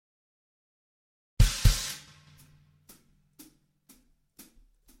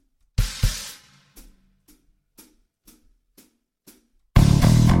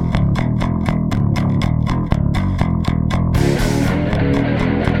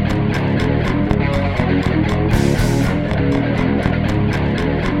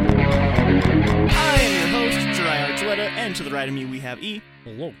have E.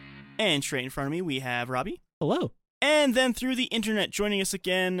 Hello. And straight in front of me, we have Robbie. Hello. And then through the internet, joining us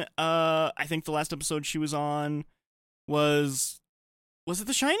again, I think the last episode she was on was it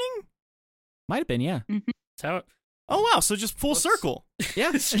The Shining? Might have been, yeah. That's how it... Oh, wow, so just full circle.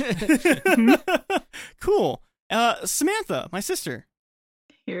 Yeah. Cool. Samantha, my sister.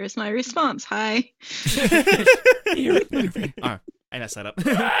 Here's my response. Hi. I messed that up.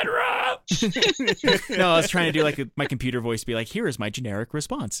 No, I was trying to do like my computer voice, be like, here is my generic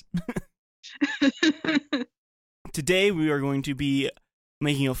response. Today we are going to be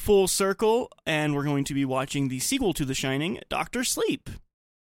making a full circle, and we're going to be watching the sequel to The Shining, Dr. Sleep.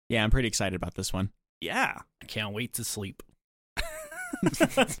 Yeah, I'm pretty excited about this one. Yeah. I can't wait to sleep.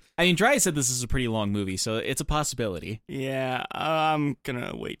 I mean, Dry said this is a pretty long movie, so it's a possibility. Yeah, I'm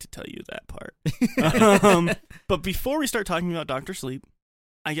gonna wait to tell you that part. But before we start talking about Dr. Sleep,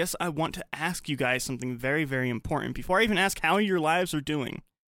 I guess I want to ask you guys something very, very important. Before I even ask how your lives are doing,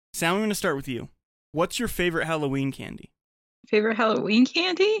 Sam, I'm going to start with you. What's your favorite Halloween candy? Favorite Halloween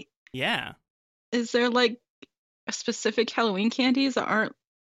candy? Yeah. Is there like specific Halloween candies that aren't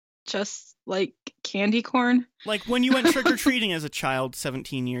just like candy corn? Like when you went trick-or-treating as a child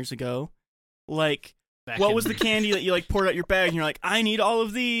 17 years ago, like, what was the candy that you like poured out your bag and you're like, I need all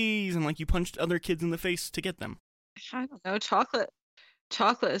of these, and like you punched other kids in the face to get them? I don't know. Chocolate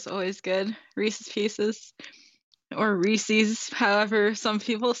is always good. Reese's Pieces. Or Reese's, however some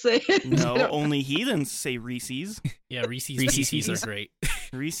people say it. No, only heathens say Reese's. Yeah, Reese's Pieces are great.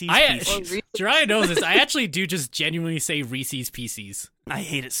 Reese's Pieces. Pieces. Dry knows this. I actually do just genuinely say Reese's Pieces. I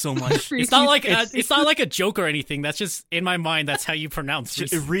hate it so much. It's not like a joke or anything. That's just in my mind. That's how you pronounce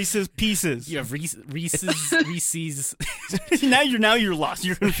Reese's Pieces. Yeah, Reese's. now you're lost.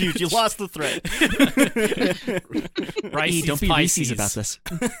 You're confused. You lost the thread. Reese's don't be Reese's about this.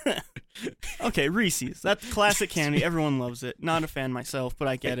 Okay, Reese's. That's classic candy. Everyone loves it. Not a fan myself, but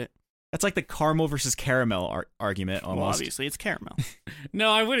I get it. That's like the caramel versus caramel argument almost. Well, obviously, it's caramel. No,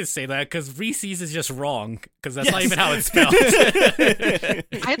 I wouldn't say that because Reese's is just wrong because that's not even how it's spelled.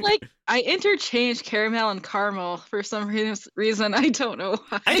 I interchange caramel and caramel for some reason. I don't know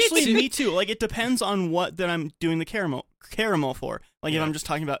why. Actually, me too. Like, it depends on what that I'm doing the caramel for. Like, if I'm just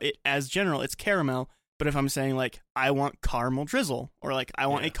talking about it as general, it's caramel. But if I'm saying, like, I want caramel drizzle, or, like, I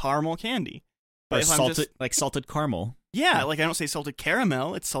want a caramel candy. But or if salted caramel. Yeah, like, I don't say salted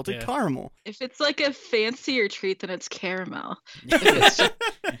caramel, it's salted caramel. If it's, like, a fancier treat, then it's caramel. If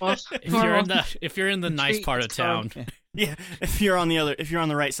you're in the nice part of town. Yeah, if you're on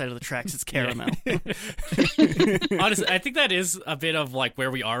the right side of the tracks, it's caramel. Honestly, I think that is a bit of, like, where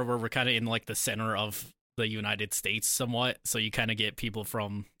we are, where we're kind of in, like, the center of the United States somewhat. So you kind of get people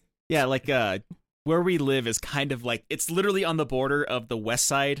from... Yeah, like, where we live is kind of like, it's literally on the border of the west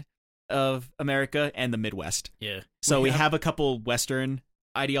side of America and the Midwest. Yeah. So we have a couple Western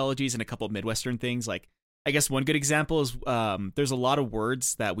ideologies and a couple Midwestern things. Like, I guess one good example is there's a lot of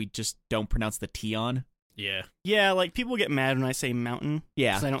words that we just don't pronounce the T on. Yeah. Yeah, like, people get mad when I say mountain.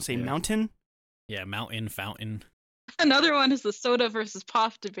 Yeah. Because I don't say mountain. Yeah, mountain, fountain. Another one is the soda versus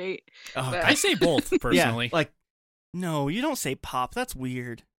pop debate. I say both, personally. Yeah, like, no, you don't say pop. That's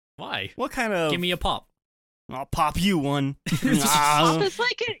weird. Why? What kind of... Give me a pop. I'll pop you one. Pop is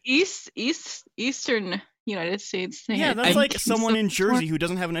like an Eastern United States thing. Yeah, that's like someone in Jersey who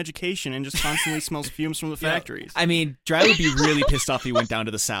doesn't have an education and just constantly smells fumes from the factories. I mean, Dry would be really pissed off if he went down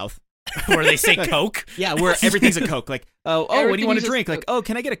to the South. Where they say Coke? Yeah, where everything's a Coke. Like, what do you want to drink? Like,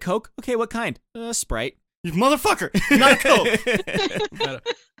 can I get a Coke? Okay, what kind? Sprite. You motherfucker! Not a Coke!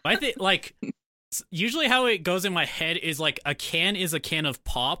 I think, like... Usually how it goes in my head is like a can is a can of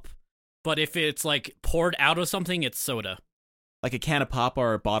pop, but if it's like poured out of something, it's soda. Like a can of pop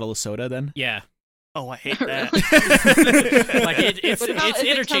or a bottle of soda then? Yeah. Oh, I hate that. Like it's interchangeable.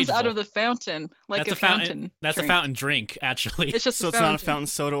 It comes out of the fountain, like that's a fountain. That's drink. A fountain drink, actually. It's just so it's not a fountain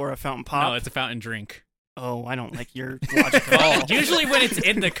soda or a fountain pop? No, it's a fountain drink. Oh, I don't like your logic at all. Usually when it's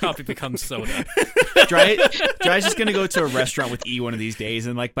in the cup, it becomes soda. Dry's just gonna go to a restaurant with E one of these days,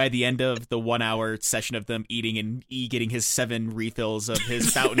 and like by the end of the 1 hour session of them eating and E getting his 7 refills of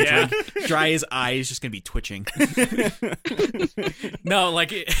his fountain drink, Dry's eye is just gonna be twitching. No,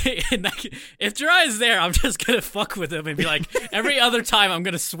 like if Dry is there, I'm just gonna fuck with him and be like, every other time I'm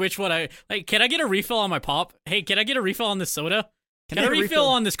gonna switch what I like. Can I get a refill on my pop? Hey, can I get a refill on this soda? Can I refill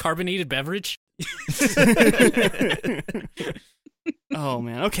on this carbonated beverage? Oh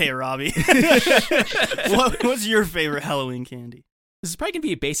man, okay, Robbie. What's your favorite Halloween candy? This is probably gonna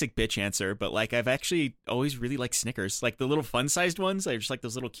be a basic bitch answer, but like I've actually always really liked Snickers, like the little fun-sized ones. I just like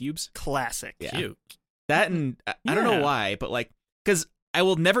those little cubes. Classic. Yeah. Cute. That and I don't know why, but like because I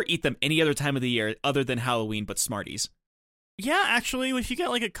will never eat them any other time of the year other than Halloween, but Smarties. Yeah, actually, if you get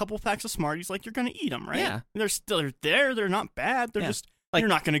like a couple packs of Smarties, like you're gonna eat them, right? Yeah. They're there. They're not bad. They're Yeah. just Like, you're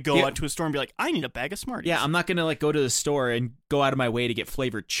not gonna go yeah. out to a store and be like, I need a bag of Smarties. Yeah, I'm not gonna like go to the store and go out of my way to get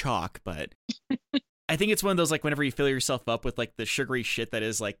flavored chalk, but I think it's one of those like whenever you fill yourself up with like the sugary shit that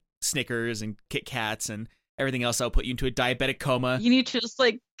is like Snickers and Kit Kats and everything else, that'll put you into a diabetic coma. You need to just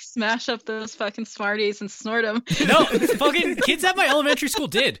like smash up those fucking Smarties and snort them. No, fucking kids at my elementary school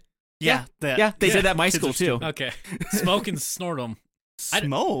did. yeah, Yeah, they did that at my Kids school are too. Okay, smoke and snort them.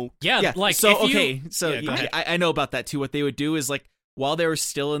 Smoke. Yeah, like so if you- okay, so Yeah, go ahead. I know about that too. What they would do is like while they were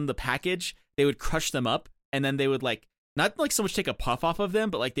still in the package, they would crush them up, and then they would like not like so much take a puff off of them,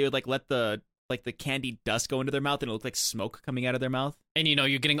 but like they would like let the candy dust go into their mouth, and it looked like smoke coming out of their mouth. and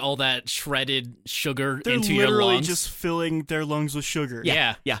you're getting all that shredded sugar They're into your literally lungs. just filling their lungs with sugar.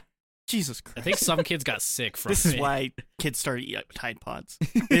 yeah. Jesus I Christ. think some kids got sick from This it. is why kids started eating Tide Pods.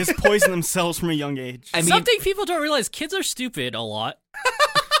 They just poison themselves from a young age. I mean, Something people don't realize: kids are stupid a lot.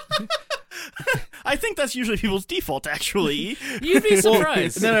 I think that's usually people's default, actually. You'd be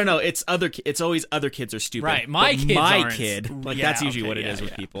surprised. no. It's It's always other kids are stupid. Right, my But kids my aren't. kid, like Yeah, that's usually okay, what it yeah, is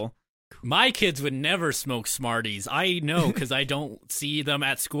with yeah. people. My kids would never smoke Smarties. I know because I don't see them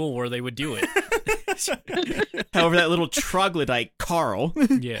at school where they would do it. However, that little troglodyte Carl.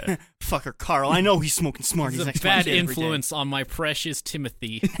 Yeah, Fucker Carl. I know he's smoking Smarties it's a next to bad my kid every day. influence on my precious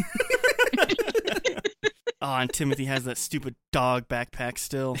Timothy. Oh, and Timothy has that stupid dog backpack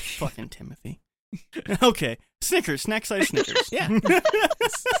still. Fucking Timothy. Okay. Snickers. Snack size Snickers. Yeah.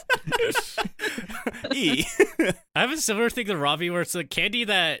 E. I have a similar thing to Robbie, where it's a candy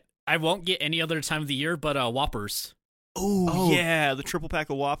that I won't get any other time of the year, but Whoppers. Oh, yeah. The triple pack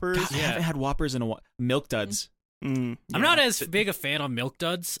of Whoppers. God, I haven't had Whoppers in a while. Milk Duds. Mm, I'm yeah. not as big a fan of Milk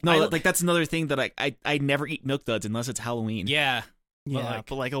Duds. No, I- like that's another thing that I never eat Milk Duds unless it's Halloween. yeah, Yeah, but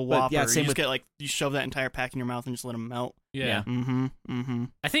but like a Whopper, yeah, you same just with- get like you shove that entire pack in your mouth and just let them melt. yeah. Mm-hmm. Mm-hmm.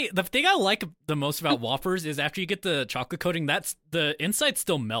 I think the thing I like the most about Whoppers is after you get the chocolate coating, that's the inside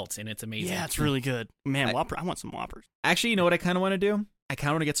still melts and it's amazing. Yeah, it's really good. Man, I- Whopper. I want some Whoppers. Actually, you know what I kind of want to do? I kind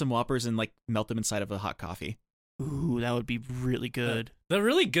of want to get some Whoppers and like melt them inside of a hot coffee. Ooh, that would be really good. The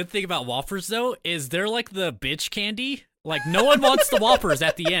really good thing about Whoppers though is they're like the bitch candy. Like no one wants the Whoppers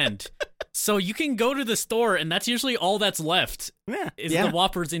at the end. So you can go to the store and that's usually all that's left Yeah. is Yeah. the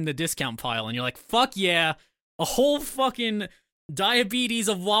Whoppers in the discount pile and you're like, "Fuck yeah. A whole fucking diabetes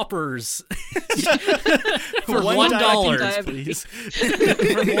of Whoppers for One $1. diabetes, please. For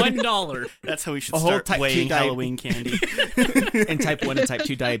 $1. That's how we should A whole start type weighing 2 Halloween candy. And type 1 and type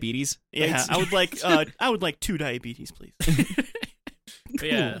 2 diabetes. Yeah, Thanks. I would like 2 diabetes, please. But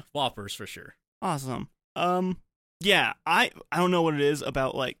yeah, Whoppers for sure. Awesome. Yeah, I don't know what it is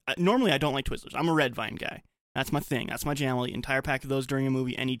about like normally I don't like Twizzlers. I'm a Red Vine guy. That's my thing. That's my jam. I'll eat an entire pack of those during a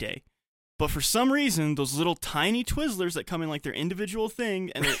movie any day. But for some reason, those little tiny Twizzlers that come in like their individual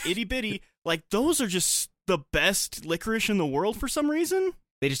thing and they're itty bitty, like those are just the best licorice in the world for some reason.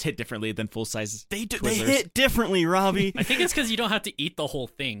 They just hit differently than full size. They Twizzlers. hit differently, Robbie. I think it's because you don't have to eat the whole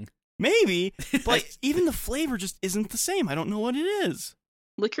thing. Maybe, but even the flavor just isn't the same. I don't know what it is.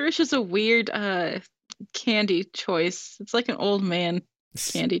 Licorice is a weird candy choice. It's like an old man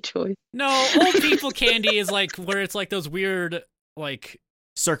candy choice. No, old people candy is like where it's like those weird, like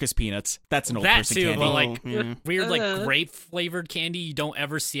Circus peanuts. That's an old That person too, candy. but like yeah. weird, like Uh. grape flavored candy you don't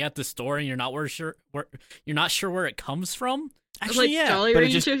ever see at the store, and you're not sure where it comes from. Actually, like yeah. Jolly but it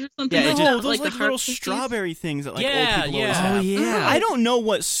Ranchers just- or something. yeah, it like just- No, that, those the like little Heart Cookies. strawberry things that like Yeah, old people yeah. always Oh have. yeah. I don't know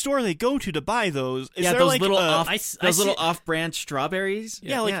what store they go to buy those. Is Yeah, there those like little a- off, I those little see- off-brand strawberries.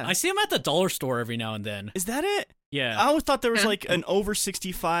 Yeah, like- I see them at the dollar store every now and then. Is that it? Yeah, I always thought there was Yeah. like an over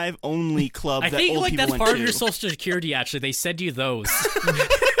 65 only club I that think old like people that's went part to. of your social security. Actually, they send you those.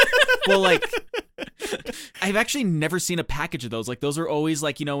 Well, like I've actually never seen a package of those. Like those are always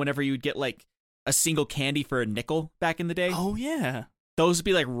like, you know, whenever you'd get like a single candy for a nickel back in the day. Oh yeah. Those would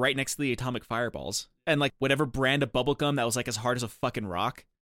be like right next to the atomic fireballs. And like whatever brand of bubblegum that was like as hard as a fucking rock.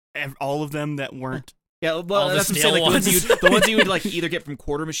 All of them that weren't. Yeah, All well, the that's what I'm stale saying. Like ones. the ones you would like either get from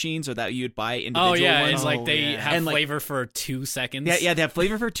quarter machines or that you'd buy individual Oh yeah, ones. it's like Oh, they yeah. have And, like- flavor for 2 seconds. Yeah, they have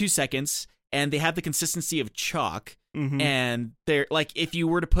flavor for 2 seconds, and they have the consistency of chalk. Mhm. And they're like, if you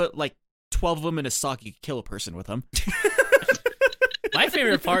were to put like 12 of them in a sock, you could kill a person with them. My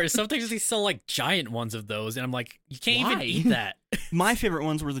favorite part is sometimes they sell like giant ones of those, and I'm like, you can't Why? even eat that. My favorite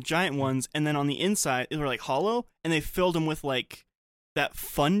ones were the giant ones, and then on the inside they were like hollow, and they filled them with like that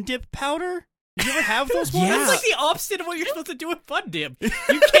Fun Dip powder. Did you ever have those ones? Yeah. That's like the opposite of what you're supposed to do with Fun Dip. You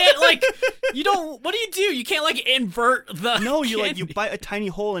can't like, you don't. What do? You can't like invert the. No, you like you candy. bite a tiny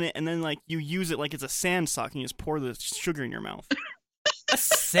hole in it, and then like you use it like it's a sand sock, and you just pour the sugar in your mouth. A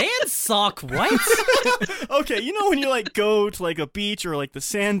sand sock? What? Okay, you know when you like go to like a beach or like the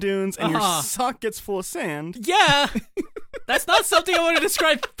sand dunes and your sock gets full of sand? Yeah. That's not something I want to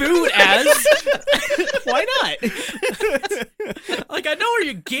describe food as. Why not? Like, I know where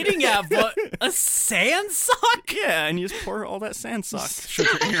you're getting at, but a sand sock? Yeah, and you just pour all that sand sock sugar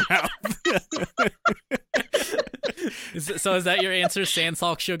in your mouth. Is that your answer? Sand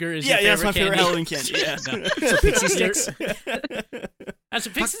sock sugar is Yeah, your that's my favorite candy? Halloween candy. Yeah. So pixie sticks.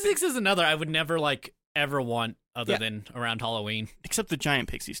 Actually, Pixie Sticks is another I would never like ever want other than around Halloween. Except the giant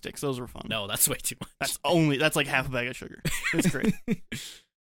pixie sticks; those were fun. No, that's way too much. That's like half a bag of sugar. It's great.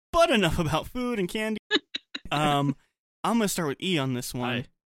 But enough about food and candy. I'm gonna start with E on this one. Hi.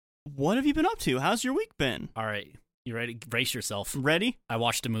 What have you been up to? How's your week been? All right, you ready? Brace yourself. Ready? I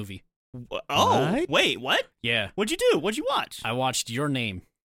watched a movie. Oh, What? wait, what? Yeah, What'd you do? What'd you watch? I watched Your Name.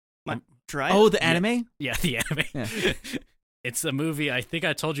 Try. Oh, the anime? Yeah, the anime. Yeah. It's a movie I think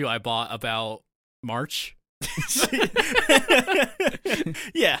I told you I bought about March.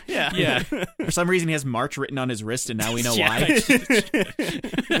 Yeah. Yeah. For some reason, he has March written on his wrist, and now we know Yeah.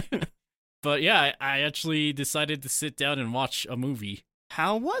 why. But yeah, I actually decided to sit down and watch a movie.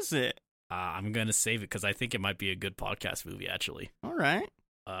 How was it? I'm going to save it because I think it might be a good podcast movie, actually. All right.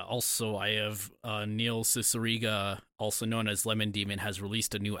 Also, I have Neil Cicierega, also known as Lemon Demon, has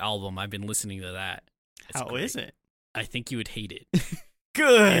released a new album. I've been listening to that. How is it? I think you would hate it.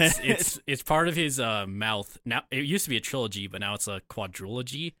 Good. It's part of his mouth. Now it used to be a trilogy, but now it's a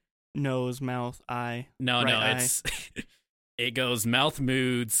quadrilogy. Nose, mouth, eye. No, right no, eye. it's it goes Mouth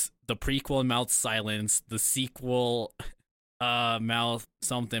Moods, the prequel Mouth Silence, the sequel Mouth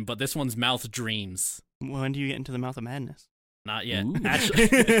something, but this one's Mouth Dreams. When do you get into the mouth of madness? Not yet. Ooh. Actually,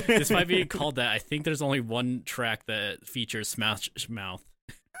 this might be called that. I think there's only one track that features Smash Mouth.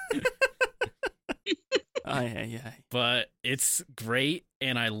 Yeah. But it's great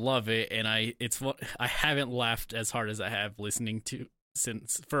and I love it, and I haven't laughed as hard as I have listening to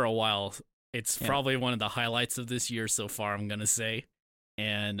since for a while. It's probably one of the highlights of this year so far, I'm gonna say.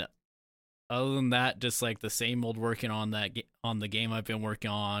 And other than that, just like the same old working on on the game I've been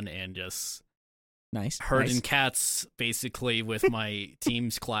working on, and just Nice. herding cats basically with my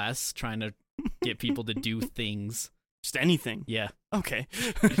teams class, trying to get people to do things. Just anything. Yeah. Okay.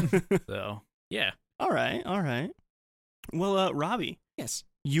 So yeah. All right. Well, Robbie, Yes.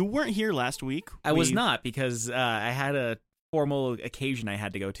 you weren't here last week. I was not, because I had a formal occasion I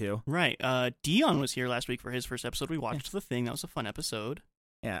had to go to. Right. Dion was here last week for his first episode. We watched The Thing. That was a fun episode.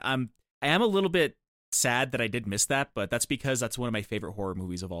 Yeah, I am a little bit sad that I did miss that, but that's because that's one of my favorite horror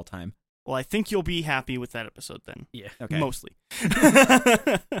movies of all time. Well, I think you'll be happy with that episode then. Yeah. Okay. Mostly.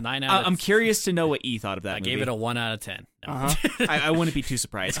 9 out of I'm curious to know what E thought of that I movie. gave it a 1 out of 10. No. Uh-huh. I wouldn't be too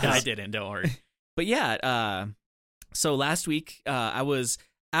surprised. 'cause- I didn't, don't worry. But yeah, so last week I was,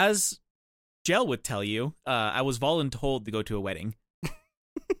 as Jell would tell you, I was voluntold to go to a wedding.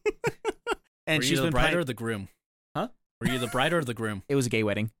 And Were she's you the been bride pri- or the groom? Huh? Were you the bride or the groom? It was a gay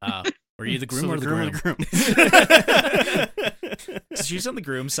wedding. Were you the groom So or the groom? So she's on the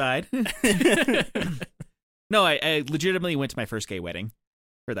groom side. No, I legitimately went to my first gay wedding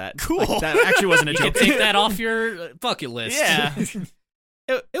for that. Cool. Like, that actually wasn't a You can joke. take that off your bucket list. Yeah.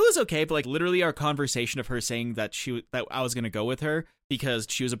 It was okay, but like literally our conversation of her saying that that I was gonna go with her because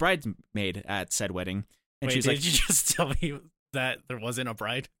she was a bridesmaid at said wedding, and Wait, she was did like, you just tell me that there wasn't a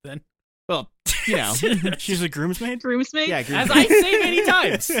bride then? "Well, you know, She's a groomsmaid? Groomsmaid? yeah, As I say many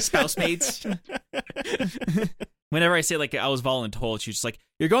times. spouse mates." Whenever I say like I was voluntold, she's just like,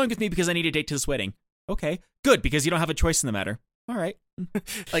 "You're going with me because I need a date to this wedding." Okay, good, because you don't have a choice in the matter. All right,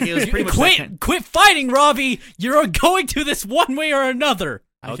 like it was pretty much that kind- Quit fighting, Robbie! You're going to this one way or another.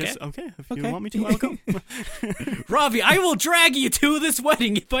 Okay. Okay, Okay. If Okay. you want me to, I'll go. Robbie, I will drag you to this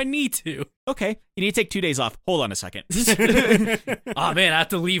wedding if I need to. Okay, you need to take 2 days off. Hold on a second. Oh man, I have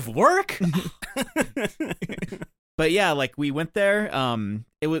to leave work. But yeah, like we went there.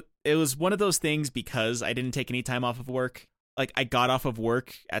 It was one of those things because I didn't take any time off of work. Like I got off of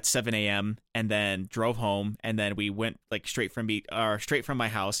work at 7 a.m. and then drove home, and then we went like straight from my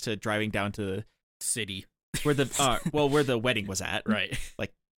house to driving down to City, where the wedding was at. right?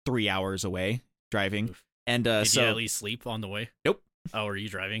 3 hours away driving, Oof. and Did so you at least sleep on the way? Nope. Oh, were you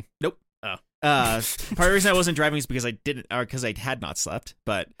driving? part of the reason I wasn't driving is because I had not slept.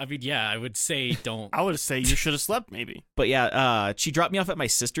 But I mean, yeah, I would say don't. I would say you should have slept, maybe. yeah, she dropped me off at my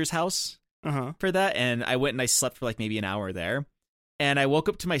sister's house Uh-huh. for that, and I went and I slept for like maybe an hour there, and I woke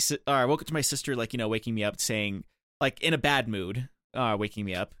up to my sister like, you know, waking me up saying like in a bad mood, waking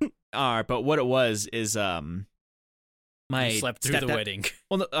me up. But what it was is my You slept through the stepdad- wedding.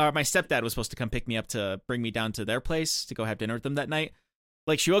 Well, no, my stepdad was supposed to come pick me up to bring me down to their place to go have dinner with them that night.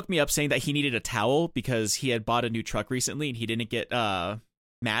 Like, she woke me up saying that he needed a towel because he had bought a new truck recently and he didn't get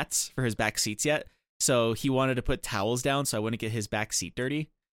mats for his back seats yet. So he wanted to put towels down so I wouldn't get his back seat dirty.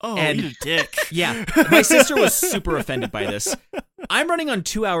 Oh, And- eat a dick. Yeah, my sister was super offended by this. I'm running on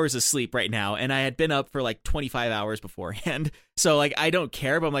 2 hours of sleep right now, and I had been up for like 25 hours beforehand. So, like, I don't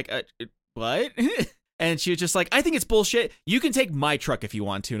care, but I'm like, what? And she was just like, I think it's bullshit. You can take my truck if you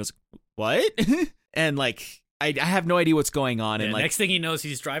want to. And I was like, what? And, like, I have no idea what's going on. Yeah, And, like, next thing he knows,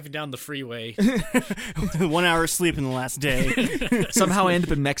 he's driving down the freeway. 1 hour sleep in the last day. somehow I end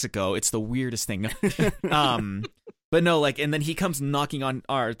up in Mexico. It's the weirdest thing. But no, like, and then he comes knocking on,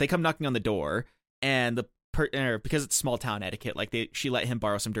 or they come knocking on the door, and because it's small town etiquette, like she let him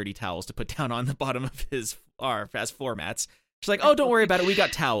borrow some dirty towels to put down on the bottom of his as floor mats. She's like, oh, don't worry about it. We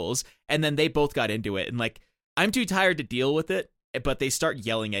got towels. And then they both got into it. And like, I'm too tired to deal with it, but they start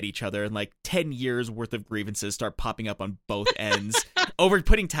yelling at each other, and like 10 years worth of grievances start popping up on both ends over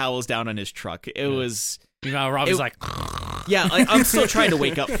putting towels down on his truck. It was, Robbie's like, yeah, I'm still trying to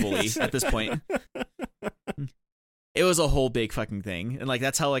wake up fully at this point. It was a whole big fucking thing. And like,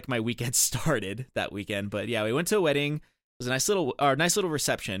 that's how like my weekend started that weekend. But yeah, we went to a wedding. It was a nice little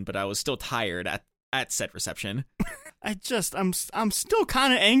reception, but I was still tired at said reception. I'm still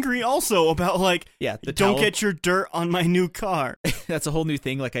kind of angry also about like, Yeah, the don't towel. get your dirt on my new car. That's a whole new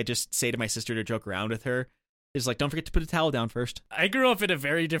thing. Like, I just say to my sister to joke around with her, is like, don't forget to put a towel down first. I grew up in a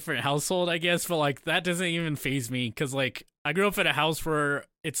very different household, I guess, but like that doesn't even faze me because like I grew up in a house where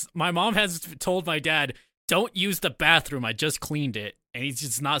my mom has told my dad, don't use the bathroom. I just cleaned it, and he's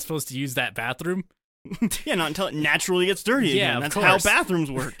just not supposed to use that bathroom. Yeah, not until it naturally gets dirty Yeah, again. of That's course. how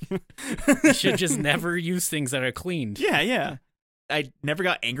bathrooms work. You should just never use things that are cleaned. Yeah. I never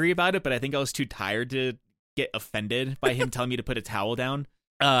got angry about it, but I think I was too tired to get offended by him telling me to put a towel down.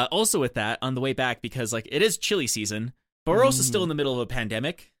 Also with that, on the way back, because like it is chili season, but we're also still in the middle of a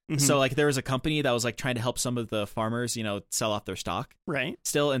pandemic. Mhm. So like there was a company that was like trying to help some of the farmers, sell off their stock Right.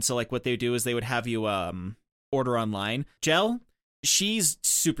 still. And so like what they do is they would have you order online. Jell, she's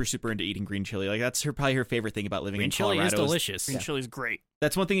super, super into eating green chili. Like that's probably her favorite thing about living Green in chili Colorado. is delicious. Green chili's great.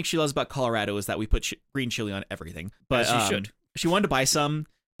 That's one thing she loves about Colorado is that we put green chili on everything. But As you should. She wanted to buy some,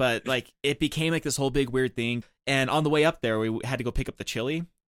 but like it became like this whole big weird thing. And on the way up there, we had to go pick up the chili,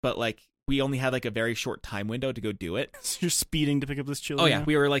 but like we only had like a very short time window to go do it. So you're speeding to pick up this chili. Oh yeah, now?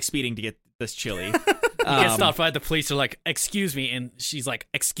 we were like speeding to get this chili. You get stopped by the police. They're like, "Excuse me," and she's like,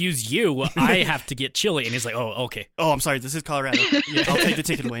 "Excuse you, I have to get chili." And he's like, "Oh, okay." Oh, I'm sorry. This is Colorado. Yeah, I'll take the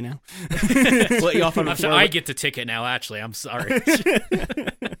ticket away now. Let you off on I'm sorry, I get the ticket now. Actually, I'm sorry.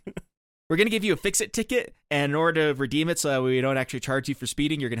 We're gonna give you a fix-it ticket, and in order to redeem it, so we don't actually charge you for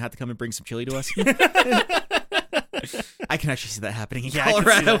speeding, you're gonna have to come and bring some chili to us. I can actually see that happening in Yeah, I can see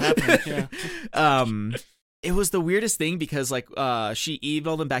Colorado. that happening, yeah. It was the weirdest thing because like she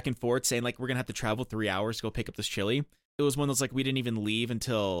emailed them back and forth saying like we're gonna have to travel 3 hours to go pick up this chili. It was one of those like we didn't even leave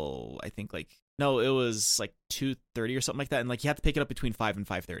until I think it was like 2:30 or something like that, and like you have to pick it up between 5 and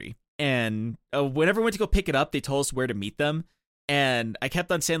 5:30. And whenever we went to go pick it up, they told us where to meet them, and I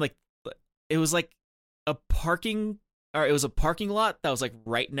kept on saying like it was like a parking lot that was like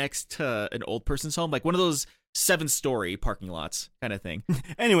right next to an old person's home, like one of those 7-story parking lots kind of thing.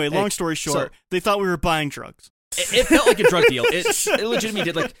 Anyway, long story short, they thought we were buying drugs. It felt like a drug deal. It legitimately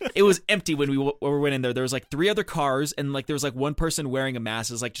did. Like it was empty when we went in there. There was like 3 other cars, and like there was like one person wearing a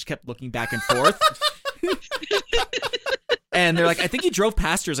mask. Is like just kept looking back and forth. And they're like, I think you drove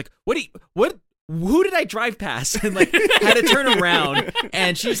past her. I was like, what? Who did I drive past? And like had to turn around,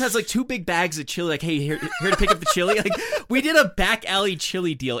 and she just has like 2 big bags of chili. Like, hey, here to pick up the chili. Like we did a back alley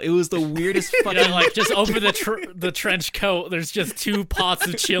chili deal. It was the weirdest fucking. Yeah, like just open the trench coat. There's just 2 pots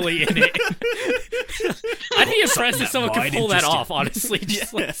of chili in it. I'd be impressed if someone could pull that off. Honestly,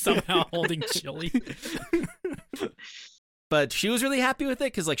 just like somehow holding chili. But she was really happy with it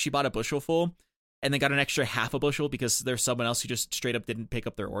because like she bought a bushel full, and then got an extra half a bushel because there's someone else who just straight up didn't pick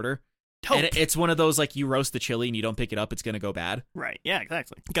up their order. Dope. And it's one of those like you roast the chili and you don't pick it up, it's gonna go bad. Right. Yeah,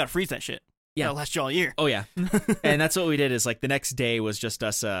 exactly. You gotta freeze that shit. Yeah. That'll last you all year. Oh yeah. And that's what we did is like the next day was just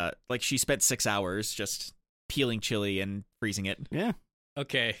us like she spent 6 hours just peeling chili and freezing it. Yeah.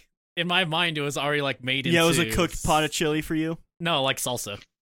 Okay, in my mind, it was already like made into. Yeah, it was a cooked pot of chili for you. No, like salsa.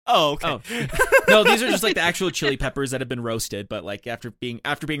 Oh, okay. Oh. No, these are just like the actual chili peppers that have been roasted, but like after being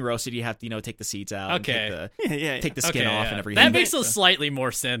roasted you have to take the seeds out Okay. and take the skin Okay, off yeah. and everything. That makes a slightly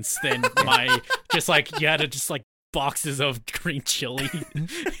more sense than my just like you had to just like boxes of green chili.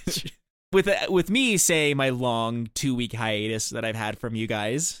 with me saying my long 2-week hiatus that I've had from you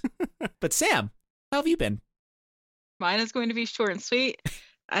guys. But Sam, how have you been? Mine is going to be short and sweet.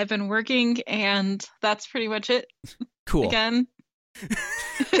 I've been working, and that's pretty much it. Cool. Again,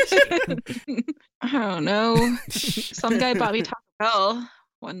 I don't know. Some guy bought me Taco Bell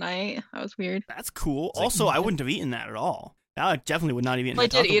one night. That was weird. That's cool. It's like, Also, I wouldn't have eaten that at all. I definitely would not have eaten Well, I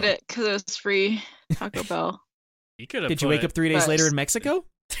that Taco did eat Bell. it because it was free Taco Bell. You could have. Did you wake up 3 days But- later in Mexico?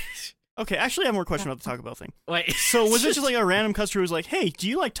 Okay, actually, I have more question about the Taco Bell thing. Wait. So was it just like a random customer who was like, "Hey, do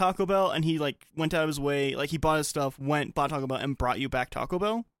you like Taco Bell?" And he like went out of his way, like he bought his stuff, bought Taco Bell, and brought you back Taco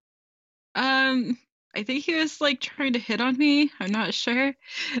Bell? I think he was like trying to hit on me. I'm not sure.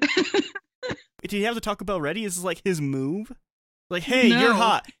 Did he have the Taco Bell ready? Is this like his move? Like, hey, you're No.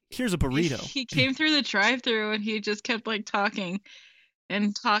 hot. Here's a burrito. He came through the drive-through and he just kept like talking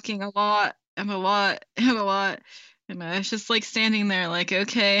and talking a lot and a lot and a lot. And I was just like standing there like,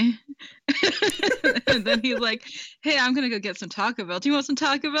 okay. And then he's like, hey, I'm gonna go get some Taco Bell. Do you want some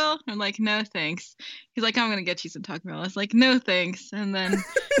Taco Bell? I'm like, no, thanks. He's like, I'm gonna get you some Taco Bell. I was like, no, thanks. And then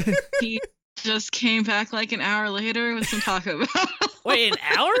he just came back like an hour later with some Taco Bell. Wait, an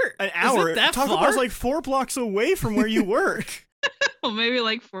hour? An hour? Is it that Taco far? Bell's like 4 blocks away from where you work. Well, maybe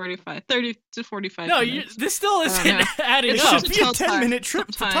like 30 to 45 No, minutes. this still I isn't don't know. adding It It's up. should just be a tell 10-minute time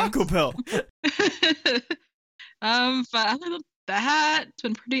trip for Taco Bell. But other than that, it's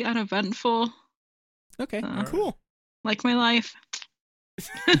been pretty uneventful. Okay. Cool. Like my life.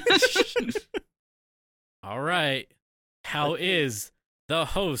 All right. How is the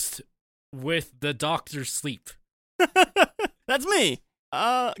host with the Dr. Sleep? That's me.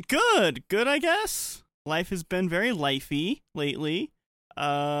 Good, I guess. Life has been very lifey lately.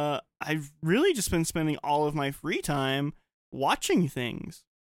 I've really just been spending all of my free time watching things.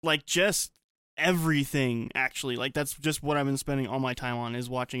 Like, just everything, actually. Like, that's just what I've been spending all my time on, is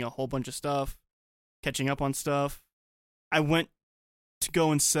watching a whole bunch of stuff, catching up on stuff. I went to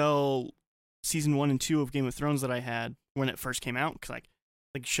go and sell season 1 and 2 of Game of Thrones that I had when it first came out, because, like,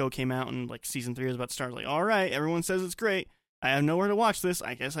 the show came out and, like, season 3 was about to start. Like, all right, everyone says it's great. I have nowhere to watch this.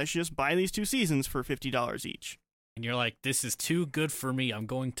 I guess I should just buy these 2 seasons for $50 each. And you're like, this is too good for me. I'm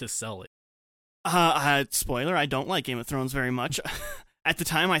going to sell it. Spoiler, I don't like Game of Thrones very much. At the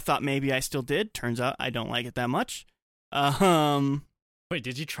time, I thought maybe I still did. Turns out I don't like it that much. Wait,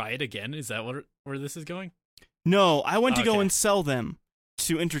 did you try it again? Is that where this is going? No, I went to go Okay. and sell them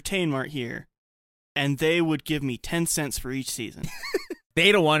to Entertain Mart here, and they would give me 10 cents for each season.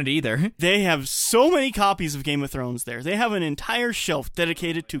 They don't want it either. They have so many copies of Game of Thrones there. They have an entire shelf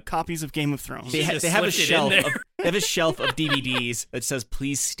dedicated to copies of Game of Thrones. They, Just they have a slipped it in shelf. there. They have a shelf of DVDs that says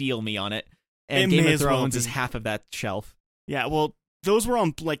 "Please steal me" on it, and It Game may of as well Thrones be. is half of that shelf. Yeah, well, those were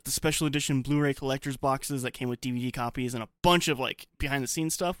on like the special edition Blu-ray collector's boxes that came with DVD copies and a bunch of like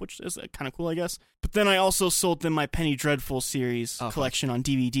behind-the-scenes stuff, which is kind of cool, I guess. But then I also sold them my Penny Dreadful series Oh, collection on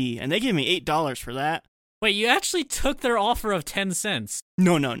DVD, and they gave me $8 for that. Wait, you actually took their offer of 10 cents.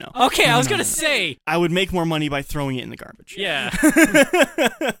 No. Okay, I was No, going no, to say. I would make more money by throwing it in the garbage. Yeah.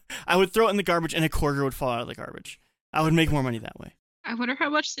 I would throw it in the garbage, and a quarter would fall out of the garbage. I would make more money that way. I wonder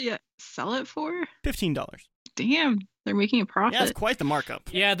how much they sell it for. $15. Damn, they're making a profit. Yeah, it's quite the markup.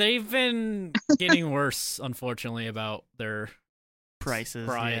 Yeah, they've been getting worse, unfortunately, about their Prices.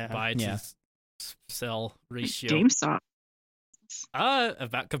 buy yeah. to Yeah. sell ratio. GameStop.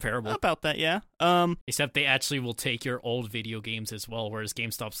 About comparable. About that, yeah. Except they actually will take your old video games as well, whereas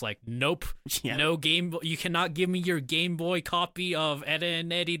GameStop's like, nope, Yeah. no game. You cannot give me your Game Boy copy of Ed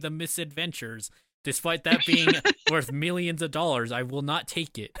and Eddie the Misadventures. Despite that being worth millions of dollars, I will not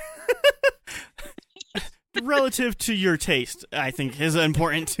take it. Relative to your taste, I think is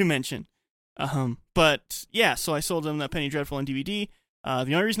important to mention. But yeah, so I sold them that Penny Dreadful on DVD. The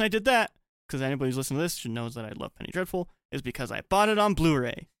only reason I did that, because anybody who's listening to this should knows that I love Penny Dreadful, is because I bought it on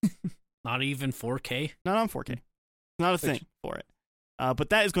Blu-ray, Not even 4K. not on 4K. Not a thing for it. But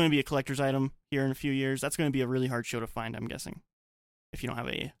that is going to be a collector's item here in a few years. That's going to be a really hard show to find, I'm guessing, if you don't have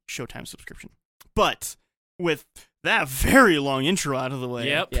a Showtime subscription. But with that very long intro out of the way,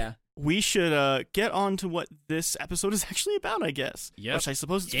 Yep. Yeah. we should get on to what this episode is actually about, I guess. Yep. Which I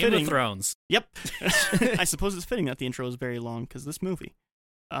suppose it's Game fitting. of Thrones. Yep. I suppose it's fitting that the intro is very long because this movie.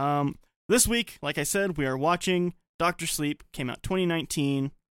 This week, like I said, we are watching Dr. Sleep. Came out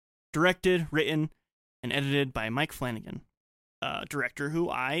 2019. Directed, written, and edited by Mike Flanagan. Director who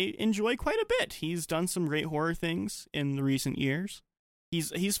I enjoy quite a bit. He's done some great horror things in the recent years.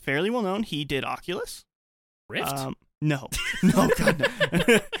 He's fairly well known. He did Oculus. Rift. No, God,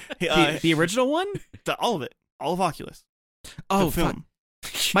 no. The original one? All of it. All of Oculus. Oh, the film.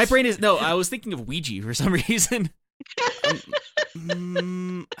 fuck. My brain is no. I was thinking of Ouija for some reason.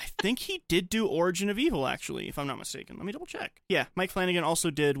 I think he did do Origin of Evil, actually, if I'm not mistaken. Let me double check. Yeah, Mike Flanagan also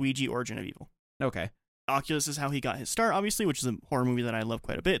did Ouija Origin of Evil. Okay. Oculus is how he got his start, obviously, which is a horror movie that I love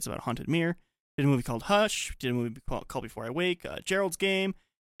quite a bit. It's about a haunted mirror. Did a movie called Hush. Did a movie called Before I Wake. Gerald's Game.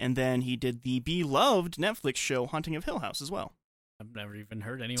 And then he did the beloved Netflix show Haunting of Hill House as well. I've never even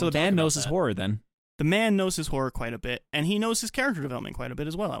heard anyone. So the talk man about knows his that. horror then. The man knows his horror quite a bit, and he knows his character development quite a bit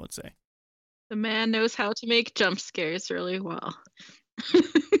as well, I would say. The man knows how to make jump scares really well.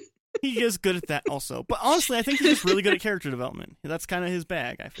 He is good at that also. But honestly, I think he's just really good at character development. That's kind of his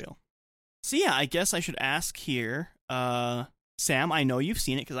bag, I feel. So yeah, I guess I should ask here, Sam, I know you've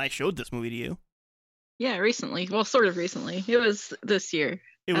seen it because I showed this movie to you. Yeah, recently. Well, sort of recently. It was this year.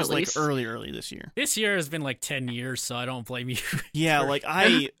 It was At like least. early this year. This year has been like 10 years, so I don't blame you. Yeah, for- like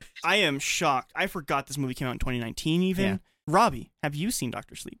I am shocked. I forgot this movie came out in 2019 even. Yeah. Robbie, have you seen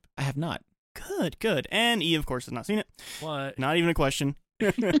Dr. Sleep? I have not. Good. And E, of course, has not seen it. What? Not even a question.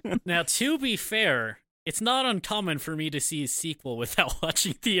 Now, to be fair, it's not uncommon for me to see a sequel without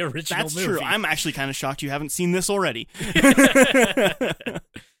watching the original That's movie. true. I'm actually kind of shocked you haven't seen this already.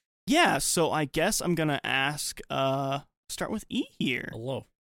 Yeah, so I guess I'm going to ask, start with E here. Hello.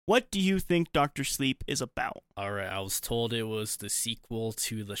 What do you think Dr. Sleep is about? All right, I was told it was the sequel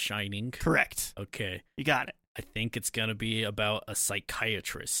to The Shining. Correct. Okay. You got it. I think it's going to be about a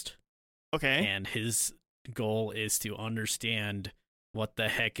psychiatrist, Okay. and his goal is to understand what the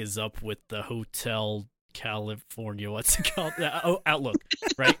heck is up with the Hotel California. What's it called? Outlook,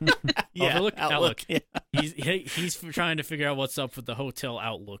 right? Yeah, Outlook. Yeah. He's trying to figure out what's up with the Hotel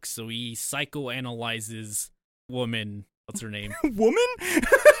Outlook, so he psychoanalyzes woman. What's her name? Woman?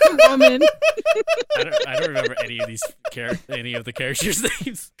 Woman. I don't remember any of the characters'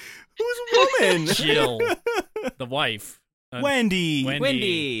 names. Who's woman? Jill, the wife. Wendy.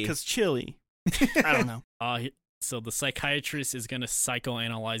 Wendy. Because chili. I don't know. So the psychiatrist is going to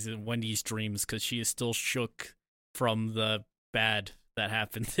psychoanalyze Wendy's dreams because she is still shook from the bad that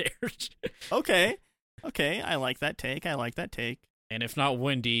happened there. Okay. I like that take. And if not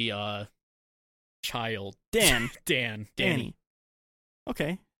Wendy, child. Dan. Danny. Danny.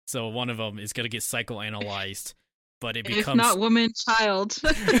 Okay. So one of them is going to get psychoanalyzed, but it If becomes... not woman, child.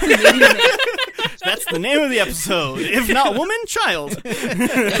 That's the name of the episode. If not woman, child.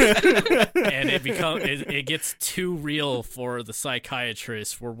 and it gets too real for the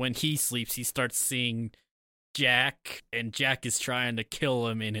psychiatrist, where when he sleeps he starts seeing Jack, and Jack is trying to kill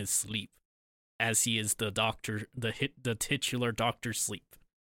him in his sleep, as he is the doctor, the titular Dr. Sleep.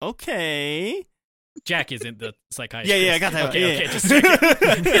 Okay. Jack isn't the psychiatrist. Yeah, I got that. Okay, Yeah. just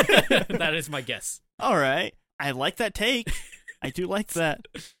checking. That is my guess. All right. I like that take. I do like that.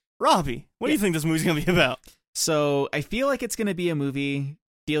 Robbie, what do you think this movie's going to be about? So I feel like it's going to be a movie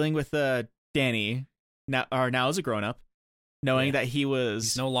dealing with Danny, now as a grown-up, knowing that he was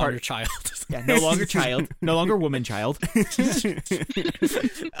He's no longer child. Yeah, no longer child, no longer woman child.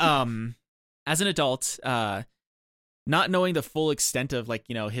 As an adult, not knowing the full extent of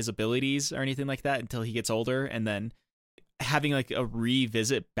his abilities or anything like that until he gets older, and then having like a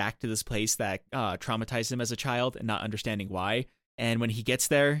revisit back to this place that traumatized him as a child and not understanding why. And when he gets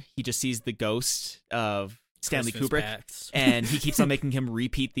there, he just sees the ghost of Stanley Christmas Kubrick, packs. and he keeps on making him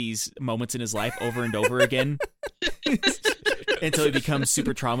repeat these moments in his life over and over again until he becomes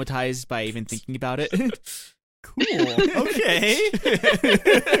super traumatized by even thinking about it. Cool. Okay.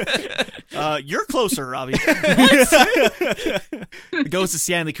 You're closer, Robbie. The ghost of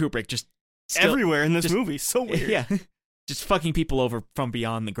Stanley Kubrick just Everywhere in this just- movie. So weird. yeah, just fucking people over from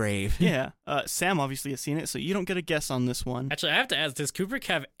beyond the grave. Yeah. Sam obviously has seen it, so you don't get a guess on this one. Actually, I have to ask: does Kubrick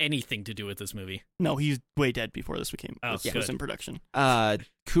have anything to do with this movie? No, he's way dead before this Oh, was good. in production.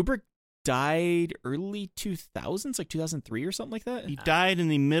 Kubrick died early 2000s, like 2003 or something like that. He died in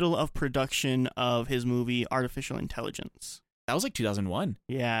the middle of production of his movie Artificial Intelligence. That was like 2001.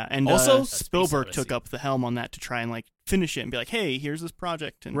 Yeah, and Also, also Spielberg took up the helm on that to try and finish it and be like, "Hey, here's this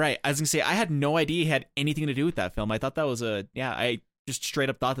project." And Right. I was gonna say I had no idea he had anything to do with that film. I thought that was I just straight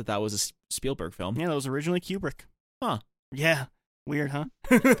up thought that was a Spielberg film. yeah, that was originally Kubrick. Huh. Yeah, weird, huh?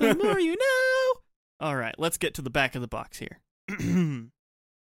 The more you know. All right, let's get to the back of the box here.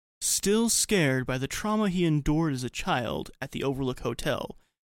 Still scared by the trauma he endured as a child at the Overlook Hotel,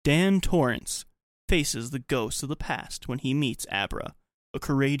 Dan Torrance faces the ghosts of the past when he meets Abra, a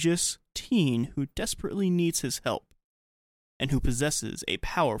courageous teen who desperately needs his help, and who possesses a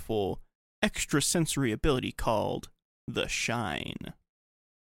powerful extrasensory ability called the Shine.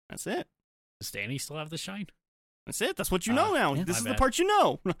 That's it. Does Danny still have the shine? That's it. That's what you know now. yeah, This my is the bad. part you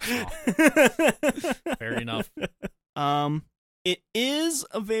know. Fair enough. It is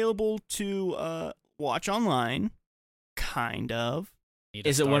available to watch online, kind of. Need a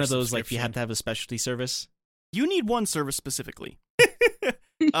Is it Star one of those you have subscription. to have a specialty service? You need one service specifically.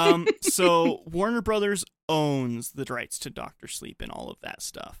 So Warner Brothers owns the rights to Dr. Sleep and all of that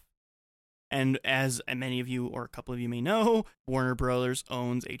stuff. And as many of you or a couple of you may know, Warner Brothers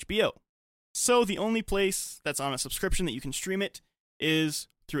owns HBO. So the only place that's on a subscription that you can stream it is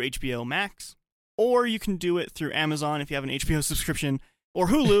through HBO Max, or you can do it through Amazon if you have an HBO subscription, or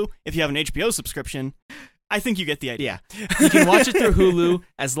Hulu if you have an HBO subscription. I think you get the idea. Yeah. You can watch it through Hulu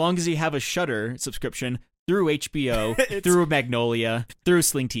as long as you have a Shudder subscription through HBO, through Magnolia, through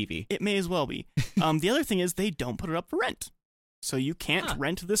Sling TV. It may as well be. The other thing is they don't put it up for rent. So you can't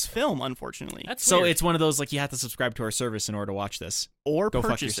rent this film, unfortunately. That's So weird. it's one of those, like, you have to subscribe to our service in order to watch this. Or Go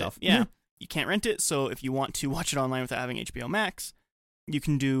fuck purchase yourself. it. Yeah. You can't rent it, so if you want to watch it online without having HBO Max, you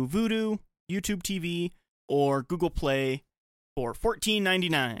can do Vudu, YouTube TV, or Google Play for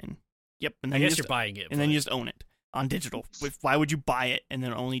 $14.99. Yep. And I then guess you're buying it. and then you just own it on digital. Why would you buy it and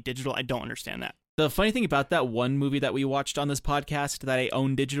then only digital? I don't understand that. The funny thing about that one movie that we watched on this podcast that I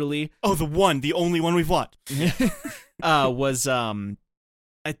own digitally Oh, the only one we've watched. was I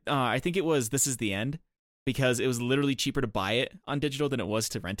think it was This Is the End, because it was literally cheaper to buy it on digital than it was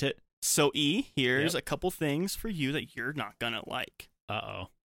to rent it. So here's a couple things for you that you're not gonna like. Uh-oh.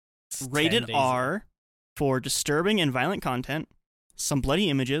 Rated R for disturbing and violent content, some bloody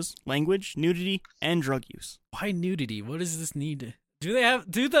images, language, nudity, and drug use. Why nudity? What does this need? Does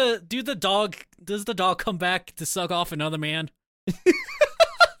the dog come back to suck off another man?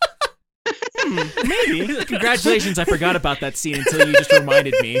 Maybe. Congratulations, I forgot about that scene until you just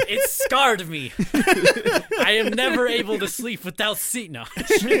reminded me. It scarred me. I am never able to sleep without seeing. No.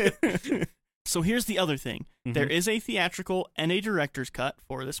 So here's the other thing. Mhm. There is a theatrical and a director's cut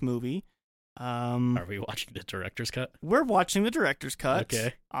for this movie. Are we watching the director's cut? We're watching the director's cut.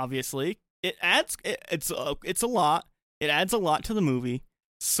 Okay. Obviously, it's a lot. It adds a lot to the movie.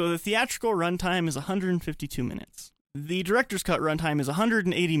 So the theatrical runtime is 152 minutes. The director's cut runtime is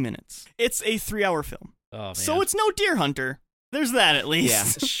 180 minutes. It's a 3-hour film. Oh man. So it's no Deer Hunter. There's that at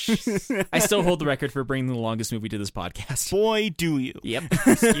least. Yeah. I still hold the record for bringing the longest movie to this podcast. Boy, do you. Yep.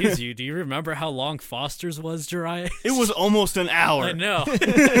 Excuse you. Do you remember how long Foster's was, Jiraiya? It was almost an hour. I know.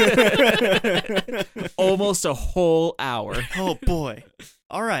 Almost a whole hour. Oh, boy.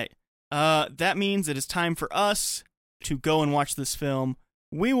 All right. That means it is time for us to go and watch this film.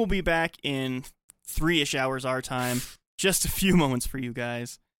 We will be back in 3-ish hours our time. Just a few moments for you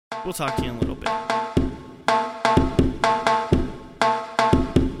guys. We'll talk to you in a little bit.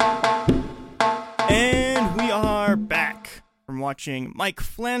 And we are back from watching Mike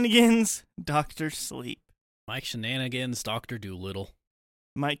Flanagan's Dr. Sleep. Mike Shenanigans, Dr. Doolittle.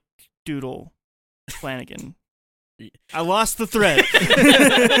 Mike Doodle Flanagan. I lost the thread.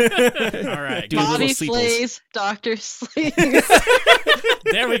 All right. Doodle Bobby Sleeples. Flays, Dr. Sleep.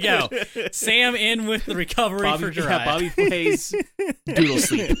 There we go. Sam in with the recovery for Jiraiya. Bobby plays Doodle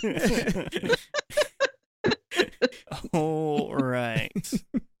Sleep. All right.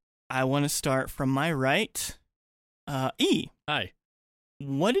 I want to start from my right. E, Hi.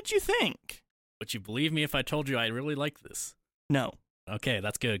 what did you think? Would you believe me if I told you I really like this? No. Okay,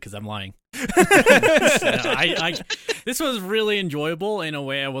 that's good because I'm lying. This was really enjoyable in a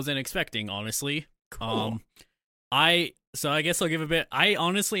way I wasn't expecting, honestly. Cool. I guess I'll give a bit. I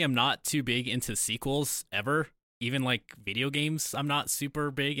honestly am not too big into sequels ever. Even like video games, I'm not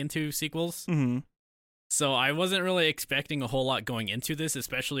super big into sequels. Mm-hmm. So I wasn't really expecting a whole lot going into this,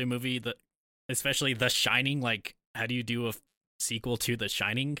 especially a movie especially The Shining. Like, how do you do a sequel to The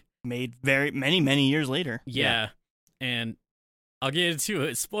Shining? Made many years later. Yeah. And I'll get into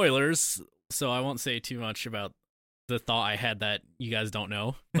it. Spoilers, so I won't say too much about the thought I had that you guys don't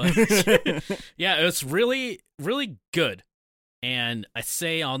know. But yeah, it's really, really good. And I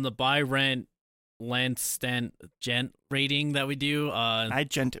say on the buy, rent, lend, stent, gent rating that we do, I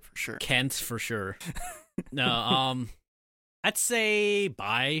gent it for sure. Kent for sure. No, I'd say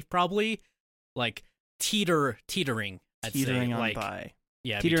buy probably. Like teetering. I'd Teetering say on like buy.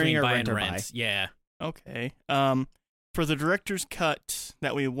 yeah, Teetering between or buy rent and or rent. buy. Yeah. Okay. For the director's cut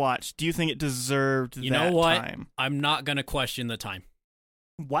that we watched, do you think it deserved You that know what? time? I'm not gonna question the time.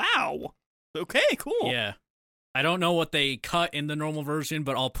 Wow. Okay, cool. Yeah. I don't know what they cut in the normal version,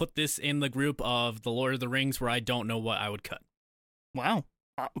 but I'll put this in the group of The Lord of the Rings where I don't know what I would cut. Wow.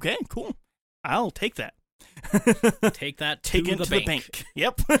 Okay, cool. I'll take that. Take that Take it to the bank.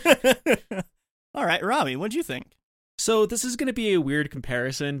 Yep. All right, Robbie, what'd you think? So this is going to be a weird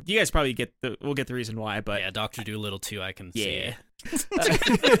comparison. You guys probably we'll get the reason why, but Yeah, Dr. Doolittle too, I can yeah. see.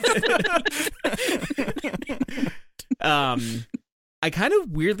 I kind of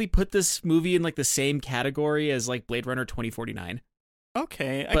weirdly put this movie in like the same category as like Blade Runner 2049.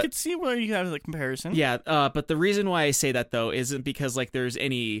 Okay, I But- could see where you have the comparison. Yeah, but the reason why I say that though isn't because like there's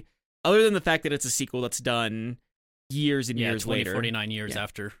any other than the fact that it's a sequel that's done years and Yeah, years 20, later. 49 years Yeah.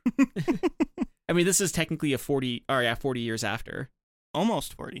 after. I mean, this is technically 40 years after.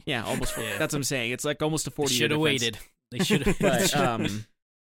 Almost 40. Yeah, almost 40. Yeah. That's what I'm saying. It's like almost a 40 year Should have difference. waited. They should have. But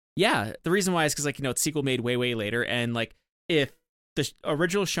yeah, the reason why is because, like, you know, it's sequel made way, way later, and like if the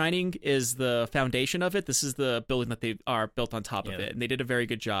original Shining is the foundation of it, this is the building that they are built on top of Yeah. it, and they did a very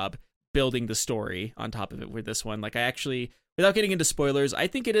good job building the story on top of it with this one. Like, I actually, without getting into spoilers, I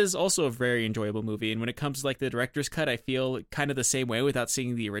think it is also a very enjoyable movie, and when it comes to like the director's cut, I feel kind of the same way without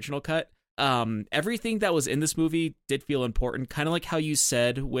seeing the original cut. Everything that was in this movie did feel important, kind of like how you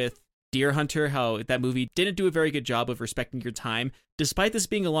said with Deer Hunter, how that movie didn't do a very good job of respecting your time. Despite this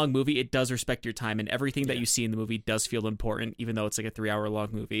being a long movie, it does respect your time, and everything that you see in the movie does feel important, even though it's like a 3-hour long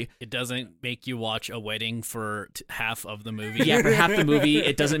movie. It doesn't make you watch a wedding for half of the movie. Yeah, for half the movie,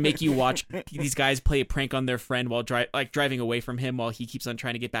 it doesn't make you watch these guys play a prank on their friend while driving away from him while he keeps on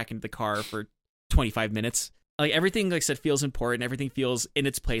trying to get back into the car for 25 minutes. Like, everything, like I said, feels important. Everything feels in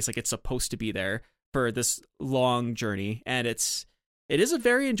its place, like it's supposed to be there for this long journey, and it is a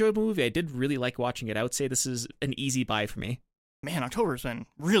very enjoyable movie. I did really like watching it. I would say this is an easy buy for me. Man, October's been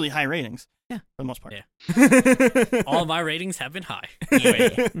really high ratings. Yeah. For the most part. Yeah. All my ratings have been high.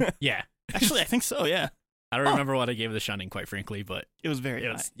 Anyway, yeah. Actually, I think so, yeah. I don't remember what I gave The Shining, quite frankly, but It was very It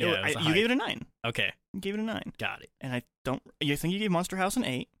high. was- yeah, it was you high. gave it a 9. okay, You gave it a 9. got it. And I think you gave Monster House an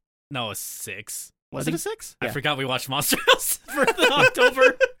 8. No, a 6. Was it a 6? I Yeah. forgot we watched Monster House for the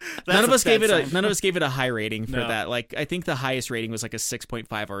October. None of us gave it it a high rating for No. that. Like, I think the highest rating was like a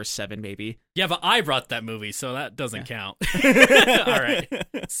 6.5 or a 7, maybe. Yeah, but I brought that movie, so that doesn't count. All right,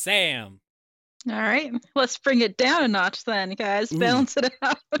 Sam. All right, let's bring it down a notch then, guys. Balance it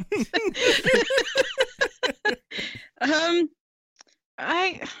out.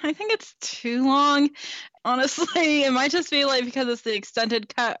 I think it's too long. Honestly, it might just be like because it's the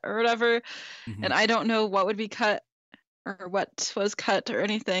extended cut or whatever, Mhm. and I don't know what would be cut or what was cut or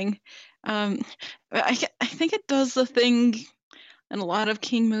anything. But I think it does the thing in a lot of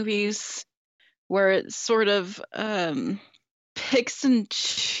King movies where it sort of picks and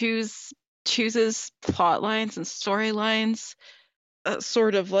chooses plot lines and storylines,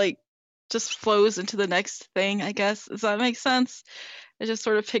 sort of like just flows into the next thing, I guess. Does that make sense? It just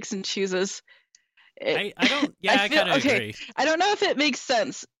sort of picks and chooses. I don't. Yeah, I feel- kind of okay. agree. I don't know if it makes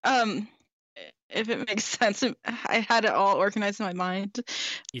sense. If it makes sense, I had it all organized in my mind.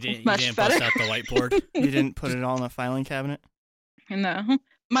 You didn't Much bust better. out the whiteboard. You didn't put it all in a filing cabinet? No.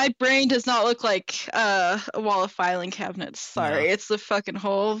 My brain does not look like a wall of filing cabinets. Sorry, No. it's a fucking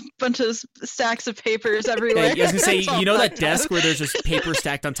whole bunch of stacks of papers everywhere. I was gonna say, It's all you know that fucked up. desk where there's just paper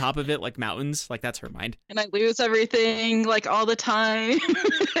stacked on top of it like mountains? Like, that's her mind. And I lose everything like all the time.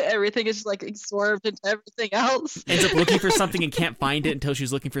 Everything is just like absorbed into everything else. Ends up looking for something and can't find it until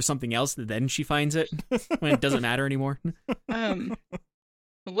she's looking for something else, and then she finds it when it doesn't matter anymore.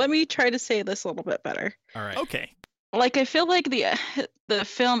 Let me try to say this a little bit better. All right. Okay. Like, I feel like the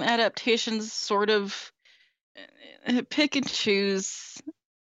film adaptations sort of pick and choose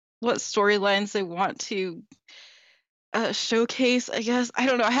what storylines they want to showcase, I guess. I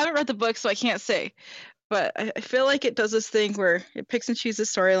don't know. I haven't read the book, so I can't say. But I feel like it does this thing where it picks and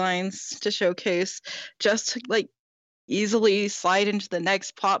chooses storylines to showcase just to, like, easily slide into the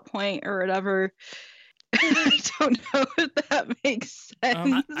next plot point or whatever. I don't know if that makes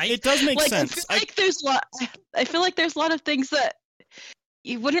sense. It does make like, sense. I feel like there's a lot of things that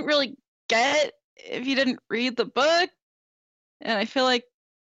you wouldn't really get if you didn't read the book, and I feel like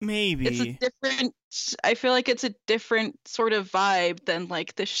Maybe. it's a different. I feel like it's a different sort of vibe than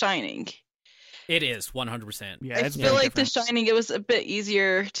like The Shining. It is 100%. Yeah, I it's feel very like different. The Shining, it was a bit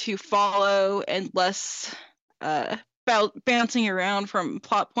easier to follow and less bouncing around from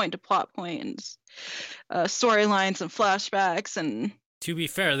plot point to plot point and storylines and flashbacks and To be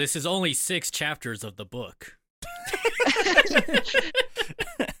fair, this is only 6 chapters of the book.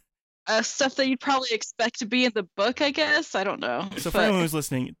 stuff that you'd probably expect to be in the book, I guess. I don't know. So for But- anyone who's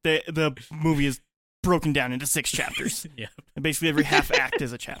listening, the movie is broken down into 6 chapters. Yeah. And basically every half act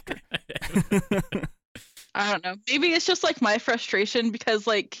is a chapter. I don't know. Maybe it's just like my frustration because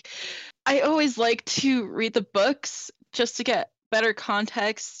like I always like to read the books just to get better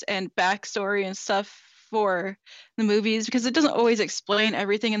context and backstory and stuff for the movies because it doesn't always explain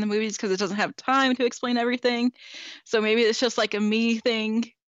everything in the movies because it doesn't have time to explain everything. So maybe it's just like a me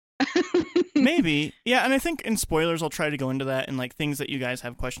thing. Maybe. Yeah, and I think in spoilers I'll try to go into that and like things that you guys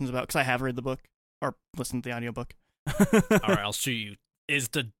have questions about because I have read the book or listened to the audiobook. All right, I'll show you. Is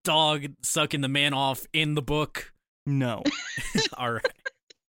the dog sucking the man off in the book? No. All right.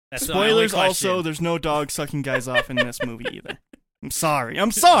 That's my only Spoilers question. also, there's no dog sucking guys off in this movie either. I'm sorry.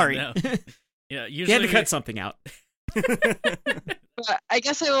 No. Yeah, He usually had to cut something out. But I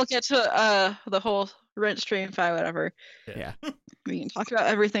guess I will get to the whole rent stream 5, whatever. Yeah. We can talk about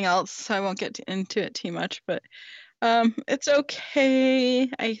everything else, so I won't get into it too much. But it's okay.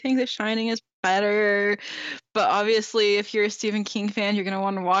 I think The Shining is better. But obviously, if you're a Stephen King fan, you're gonna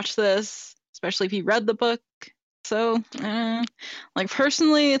want to watch this, especially if you read the book. So, like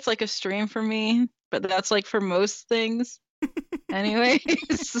personally, it's like a stream for me. But that's like for most things. Anyway,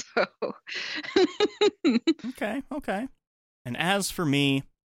 so Okay. And as for me,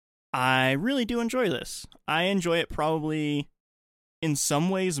 I really do enjoy this. I enjoy it probably in some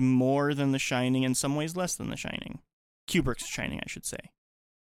ways more than The Shining, in some ways less than The Shining. Kubrick's Shining, I should say.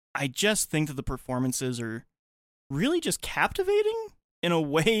 I just think that the performances are really just captivating in a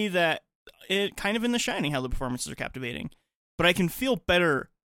way that it kind of in The Shining, how the performances are captivating. But I can feel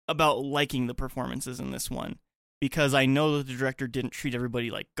better about liking the performances in this one because I know that the director didn't treat everybody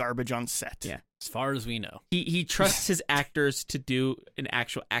like garbage on set. Yeah. As far as we know. He trusts his actors to do an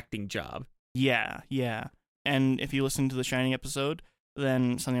actual acting job. Yeah. And if you listen to the Shining episode,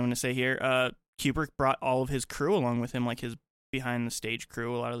 then something I'm going to say here, Kubrick brought all of his crew along with him, like his behind-the-stage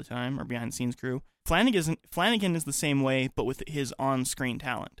crew a lot of the time, or behind-the-scenes crew. Flanagan is the same way, but with his on-screen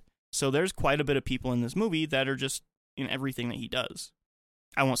talent. So there's quite a bit of people in this movie that are just in everything that he does.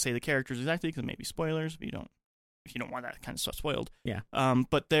 I won't say the characters exactly, because it may be spoilers if you don't want that kind of stuff spoiled. Yeah.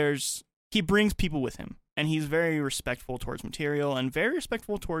 But he brings people with him, and he's very respectful towards material and very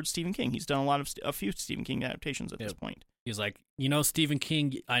respectful towards Stephen King. He's done a few Stephen King adaptations at this point. He's like, Stephen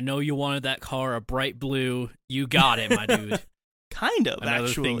King, I know you wanted that car a bright blue. You got it, my dude. Kind of, Another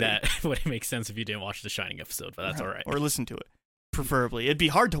actually. thing that wouldn't make sense if you didn't watch the Shining episode, but that's all right. Or listen to it, preferably. It'd be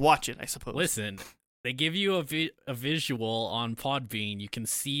hard to watch it, I suppose. Listen, they give you a visual on Podbean. You can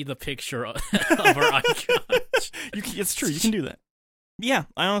see the picture of our icon. It's true. You can do that. Yeah,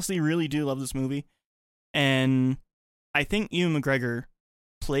 I honestly really do love this movie. And I think Ewan McGregor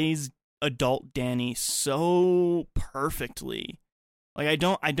plays adult Danny so perfectly. Like, I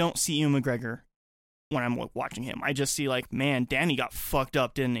don't see Ewan McGregor when I'm watching him. I just see, like, man, Danny got fucked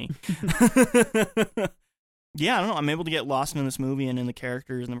up, didn't he? Yeah, I don't know. I'm able to get lost in this movie and in the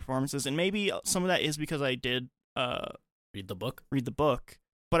characters and the performances. And maybe some of that is because I did read the book.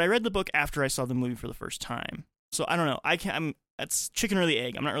 But I read the book after I saw the movie for the first time. So I don't know. That's chicken or the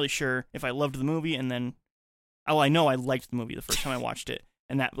egg. I'm not really sure if I loved the movie and then... Oh, I know I liked the movie the first time I watched it,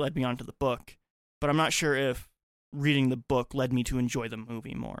 and that led me on to the book. But I'm not sure if reading the book led me to enjoy the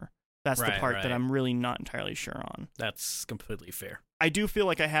movie more. That's the part that I'm really not entirely sure on. That's completely fair. I do feel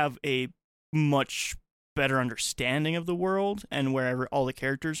like I have a much better understanding of the world and wherever all the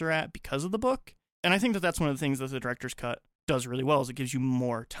characters are at because of the book. And I think that that's one of the things that the director's cut does really well is it gives you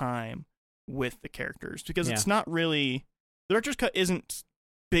more time with the characters. Because it's not really... The director's cut isn't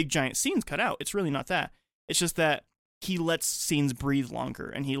big, giant scenes cut out. It's really not that. It's just that he lets scenes breathe longer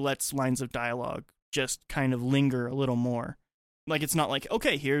and he lets lines of dialogue just kind of linger a little more. Like, it's not like,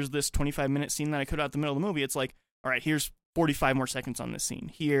 okay, here's this 25-minute scene that I cut out at the middle of the movie. It's like, all right, here's 45 more seconds on this scene.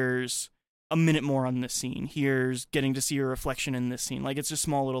 Here's a minute more on this scene. Here's getting to see your reflection in this scene. Like, it's just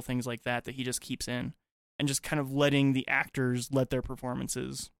small little things like that he just keeps in and just kind of letting the actors let their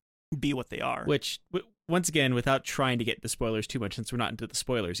performances be what they are. Which, once again, without trying to get the spoilers too much, since we're not into the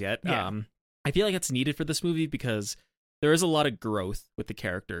spoilers yet, I feel like it's needed for this movie because there is a lot of growth with the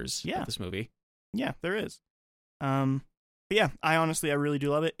characters of this movie. Yeah, there is. But yeah, I really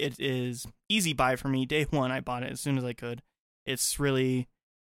do love it. It is easy buy for me. Day one, I bought it as soon as I could. It's really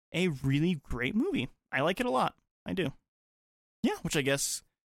a really great movie. I like it a lot. I do. Yeah, which I guess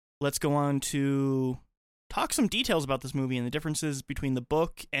let's go on to talk some details about this movie and the differences between the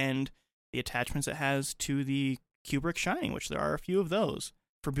book and the attachments it has to the Kubrick Shining, which there are a few of those.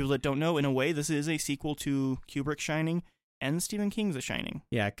 For people that don't know, in a way, this is a sequel to Kubrick Shining and Stephen King's The Shining.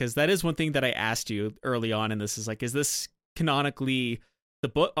 Yeah, because that is one thing that I asked you early on, and this is like, is this canonically the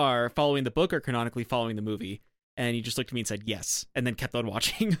book, or following the book, or canonically following the movie? And you just looked at me and said yes, and then kept on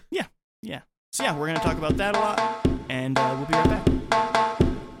watching. Yeah. So yeah, we're going to talk about that a lot, and we'll be right back.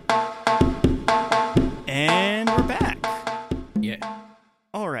 And we're back. Yeah.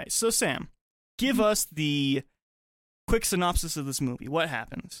 All right, so Sam, give us the quick synopsis of this movie. What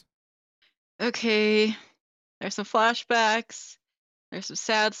happens? Okay, there's some flashbacks. There's some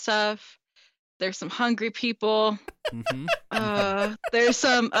sad stuff. There's some hungry people. Mm-hmm. There's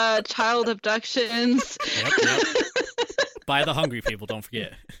some child abductions. Yep. By the hungry people, don't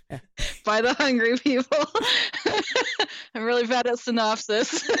forget. By the hungry people. I'm really bad at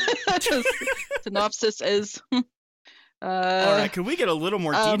synopsis. Synopsis is... all right, could we get a little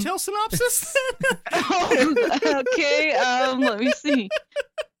more detailed synopsis? Okay, let me see.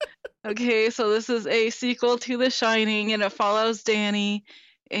 Okay, so this is a sequel to The Shining, and it follows Danny,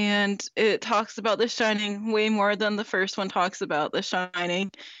 and it talks about The Shining way more than the first one talks about The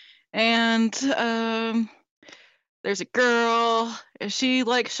Shining. And there's a girl, and she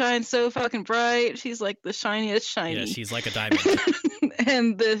like shines so fucking bright. She's like the shiniest shiny. Yeah, she's like a diamond.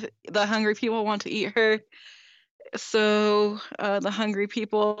 And the hungry people want to eat her. So the hungry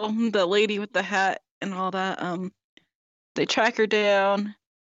people, the lady with the hat and all that, they track her down,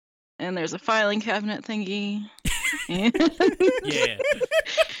 and there's a filing cabinet thingy. Yeah.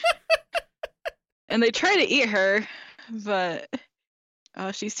 And they try to eat her, but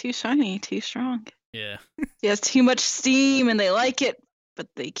she's too shiny, too strong. Yeah. She has too much steam, and they like it, but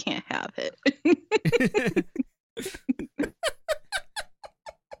they can't have it.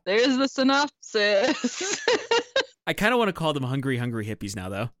 There's the synopsis. I kind of want to call them hungry hippies now,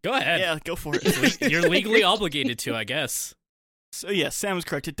 though. Go ahead. Yeah, go for it. You're legally obligated to, I guess. So yes, Sam is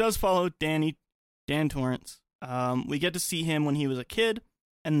correct. It does follow Dan Torrance. We get to see him when he was a kid,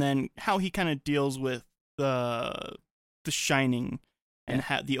 and then how he kind of deals with the Shining and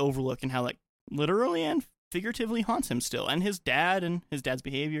the Overlook, and how like literally and figuratively haunts him still, and his dad's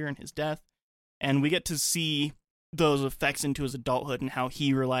behavior and his death. And we get to see those effects into his adulthood and how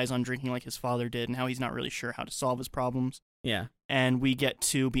he relies on drinking like his father did, and how he's not really sure how to solve his problems. Yeah. And we get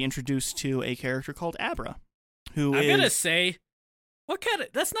to be introduced to a character called Abra, who I'm gonna say,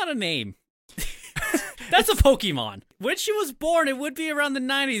 that's not a name. That's a Pokemon. When she was born, it would be around the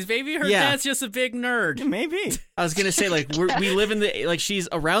 90s. Maybe her dad's just a big nerd. Yeah, maybe. I was gonna say, like, we live in the, like, she's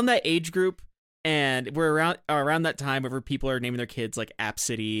around that age group, and we're around that time where people are naming their kids like App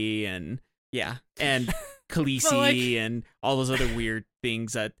City and Khaleesi like, and all those other weird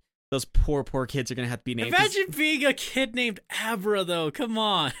things that those poor kids are gonna have to be named. Imagine being a kid named Abra, though. Come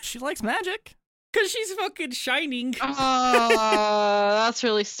on. She likes magic. Because she's fucking shining. Oh, that's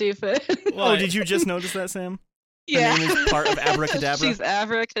really stupid. Oh, did you just notice that, Sam? Yeah. Her name is part of Abracadabra. She's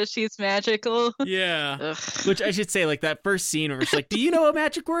Abra because she's magical. Yeah. Ugh. Which I should say, like, that first scene where she's like, "Do you know a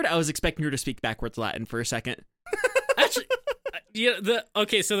magic word?" I was expecting her to speak backwards Latin for a second. Actually, yeah.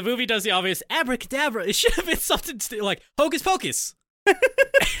 So the movie does the obvious abracadabra. It should have been something like Hocus Pocus.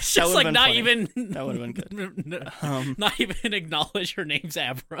 It's just like not funny. even. That would have been good. Not even acknowledge her name's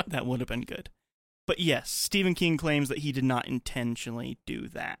Abra. That would have been good. But yes, Stephen King claims that he did not intentionally do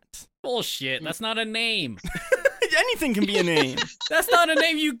that. Bullshit. That's not a name. Anything can be a name. That's not a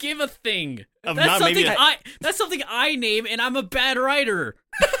name you give a thing. Of That's not something maybe that's something I name, and I'm a bad writer.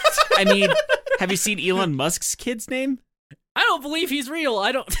 I mean, have you seen Elon Musk's kid's name? I don't believe he's real.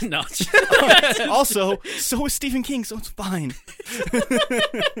 I don't know. Also, so is Stephen King, so it's fine.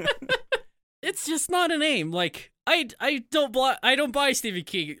 It's just not a name. Like I don't buy Stephen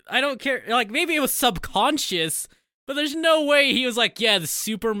King. I don't care. Like maybe it was subconscious, but there's no way he was like, yeah, the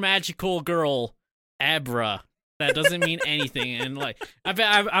super magical girl, Abra. That doesn't mean anything. And like,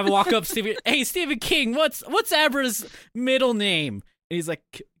 I walk up, hey, Stephen King, what's Abra's middle name? And he's like,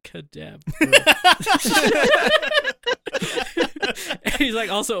 Kadabra. And he's like,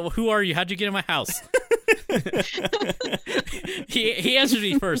 also, who are you? How'd you get in my house? He answered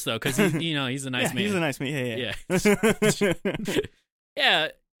me first though, because he's a nice man. He's a nice man. Yeah.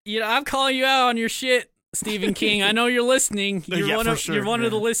 Yeah. I'm calling you out on your shit, Stephen King. I know you're listening. You're one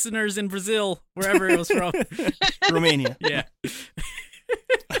of the listeners in Brazil, wherever it was from. Romania. Yeah.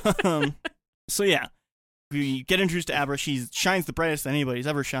 So yeah, we get introduced to Abra. She shines the brightest that anybody's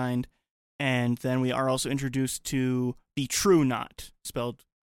ever shined. And then we are also introduced to the True Knot, spelled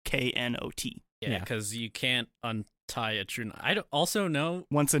Knot. Yeah, because you can't untie a true knot. I don't also know.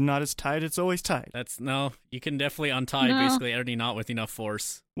 Once a knot is tied, it's always tied. You can definitely untie basically any knot with enough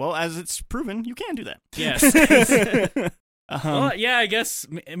force. Well, as it's proven, you can do that. Yes. Well, yeah, I guess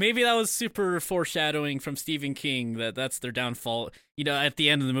maybe that was super foreshadowing from Stephen King that's their downfall. At the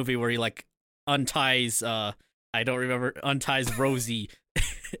end of the movie where he like unties, unties Rosie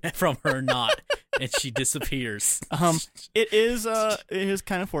from her knot and she disappears. It is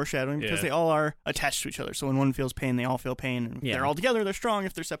kind of foreshadowing because they all are attached to each other. So when one feels pain, they all feel pain. And if they're all together, they're strong.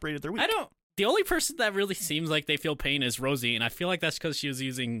 If they're separated, they're weak. The only person that really seems like they feel pain is Rosie, and I feel like that's because she was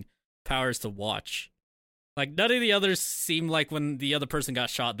using powers to watch. Like, none of the others seem like when the other person got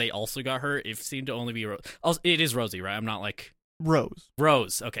shot, they also got hurt. It seemed to only be Rose. Also, it is Rosie, right? I'm not like...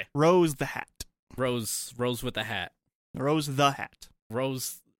 Rose, okay. Rose the hat. Rose with the hat. Rose the hat.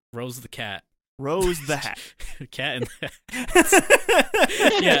 Rose the cat. Rose the hat. Cat and the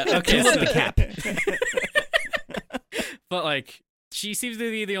hat. Yeah, okay. So the cap. But, like, she seems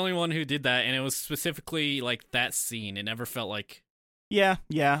to be the only one who did that, and it was specifically, like, that scene. It never felt like... Yeah.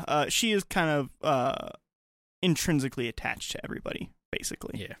 She is kind of intrinsically attached to everybody,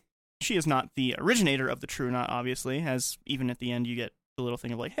 basically. Yeah. She is not the originator of the True Knot, obviously, as even at the end you get the little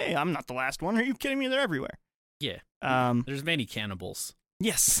thing of like, hey, I'm not the last one. Are you kidding me? They're everywhere. Yeah. Um, There's many cannibals.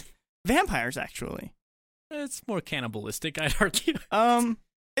 yes. Vampires, actually. It's more cannibalistic, I'd argue.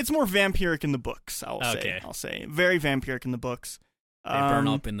 It's more vampiric in the books, Okay. I'll say. Very vampiric in the books. They burn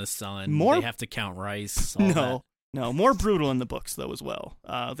up in the sun. more- They have to count rice. All that. No, more brutal in the books, though, as well.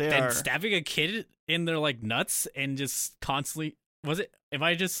 They And are... stabbing a kid in their like nuts and just constantly was it? Am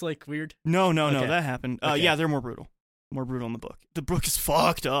I just like weird? No, Okay. that happened. Okay. Yeah, they're more brutal. More brutal in the book. The book is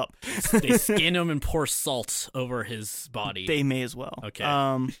fucked up. They skin him and pour salt over his body. They may as well. Okay.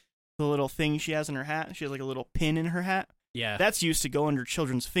 The little thing she has in her hat, she has like a little pin in her hat. yeah. That's used to go under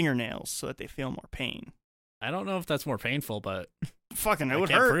children's fingernails so that they feel more pain. I don't know if that's more painful, but Fucking, it I would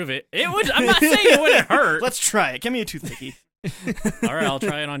can't hurt. prove it. It would. I'm not saying it wouldn't hurt. Let's try it. Give me a toothpicky. All right, I'll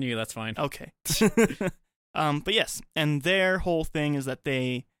try it on you. That's fine. Okay. But yes, and their whole thing is that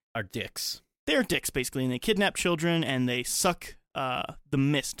they're dicks. dicks, basically, and they kidnap children and they suck the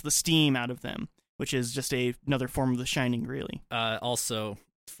mist, the steam out of them, which is just another form of the Shining, really. Also,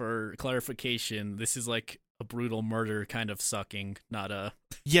 for clarification, this is like a brutal murder kind of sucking, not a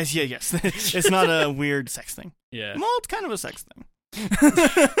Yes. It's not a weird sex thing. yeah. Well, it's kind of a sex thing.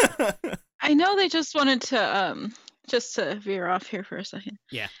 I know they just wanted to just to veer off here for a second.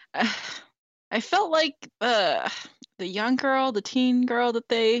 Yeah. I felt like the young girl, the teen girl that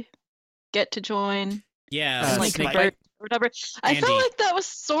they get to join, Yeah, like Snake convert or whatever. I Andy. felt like that was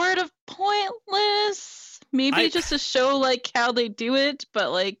sort of pointless. Maybe just to show like how they do it,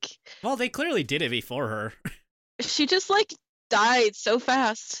 but like well, they clearly did it before her. she just like died so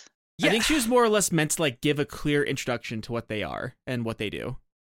fast. I think she was more or less meant to like give a clear introduction to what they are and what they do.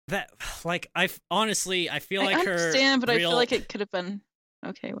 That like honestly, I feel like I understand, her but I real- feel like it could have been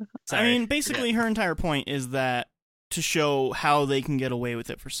okay with it. I Sorry. mean, basically, her entire point is that to show how they can get away with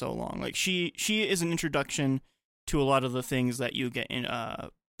it for so long. Like she is an introduction to a lot of the things that you get in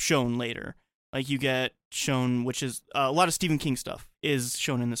shown later. Like you get shown, which is a lot of Stephen King stuff is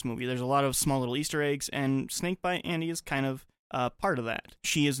shown in this movie. There's a lot of small little Easter eggs, and Snakebite Andy is kind of part of that.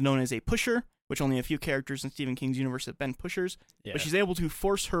 She is known as a pusher, which only a few characters in Stephen King's universe have been pushers. yeah. But she's able to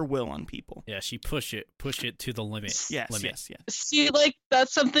force her will on people. yeah, she push it to the limit. Yes, limit. yes. See, like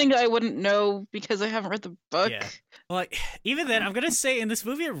that's something I wouldn't know because I haven't read the book. Yeah. Like even then, I'm gonna say in this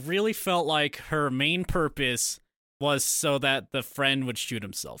movie, it really felt like her main purpose was so that the friend would shoot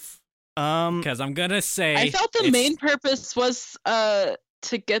himself. Because I'm gonna say I felt the it's- main purpose was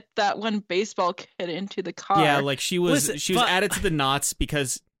to get that one baseball kid into the car. Yeah, like she was Listen, was but- added to the knots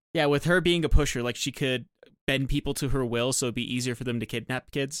because with her being a pusher, like she could bend people to her will, so it'd be easier for them to kidnap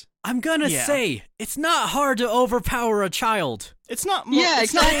kids. I'm gonna Yeah. say it's not hard to overpower a child. It's not. Yeah,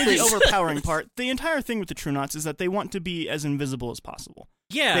 it's not exactly. the overpowering part. The entire thing with the True Knots is that they want to be as invisible as possible.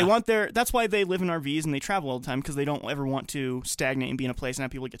 Yeah, They want That's why they live in RVs and they travel all the time, because they don't ever want to stagnate and be in a place and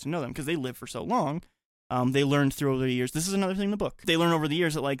have people get to know them, because they live for so long. They learned through over the years. This is another thing in the book. They learn over the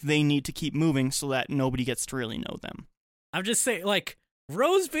years that like they need to keep moving so that nobody gets to really know them. I'm just saying, like,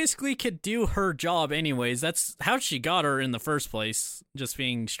 Rose basically could do her job anyways. That's how she got her in the first place, just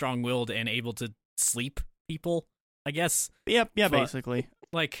being strong-willed and able to sleep people, I guess. Yeah, But- basically.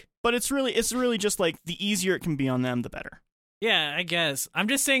 Like, But it's really just like the easier it can be on them, the better. yeah, I guess. I'm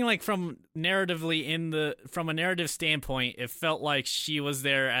just saying, like, from a narrative standpoint, it felt like she was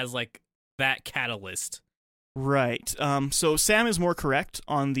there as, like, that catalyst. Right. So Sam is more correct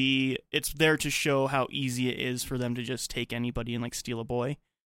on it's there to show how easy it is for them to just take anybody and like steal a boy.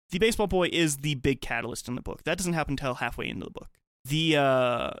 The baseball boy is the big catalyst in the book. That doesn't happen until halfway into the book.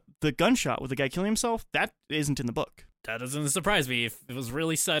 The gunshot with the guy killing himself, that isn't in the book. That doesn't surprise me if it was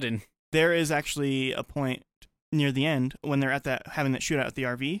really sudden. There is actually a point near the end when they're at having that shootout at the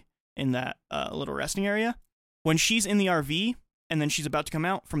RV in that little resting area. When she's in the RV and then she's about to come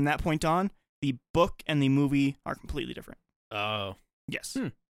out, from that point on, the book and the movie are completely different. Oh. Yes.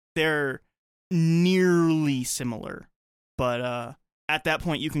 They're nearly similar, but at that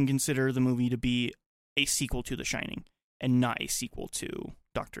point you can consider the movie to be a sequel to The Shining and not a sequel to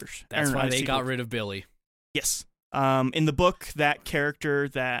Doctors. That's or why not a they sequel- got rid of Billy. Yes. In the book, that character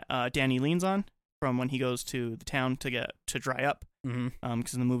that Danny leans on from when he goes to the town to dry up, Mm-hmm.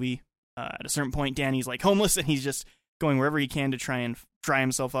 because in the movie, at a certain point, Danny's like homeless and he's just going wherever he can to try and dry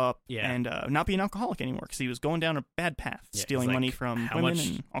himself up and not be an alcoholic anymore, because he was going down a bad path, Yeah, stealing he's like, money from how women much-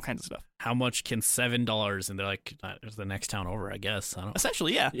 and all kinds of stuff. How much can $7? And they're like, "It's the next town over, I guess." I don't.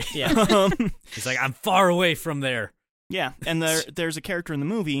 Essentially, yeah. Yeah. Um, He's like, "I'm far away from there." yeah, and there's a character in the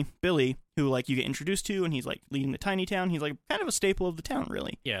movie, Billy, who like you get introduced to, and he's like leading the tiny town. He's like kind of a staple of the town,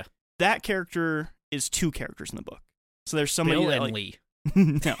 really. Yeah. That character is two characters in the book. So there's somebody Bill that, and like, Lee.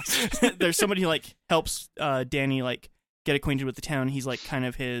 No. There's somebody who like helps Danny like get acquainted with the town. He's like kind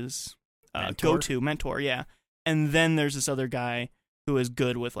of his go-to mentor, yeah. And then there's this other guy who is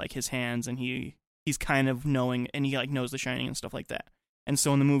good with like his hands, and he's kind of knowing, and he like knows The Shining and stuff like that. And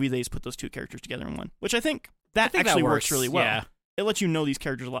so in the movie, they just put those two characters together in one, which I think actually works really well. Yeah. It lets you know these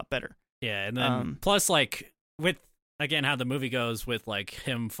characters a lot better. Yeah, and then plus like with again how the movie goes with like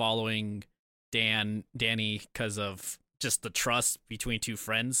him following Danny because of just the trust between two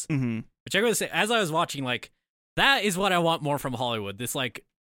friends. Mm-hmm. Which I gotta say, as I was watching, like that is what I want more from Hollywood. This like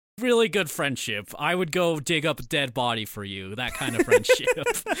really good friendship. I would go dig up a dead body for you. That kind of friendship.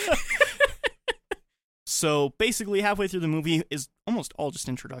 So basically, halfway through the movie is almost all just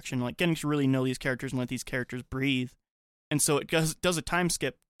introduction, like getting to really know these characters and let these characters breathe. And so it does a time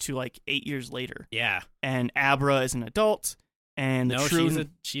skip to like 8 years later. Yeah. And Abra is an adult, and the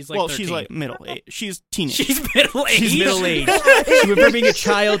she's like 13. she's like middle age. She's teenage. She's middle aged. She's middle aged. She went from being a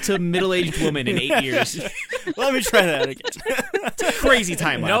child to a middle aged woman in 8 years. Let me try that again. Crazy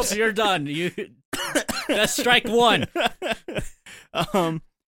time lapse. Nope, you're done. That's strike one.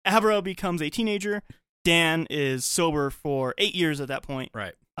 Abra becomes a teenager. Dan is sober for 8 years at that point.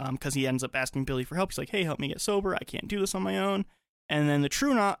 Right. Because he ends up asking Billy for help. He's like, hey, help me get sober. I can't do this on my own. And then the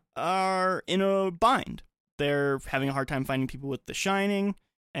True Knot are in a bind. They're having a hard time finding people with The Shining,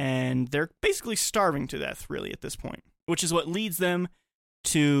 and they're basically starving to death, really, at this point, which is what leads them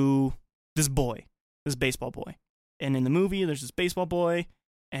to this baseball boy. And in the movie, there's this baseball boy,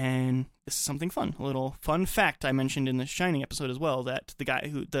 and this is something fun. A little fun fact I mentioned in the Shining episode as well, that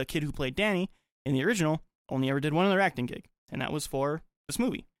the kid who played Danny in the original only ever did one other acting gig, and that was for this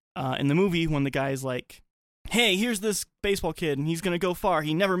movie. In the movie, when the guy's like, hey, here's this baseball kid, and he's going to go far.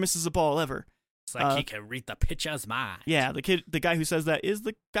 He never misses a ball ever. It's like he can read the pitcher's mind. Yeah, the guy who says that is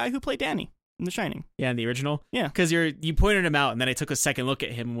the guy who played Danny in The Shining. Yeah, in the original? Yeah. Because you pointed him out, and then I took a second look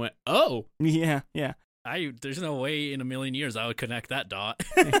at him and went, oh. Yeah. There's no way in a million years I would connect that dot.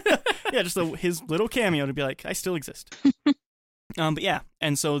 Yeah, just his little cameo to be like, I still exist. But yeah,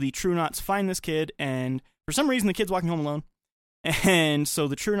 and so the True Knots find this kid, and for some reason the kid's walking home alone. And so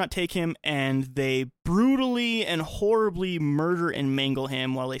the True Knot take him, and they brutally and horribly murder and mangle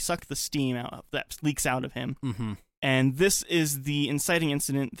him while they suck the steam out that leaks out of him. Mm-hmm. And this is the inciting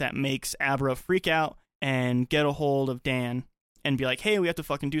incident that makes Abra freak out and get a hold of Dan and be like, hey, we have to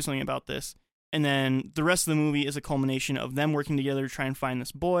fucking do something about this. And then the rest of the movie is a culmination of them working together to try and find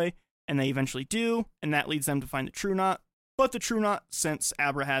this boy, and they eventually do, and that leads them to find the True Knot. But the True Knot, since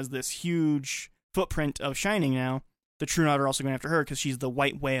Abra has this huge footprint of Shining now, the True Knot are also going after her because she's the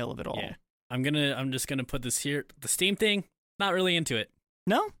white whale of it all. Yeah. I'm just gonna put this here. The steam thing, not really into it.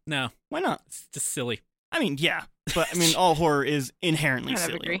 No? No. Why not? It's just silly. I mean, yeah. But, I mean, all horror is inherently I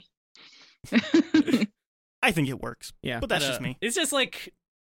would silly. agree. I think it works. Yeah. But that's just me. It's just like,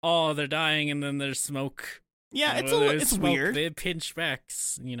 oh, they're dying, and then there's smoke. Yeah, And it's when there's it's smoke, weird. They pinch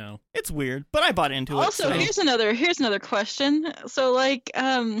backs, It's weird, but I bought into it. Also, so. here's another question. So like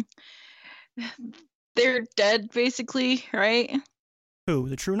they're dead basically, right? Who?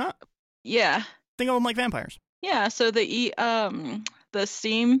 The True Knot? Yeah. Think of them like vampires. Yeah, so they eat the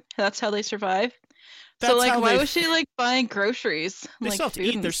steam, that's how they survive. That's so like how why they- was she like buying groceries? They like still have to food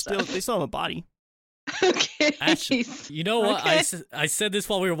eat. and They stuff? still have a body. Okay. Actually, you know what? Okay. I said this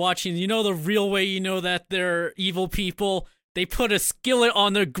while we were watching. You know the real way you know that they're evil people? They put a skillet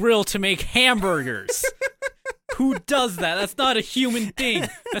on their grill to make hamburgers. Who does that? That's not a human thing.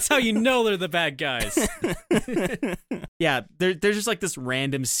 That's how you know they're the bad guys. Yeah, there's just like this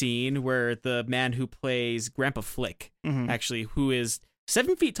random scene where the man who plays Grandpa Flick, Mhm. actually, who is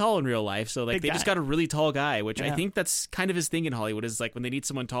 7 feet tall in real life, so like Big they just guy. got a really tall guy, which I Yeah. think that's kind of his thing in Hollywood, is like when they need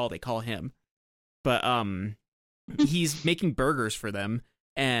someone tall, they call him. But he's making burgers for them,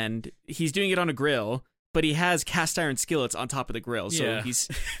 and he's doing it on a grill, but he has cast iron skillets on top of the grill, so Yeah. he's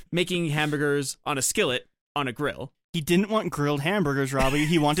making hamburgers on a skillet on a grill. He didn't want grilled hamburgers, Robbie.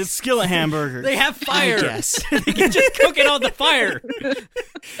 He wanted skillet hamburgers. They have fire. Yes. They can just cook it on the fire.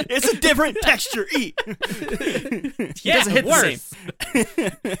 It's a different texture. Eat. Yeah, doesn't hit the worse.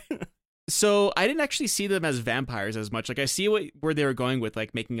 So I didn't actually see them as vampires as much. Like I see where they were going with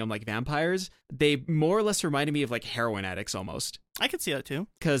like making them like vampires. They more or less reminded me of like heroin addicts almost, I could see that too.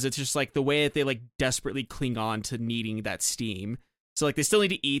 because it's just like the way that they like desperately cling on to needing that steam. So like they still need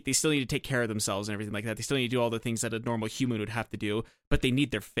to eat, they still need to take care of themselves and everything like that. They still need to do all the things that a normal human would have to do, but they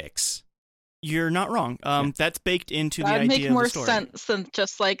need their fix. You're not wrong. That's baked into the That'd idea make of more the story. sense than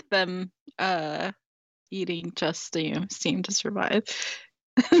just like them eating just steam to survive.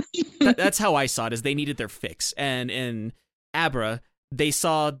 That's how I saw it, is they needed their fix. And in Abra, they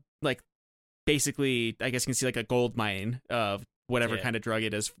saw like basically, I guess you can see like a gold mine of whatever kind of drug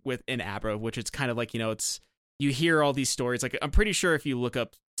it is within Abra, which it's kind of like, it's you hear all these stories. Like, I'm pretty sure if you look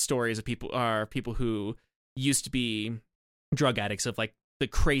up stories of people who used to be drug addicts, of like the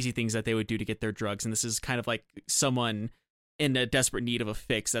crazy things that they would do to get their drugs, and this is kind of like someone in a desperate need of a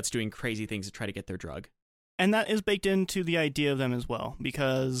fix that's doing crazy things to try to get their drug. And that is baked into the idea of them as well,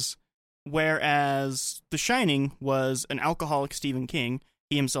 because whereas The Shining was an alcoholic Stephen King,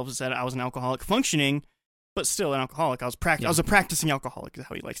 he himself has said, I was an alcoholic functioning, but still an alcoholic. I was a practicing alcoholic, is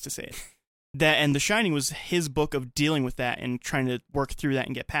how he likes to say it. And The Shining was his book of dealing with that and trying to work through that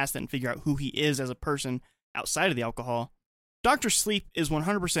and get past that and figure out who he is as a person outside of the alcohol. Dr. Sleep is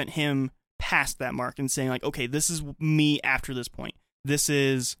 100% him past that mark and saying, like, okay, this is me after this point. This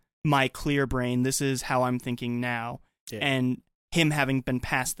is my clear brain. This is how I'm thinking now. Yeah. And him having been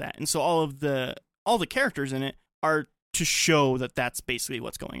past that. And so all the characters in it are to show that that's basically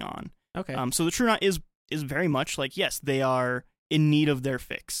what's going on. Okay. So the True Knot is very much like, yes, they are in need of their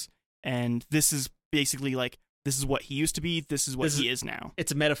fix. And this is basically like, this is what he used to be. This is what he is now.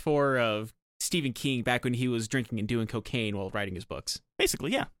 It's a metaphor of Stephen King back when he was drinking and doing cocaine while writing his books.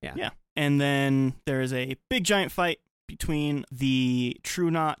 Basically, yeah. And then there is a big giant fight between the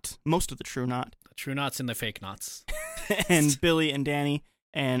True Knot, most of the True Knot. The True Knots and the fake knots. And Billy and Danny.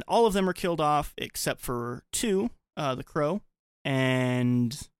 And all of them are killed off except for two, the Crow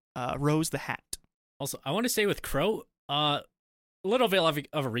and Rose the Hat. Also, I want to say with Crow, a little bit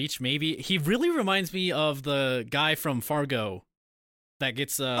of a reach, maybe. He really reminds me of the guy from Fargo that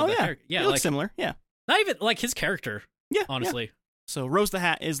gets... he looks similar, yeah. Not even, like, his character, honestly. Yeah. So Rose the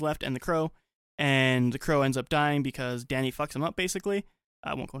Hat is left and the Crow, and the Crow ends up dying because Danny fucks him up, basically.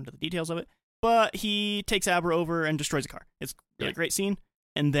 I won't go into the details of it. But he takes Abra over and destroys a car. It's a really great scene.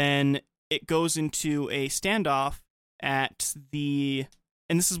 And then it goes into a standoff at the...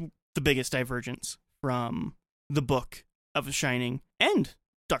 And this is the biggest divergence from the book of The Shining and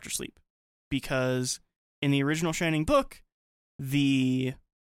Dr. Sleep. Because in the original Shining book, the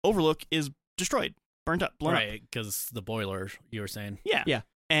Overlook is destroyed, burnt up, blown up. Right, because the boiler, you were saying. Yeah.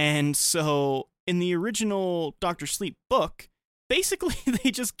 And so in the original Dr. Sleep book, basically they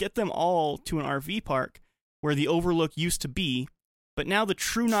just get them all to an RV park where the Overlook used to be, but now the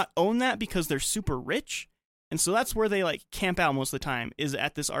True Knot own that because they're super rich. And so that's where they like camp out most of the time, is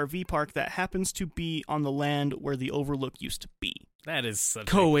at this RV park that happens to be on the land where the Overlook used to be. That is such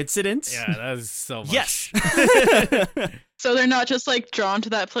coincidence. Yeah, that is so much. Yes. So they're not just like drawn to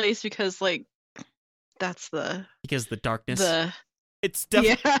that place because like that's the darkness. It's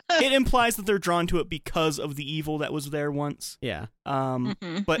definitely it implies that they're drawn to it because of the evil that was there once. Yeah.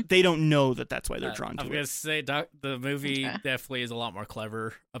 But they don't know that that's why they're drawn to it. I'm gonna say the movie definitely is a lot more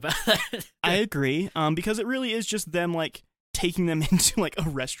clever about that. I agree. Because it really is just them like taking them into like a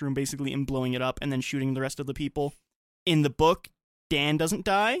restroom basically and blowing it up and then shooting the rest of the people. In the book, Dan doesn't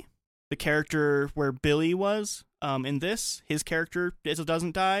die. The character where Billy was, in this, his character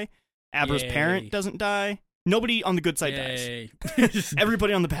doesn't die. Abra's parent doesn't die. Nobody on the good side dies.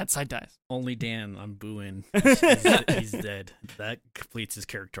 Everybody on the bad side dies. Only Dan, I'm booing. He's dead. That completes his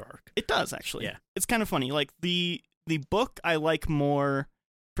character arc. It does, actually. Yeah. It's kind of funny. Like, the book I like more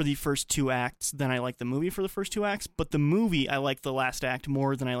for the first two acts than I like the movie for the first two acts, but the movie I like the last act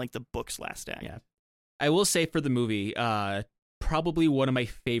more than I like the book's last act. Yeah. I will say for the movie, probably one of my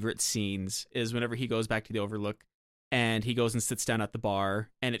favorite scenes is whenever he goes back to the Overlook and he goes and sits down at the bar,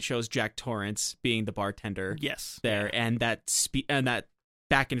 and it shows Jack Torrance being the bartender. Yes. There, and that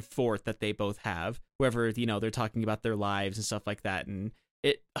back and forth that they both have, wherever they're talking about their lives and stuff like that, and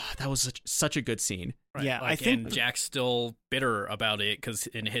that was such a good scene. Right. Yeah, I think Jack's still bitter about it because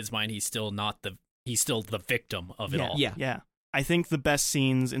in his mind he's still the victim of it all. Yeah. I think the best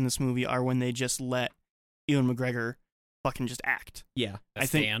scenes in this movie are when they just let Ewan McGregor fucking just act. Yeah.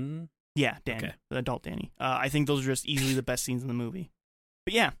 That's Dan? Yeah, Danny, okay. The adult Danny. I think those are just easily the best scenes in the movie.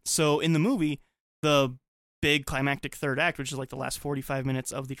 But yeah, so in the movie, the big climactic third act, which is like the last 45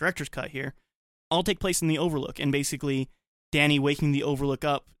 minutes of the director's cut here, all take place in the Overlook, and basically Danny waking the Overlook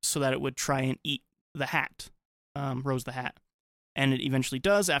up so that it would try and eat the hat, Rose the Hat. And it eventually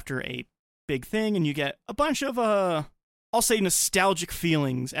does after a big thing, and you get a bunch of, I'll say nostalgic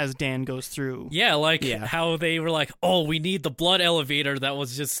feelings as Dan goes through. Yeah, how they were like, oh, we need the blood elevator that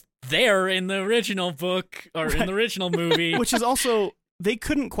was just there in the original book, or in the original movie. Which is also, they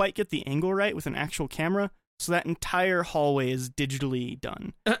couldn't quite get the angle right with an actual camera, so that entire hallway is digitally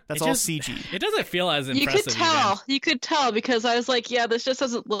done. That's all CG. It doesn't feel as impressive. You could tell, because I was like, yeah, this just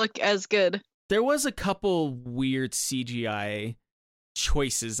doesn't look as good. There was a couple weird CGI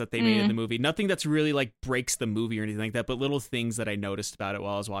choices that they made in the movie. Nothing that's really like breaks the movie or anything like that, but little things that I noticed about it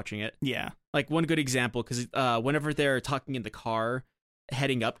while I was watching it. Yeah. Like one good example, because whenever they're talking in the car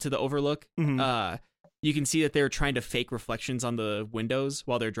heading up to the Overlook, you can see that they're trying to fake reflections on the windows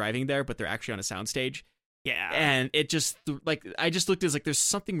while they're driving there, but they're actually on a soundstage. Yeah. And it just like I just looked as like there's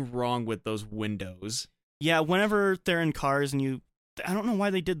something wrong with those windows. Yeah, whenever they're in cars and I don't know why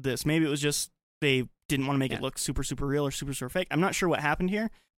they did this. Maybe it was just they didn't want to make it look super, super real or super, super fake. I'm not sure what happened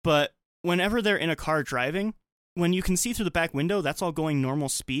here, but whenever they're in a car driving, when you can see through the back window, that's all going normal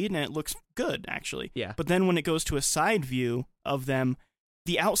speed and it looks good, actually. Yeah. But then when it goes to a side view of them,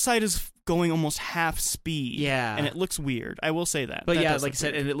 the outside is going almost half speed. Yeah. And it looks weird. I will say that. But That yeah, does like I look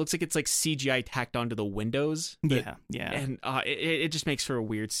said, weird. and it looks like it's like CGI tacked onto the windows. Yeah. And it just makes for a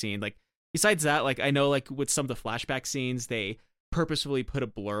weird scene. Like, besides that, like, I know, like, with some of the flashback scenes, they purposefully put a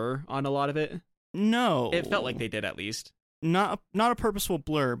blur on a lot of it. No. It felt like they did, at least. Not a purposeful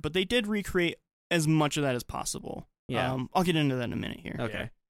blur, but they did recreate as much of that as possible. Yeah. I'll get into that in a minute here.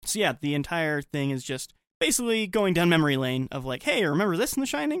 Okay. So yeah, the entire thing is just basically going down memory lane of like, hey, remember this in The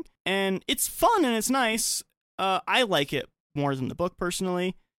Shining? And it's fun and it's nice. I like it more than the book,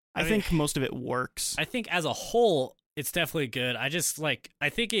 personally. I think most of it works. I think as a whole, it's definitely good. I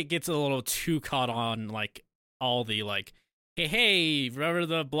think it gets a little too caught on, like, all the, like, hey, remember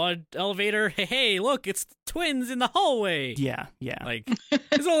the blood elevator? Hey, look, it's twins in the hallway. Yeah. Like,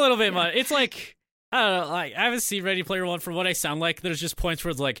 it's a little bit much. It's like, I don't know, like, I haven't seen Ready Player One. From what I sound like, there's just points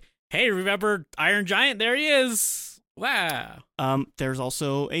where it's like, hey, remember Iron Giant? There he is. Wow. There's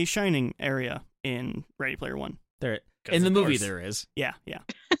also a Shining area in Ready Player One. In the of movie, course. there is. Yeah.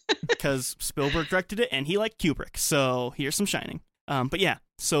 Because Spielberg directed it and he liked Kubrick, so here's some Shining. But yeah,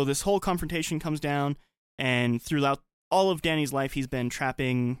 so this whole confrontation comes down, and throughout all of Danny's life, he's been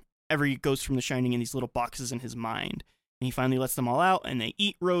trapping every ghost from The Shining in these little boxes in his mind. And he finally lets them all out, and they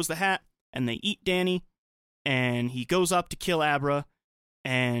eat Rose the Hat, and they eat Danny, and he goes up to kill Abra,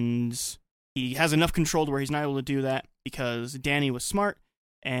 and he has enough control to where he's not able to do that because Danny was smart,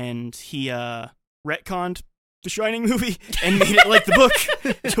 and he retconned The Shining movie and made it like the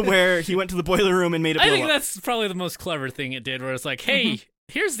book to where he went to the boiler room and made it blow I think up. that's probably the most clever thing it did, where it's like, hey,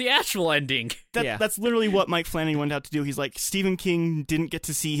 here's the actual ending. That's literally what Mike Flanagan went out to do. He's like, Stephen King didn't get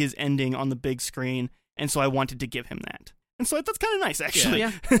to see his ending on the big screen, and so I wanted to give him that. And so that's kind of nice, actually.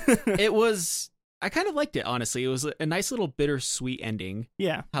 Yeah. It was... I kind of liked it, honestly. It was a nice little bittersweet ending.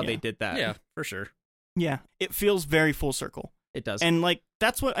 Yeah. How they did that. Yeah, for sure. Yeah. It feels very full circle. It does. And, like,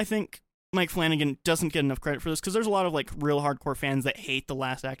 that's what I think Mike Flanagan doesn't get enough credit for this, because there's a lot of, like, real hardcore fans that hate the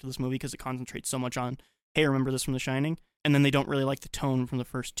last act of this movie because it concentrates so much on, hey, remember this from The Shining? And then they don't really like the tone from the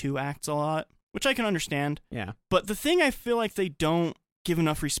first two acts a lot, which I can understand. Yeah. But the thing I feel like they don't give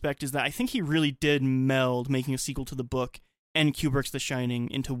enough respect is that I think he really did meld making a sequel to the book and Kubrick's The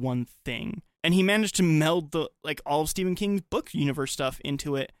Shining into one thing. And he managed to meld all of Stephen King's book universe stuff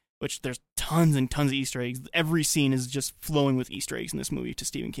into it, which there's tons and tons of Easter eggs. Every scene is just flowing with Easter eggs in this movie to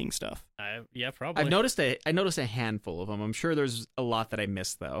Stephen King stuff. Yeah, probably. I noticed a handful of them. I'm sure there's a lot that I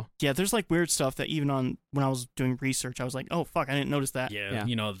missed, though. Yeah, there's like weird stuff that even when I was doing research, I was like, oh, fuck, I didn't notice that. Yeah.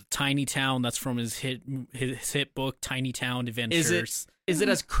 You know, Tiny Town, that's from his hit book, Tiny Town Adventures. Is it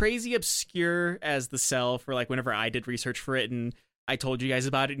as crazy obscure as The Cell for, like, whenever I did research for it and I told you guys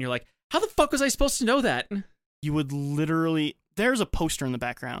about it and you're like, how the fuck was I supposed to know that? You would literally... There's a poster in the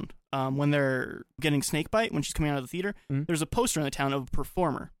background. When they're getting Snakebite, when she's coming out of the theater, there's a poster in the town of a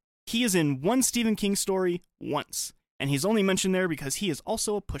performer. He is in one Stephen King story once, and he's only mentioned there because he is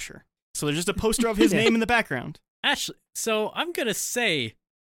also a pusher. So there's just a poster of his name in the background. Actually, so I'm gonna say,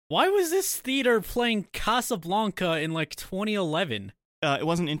 why was this theater playing Casablanca in, like, 2011? It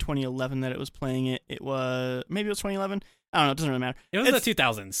wasn't in 2011 that it was playing it. Maybe it was 2011. I don't know. It doesn't really matter. It was the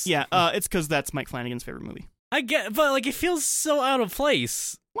 2000s. Yeah, it's because that's Mike Flanagan's favorite movie. I get, but, like, it feels so out of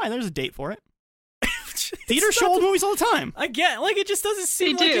place. Why? There's a date for it. Theaters show old movies all the time. I get, like, it just doesn't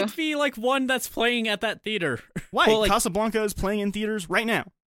seem like it'd be, like, one that's playing at that theater. Why? Well, like, Casablanca is playing in theaters right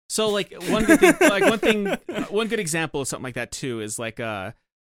now. So, like, one good thing, one good example of something like that too is like,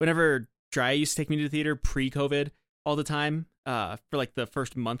 whenever Dry used to take me to the theater pre-COVID all the time, for like the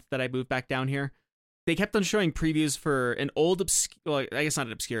first month that I moved back down here, they kept on showing previews for an old,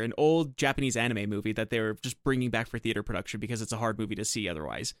 an old Japanese anime movie that they were just bringing back for theater production because it's a hard movie to see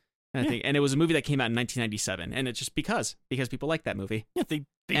otherwise. And it was a movie that came out in 1997, and it's just because people like that movie. Yeah, they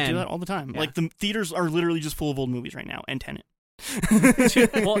do that all the time. Yeah. Like, the theaters are literally just full of old movies right now, and Tenet.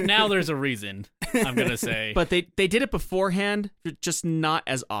 Well, now there's a reason, I'm gonna say. But they did it beforehand, just not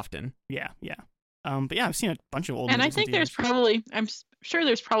as often. Yeah. But yeah, I've seen a bunch of old And movies I think in there's theaters. probably sure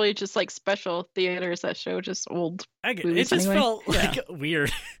there's probably just like special theaters that show just old. It movies just anyway. felt like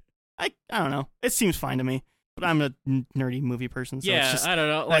weird. I don't know. It seems fine to me, but I'm a nerdy movie person, so Yeah, it's just, I don't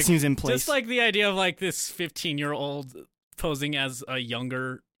know. that Like, seems in place. just like the idea of like this 15-year-old posing as a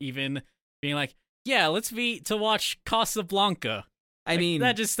younger, even being like, yeah, let's meet to watch Casablanca. I Like, mean,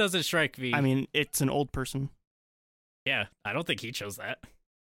 that just doesn't strike me. I mean, it's an old person. yeah, I don't think he chose that.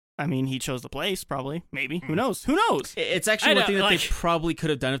 I mean, he chose the place, probably. Maybe. Hmm. Who knows? Who knows? it's actually I one know, thing that like- they probably could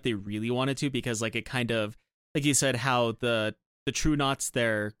have done if they really wanted to, because like it kind of, like you said, how the True Knots,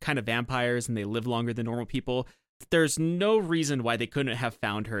 they're kind of vampires and they live longer than normal people. There's no reason why they couldn't have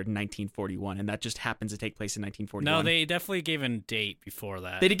found her in 1941, and that just happens to take place in 1941. No, they definitely gave a date before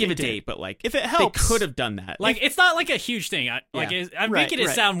that. They did give They a did. date, but like If it helps, they could have done that. Like, it's not like a huge thing. I'm Right, making it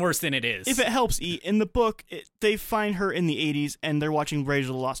right. sound worse than it is. If it helps, in the book, they find her in the 80s, and they're watching Raiders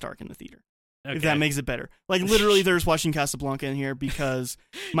of the Lost Ark in the theater. Okay. If that makes it better. Like, literally, there's watching Casablanca in here because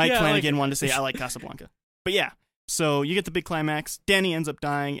Mike Yeah, Flanagan like- wanted to say, I like Casablanca. But yeah, so you get the big climax. Danny ends up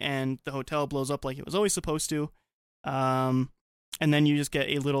dying, and the hotel blows up like it was always supposed to. And then you just get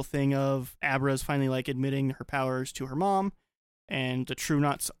a little thing of Abra's finally, like, admitting her powers to her mom, and the True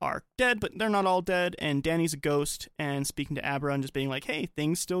Knots are dead, but they're not all dead, and Danny's a ghost, and speaking to Abra and just being like, hey,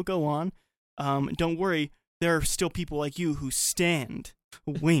 things still go on. Don't worry, there are still people like you who stand.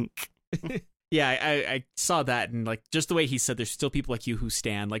 Wink. Yeah, I saw that, and like just the way he said, "There's still people like you who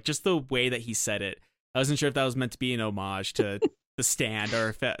stand." Like just the way that he said it, I wasn't sure if that was meant to be an homage to the Stand, or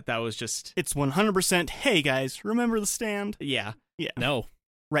if that was just It's 100%, hey guys, remember the Stand? yeah. No.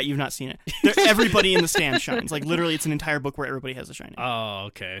 Right, you've not seen it. Everybody in the Stand shines. Like, literally, it's an entire book where everybody has a shining. Oh,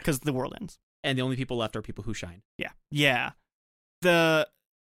 okay. Because the world ends. And the only people left are people who shine. Yeah. The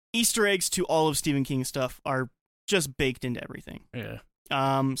Easter eggs to all of Stephen King's stuff are just baked into everything. Yeah. So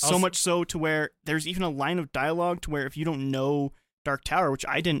Also- much so to where there's even a line of dialogue to where if you don't know Dark Tower, which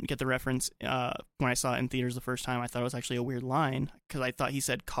I didn't get the reference when I saw it in theaters the first time, I thought it was actually a weird line because I thought he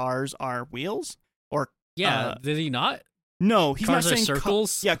said cars are wheels. Or Yeah. Did he not? no, he's Cars not are saying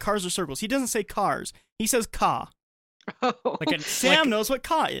circles? Yeah, cars are circles. He doesn't say cars. He says ka. Oh. Like a, Sam like- knows what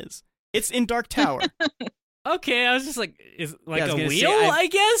ka is. It's in Dark Tower. Okay, I was just like, is like Yeah, I was a gonna wheel? say, I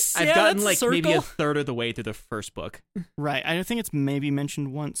guess. I've Yeah, gotten that's like a maybe a circle. third of the way through the first book. Right. I think it's maybe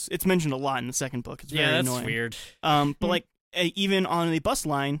mentioned once. It's mentioned a lot in the second book. It's very Yeah, that's annoying. weird. But like even on the bus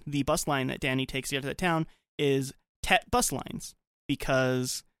line that Danny takes to get to that town is Tet bus lines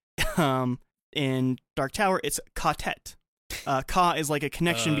because in Dark Tower it's Ka-Tet. Ka is like a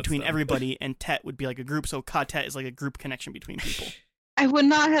connection That's between dumb. everybody, and Tet would be like a group. So Ka-Tet is like a group connection between people. I would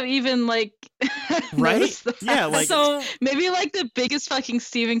not have even like Right? noticed that. Yeah, like- so maybe like the biggest fucking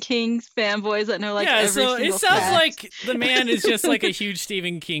Stephen King fanboys that know like yeah, every so single it sounds fact. like the man is just like a huge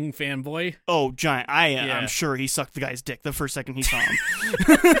Stephen King fanboy. Oh, giant! Yeah. I'm sure he sucked the guy's dick the first second he saw him.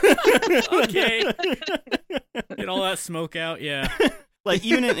 Okay. Get all that smoke out, yeah. Like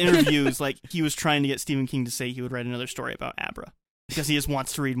even in interviews, like he was trying to get Stephen King to say he would write another story about Abra because he just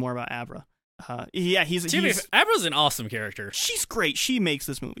wants to read more about Abra. Yeah, Abra's an awesome character. she's great. She makes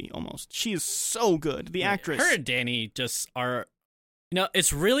this movie almost. She is so good. The actress. Her and Danny just are.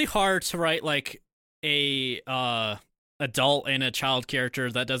 It's really hard to write like a adult and a child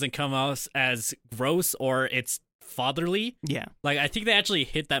character that doesn't come out as gross or it's fatherly. Yeah. Like I think they actually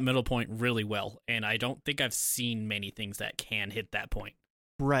hit that middle point really well, and I don't think I've seen many things that can hit that point.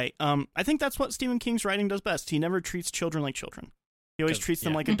 Right. I think that's what Stephen King's writing does best. He never treats children like children. He always 'Cause- treats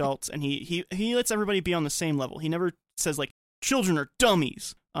them yeah. like adults, and he lets everybody be on the same level. He never says like children are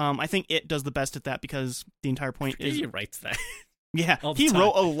dummies. I think it does the best at that because the entire point is He writes that. yeah. all the He time.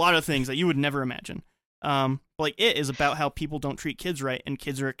 wrote a lot of things that you would never imagine. Like it is about how people don't treat kids right, and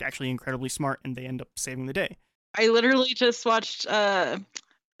kids are actually incredibly smart, and they end up saving the day. I literally just watched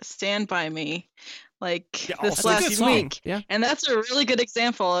Stand By Me like Yeah, this also a good last song. week. Yeah. And that's a really good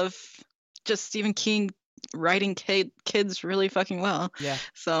example of just Stephen King writing kids really fucking well. Yeah.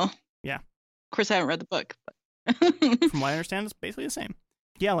 So Yeah. Of course I haven't read the book. From what I understand, it's basically the same.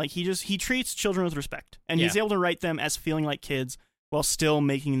 Yeah, like he treats children with respect, and he's Yeah. able to write them as feeling like kids while still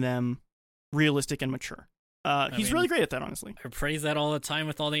making them realistic and mature. He's mean- really great at that, honestly. I praise that all the time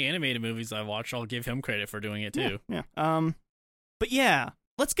with all the animated movies I watch. I'll give him credit for doing it too. Yeah. But yeah,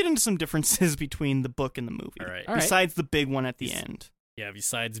 let's get into some differences between the book and the movie. All right. All right. Besides the big one at the He's- end. Yeah,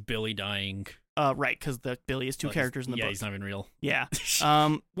 besides Billy dying. Right, because Billy is two Well, characters in the yeah, book. he's not even real. Yeah.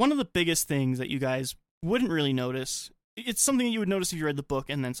 One of the biggest things that you guys wouldn't really notice, it's something that you would notice if you read the book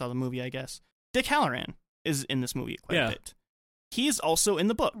and then saw the movie, I guess. Dick Halloran is in this movie quite Yeah. a bit. He is also in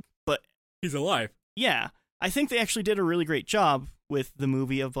the book, but He's alive. yeah, I think they actually did a really great job with the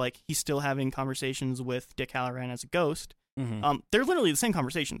movie of like he's still having conversations with Dick Halloran as a ghost, They're literally the same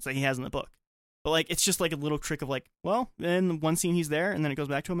conversations that he has in the book. But, like, it's just like a little trick of, like, well, in one scene he's there, and then it goes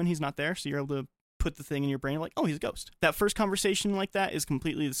back to him and he's not there, so you're able to put the thing in your brain like, oh, he's a ghost. That first conversation like that is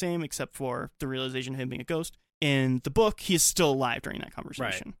completely the same, except for the realization of him being a ghost. In the book, he is still alive during that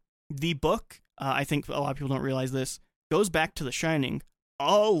conversation. Right. The book, I think a lot of people don't realize this, goes back to The Shining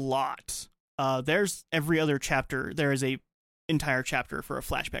a lot. There's every other chapter, there is a entire chapter for a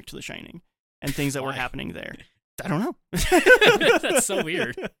flashback to The Shining and things that were happening there. I don't know. That's so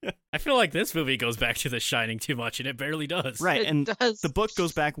weird. I feel like this movie goes back to The Shining too much, and it barely does. Right, and It does. the book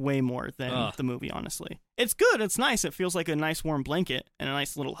goes back way more than the movie, honestly. It's good, it's nice, it feels like a nice warm blanket and a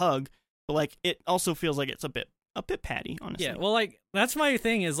nice little hug, but, like, it also feels like it's a bit patty, honestly. Yeah, well, like, that's my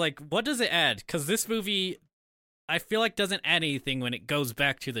thing is, like, what does it add? Because this movie, I feel like, doesn't add anything when it goes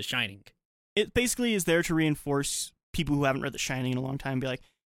back to The Shining. It basically is there to reinforce people who haven't read The Shining in a long time, be like,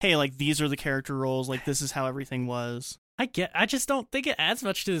 hey, like, these are the character roles, like, this is how everything was. I just don't think it adds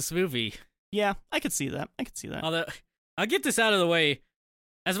much to this movie. Yeah, I could see that. Although, I'll get this out of the way.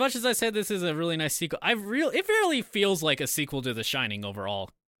 As much as I said this is a really nice sequel, it really feels like a sequel to The Shining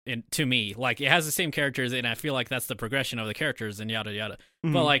overall, to me. Like, it has the same characters, and I feel like that's the progression of the characters, and yada yada.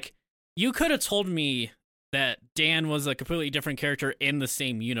 Mm-hmm. But, like, you could have told me that Dan was a completely different character in the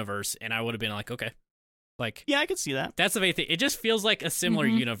same universe, and I would have been like, okay. Like, yeah, I could see that. That's the main thing. It just feels like a similar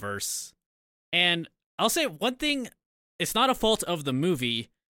universe. And I'll say one thing, it's not a fault of the movie,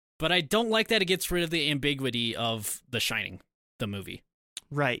 but I don't like that it gets rid of the ambiguity of The Shining, the movie.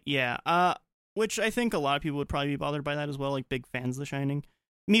 Right, yeah. Which I think a lot of people would probably be bothered by that as well, like big fans of The Shining.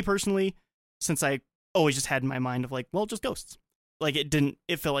 Me personally, since I always just had in my mind of like, well, just ghosts. Like,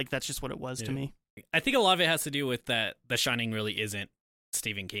 it felt like that's just what it was to me. I think a lot of it has to do with that The Shining really isn't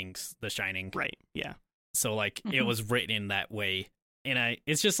Stephen King's The Shining. Right, yeah. So, like, it was written in that way. And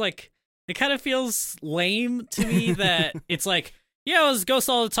it's just, like, it kind of feels lame to me that it's like, yeah, it was ghosts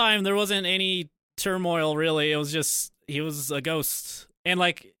all the time. There wasn't any turmoil, really. It was just, he was a ghost. And,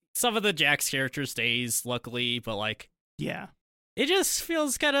 like, some of the Jax character stays, luckily, but, like... Yeah. It just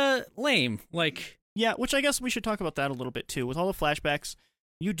feels kind of lame. Like... Yeah, which I guess we should talk about that a little bit, too. With all the flashbacks,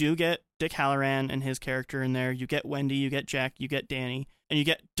 you do get Dick Halloran and his character in there. You get Wendy, you get Jack, you get Danny. And you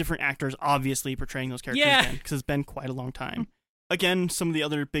get different actors, obviously, portraying those characters again, because it's been quite a long time. Again, some of the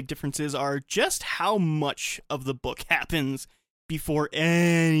other big differences are just how much of the book happens before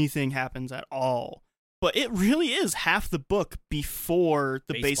anything happens at all. But it really is half the book before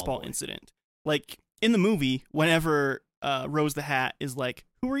the baseball incident. Like, in the movie, whenever Rose the Hat is like,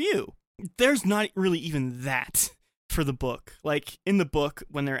 who are you? There's not really even that for the book. Like, in the book,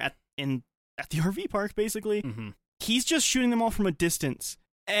 when they're at the RV park, basically, he's just shooting them all from a distance.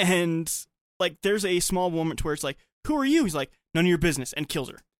 And, like, there's a small moment where it's like, who are you? He's like, none of your business, and kills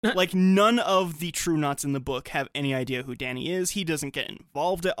her. Like, none of the true nuts in the book have any idea who Danny is. He doesn't get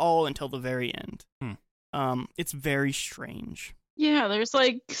involved at all until the very end. It's very strange. Yeah, there's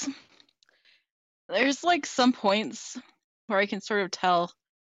some points where I can sort of tell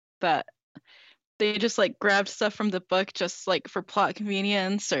that they just like grabbed stuff from the book just like for plot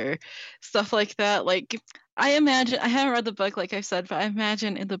convenience or stuff like that. Like, I haven't read the book, like I said, but I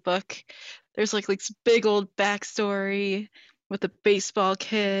imagine in the book there's like this big old backstory with the baseball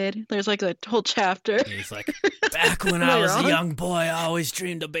kid. There's like a whole chapter. And he's like, back when I was a young boy, I always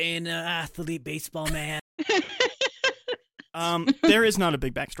dreamed of being an athlete baseball man. There is not a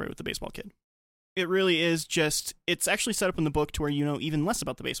big backstory with the baseball kid. It really is just, it's actually set up in the book to where you know even less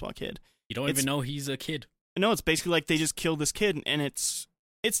about the baseball kid. You don't even know he's a kid. No, it's basically like they just killed this kid, and it's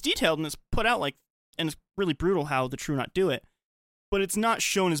detailed and it's put out like, and it's really brutal how the True Knot do it, but it's not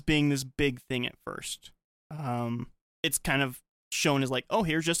shown as being this big thing at first. It's kind of shown as like, oh,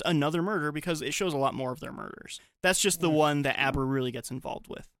 here's just another murder, because it shows a lot more of their murders. That's just the one that Abra really gets involved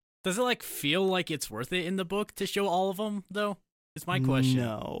with. Does it like feel like it's worth it in the book to show all of them though? Is my question.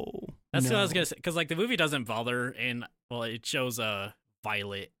 No. That's what I was gonna say, because like the movie doesn't bother, and well, it shows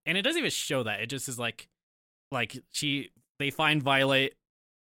Violet, and it doesn't even show that. It just is like they find Violet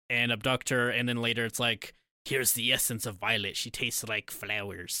and abduct her, and then later it's like, here's the essence of Violet. She tastes like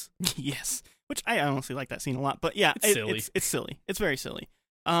flowers. Yes, which I honestly like that scene a lot. But yeah, it's silly. It's silly. It's very silly.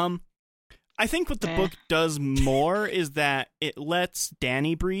 I think what the book does more is that it lets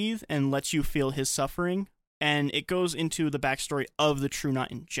Danny breathe and lets you feel his suffering. And it goes into the backstory of the True Knot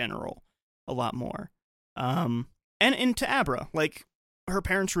in general a lot more. And into Abra. Like, her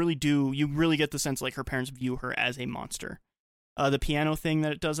parents really do, you really get the sense like her parents view her as a monster. The piano thing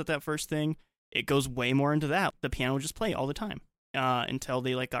that it does at that first thing, it goes way more into that. The piano would just play all the time until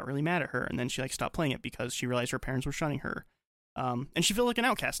they like got really mad at her. And then she like stopped playing it because she realized her parents were shunning her. And she felt like an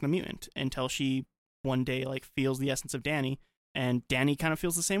outcast and a mutant until she one day like feels the essence of Danny, and Danny kind of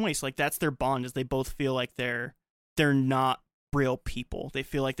feels the same way. So like that's their bond, is they both feel like they're not real people. They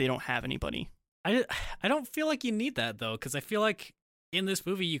feel like they don't have anybody. I don't feel like you need that though, because I feel like in this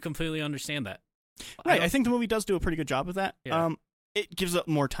movie you completely understand that. Right. I think the movie does do a pretty good job of that. Yeah. It gives it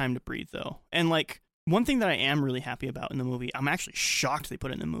more time to breathe though. And like one thing that I am really happy about in the movie, I'm actually shocked they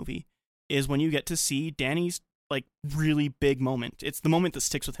put it in the movie, is when you get to see Danny's like really big moment. It's the moment that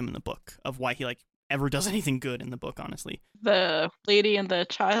sticks with him in the book of why he like ever does anything good in the book, honestly. The lady and the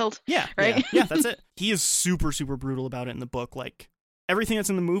child. Yeah. Right? Yeah, that's it. He is super, super brutal about it in the book. Like everything that's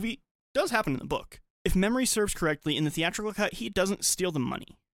in the movie does happen in the book. If memory serves correctly, in the theatrical cut, he doesn't steal the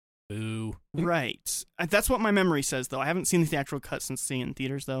money. Boo. Right. That's what my memory says, though. I haven't seen the theatrical cut since seeing it in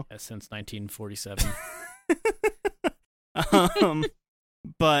theaters, though. Yeah, since 1947.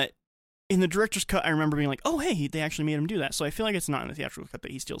 But in the director's cut, I remember being like, oh, hey, they actually made him do that. So I feel like it's not in the theatrical cut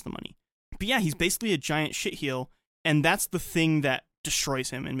that he steals the money. But yeah, he's basically a giant shitheel, and that's the thing that destroys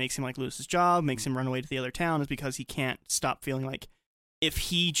him and makes him like lose his job, makes him run away to the other town, is because he can't stop feeling like if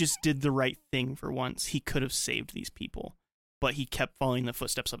he just did the right thing for once, he could have saved these people. But he kept following the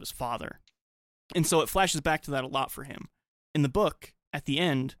footsteps of his father. And so it flashes back to that a lot for him. In the book, at the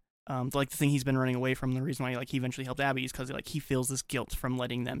end, like the thing he's been running away from, the reason why like he eventually helped Abby is because like he feels this guilt from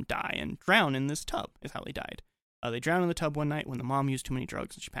letting them die and drown in this tub is how they died. They drowned in the tub one night when the mom used too many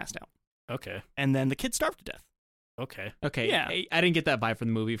drugs and she passed out. Okay. And then the kid starved to death. Okay. Yeah. I didn't get that vibe from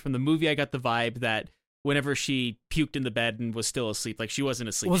the movie. From the movie, I got the vibe that whenever she puked in the bed and was still asleep, like she wasn't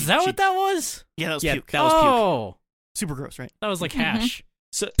asleep. Was that what that was? Yeah, that was Yeah, puke. that was puke. Oh, Super gross, right? that was like hash.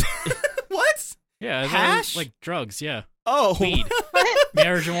 So What? Yeah, that Hash? was like drugs. Yeah, Oh. weed,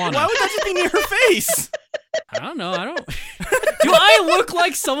 marijuana. Why would that just be near her face? I don't know. I don't. Do I look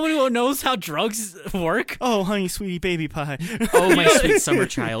like someone who knows how drugs work? Oh, honey, sweetie, baby pie. oh, my sweet summer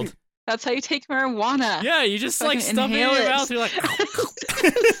child. That's how you take marijuana. Yeah, you just like Fucking stuff it in inhale your it. mouth. You're like,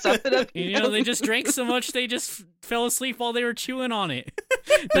 Suck it up. you know, they just drank so much they just fell asleep while they were chewing on it.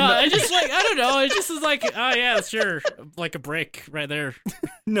 No, I just like I don't know. It just is like, oh yeah, sure, like a brick right there.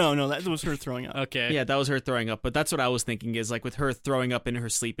 No, that was her throwing up. Okay. Yeah, that was her throwing up. But that's what I was thinking is like with her throwing up in her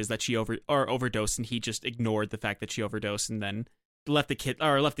sleep is that she overdosed, and he just ignored the fact that she overdosed and then left the kid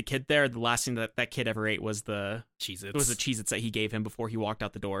there. The last thing that kid ever ate was the Cheez-Its that he gave him before he walked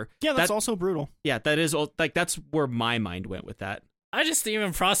out the door. Yeah, that's also brutal. Yeah, that is like that's where my mind went with that. I just didn't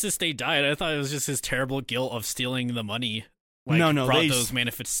even process they died. I thought it was just his terrible guilt of stealing the money. Like, No, brought they- those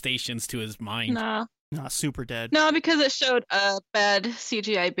manifestations to his mind. No, Nah, super dead. no, because it showed a bad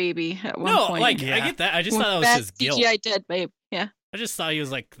CGI baby at one No, point. like Yeah. I get that. I just thought that was Bad his guilt. CGI dead babe. Yeah. I just thought he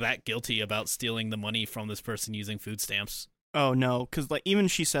was like that guilty about stealing the money from this person using food stamps. Oh no, because like even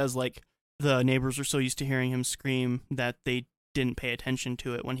she says like the neighbors are so used to hearing him scream that they didn't pay attention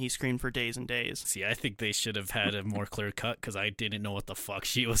to it when he screamed for days and days. See, I think they should have had a more clear cut because I didn't know what the fuck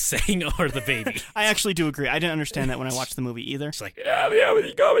she was saying or the baby. I actually do agree. I didn't understand that when I watched the movie either. She's like,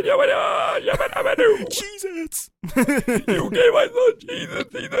 Cheez-Its! You gave my son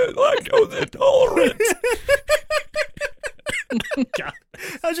Cheez-Its. He's lactose intolerant. God.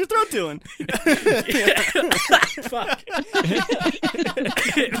 How's your throat doing? Fuck.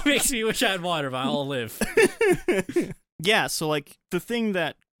 It makes me wish I had water, but I'll live. Yeah, so like the thing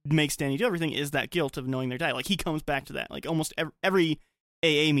that makes Danny do everything is that guilt of knowing they're dead. Like he comes back to that. Like almost every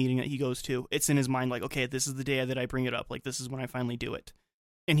AA meeting that he goes to, it's in his mind like, okay, this is the day that I bring it up. Like this is when I finally do it.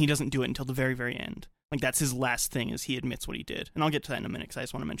 And he doesn't do it until the very, very end. Like that's his last thing is he admits what he did. And I'll get to that in a minute because I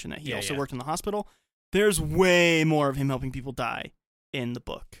just want to mention that he also worked in the hospital. There's way more of him helping people die in the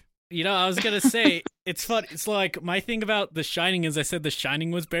book. You know, I was going to say, it's fun. It's like my thing about The Shining is I said The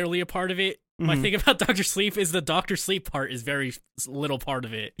Shining was barely a part of it. My Mhm. thing about Dr. Sleep is the Dr. Sleep part is very little part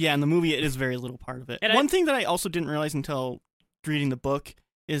of it. Yeah, in the movie, it is very little part of it. And One thing that I also didn't realize until reading the book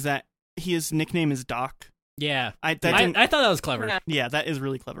is that his nickname is Doc. Yeah. I I didn't. thought that was clever. Yeah. Yeah, that is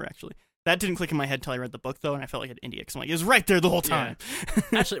really clever, actually. That didn't click in my head until I read the book, though, and I felt like an idiot. Because I'm like, it was right there the whole time.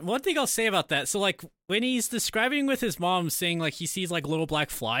 Actually, one thing I'll say about that, so like when he's describing with his mom saying like he sees like little black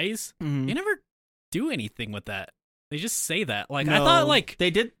flies, Mhm. they never do anything with that. They just say that. Like I No. thought like They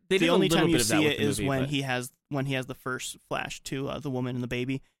did The a only little time you bit of that see with it the is movie, when but- he has the first flash to the woman and the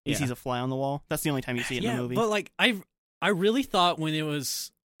baby. He Yeah. sees a fly on the wall. That's the only time you see it in yeah, the movie. but like I really thought when it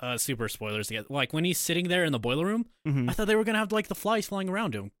was super spoilers again, like when he's sitting there in the boiler room, Mhm. I thought they were gonna have like the flies flying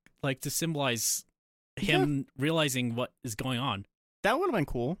around him, like to symbolize him realizing what is going on. That would have been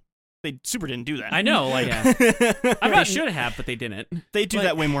cool. They super didn't do that. I know, like I'm not not should have, but they didn't. They do like-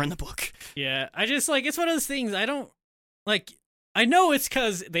 that way more in the book. yeah, I just like it's one of those things. I don't like. I know it's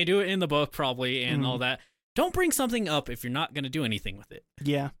because they do it in the book probably and Mhm. all that, don't bring something up if you're not going to do anything with it.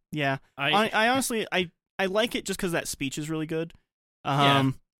 Yeah. I honestly, I like it just because that speech is really good.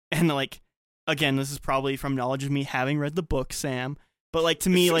 And like, again, this is probably from knowledge of me having read the book, Sam. But like to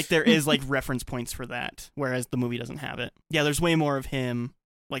me, like there is like reference points for that, whereas the movie doesn't have it. Yeah, there's way more of him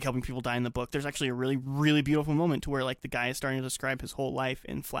like helping people die in the book. There's actually a really, really beautiful moment to where like the guy is starting to describe his whole life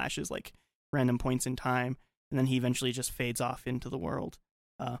in flashes, like random points in time, and then he eventually just fades off into the world.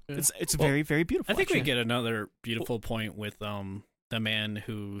 It's very, very beautiful. I think actually. we get another beautiful point with the man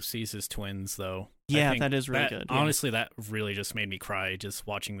who sees his twins, though. Yeah, that is really good. Yeah. Honestly, that really just made me cry, just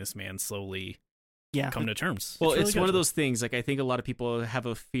watching this man slowly come to terms. Well, really it's one of those things, like, I think a lot of people have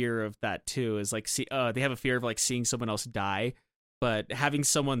a fear of that, too, is, like, they have a fear of, like, seeing someone else die, but having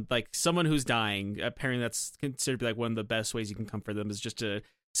someone who's dying, apparently that's considered to be, like, one of the best ways you can comfort them is just to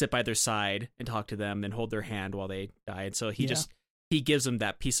sit by their side and talk to them and hold their hand while they die. And so he gives them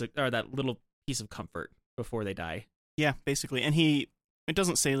that that little piece of comfort before they die. Yeah, basically. And it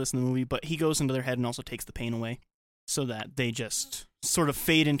doesn't say this in the movie, but he goes into their head and also takes the pain away so that they just sort of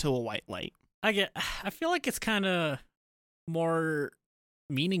fade into a white light. I feel like it's kind of more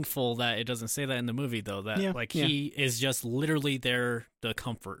meaningful that it doesn't say that in the movie, though, that he is just literally there to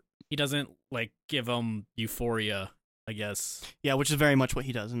comfort. He doesn't like give them euphoria, I guess. Yeah, which is very much what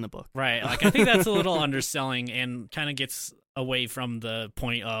he does in the book. Right. Like, I think that's a little underselling and kind of gets away from the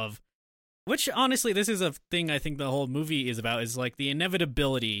point of, which honestly, this is a thing I think the whole movie is about, is like the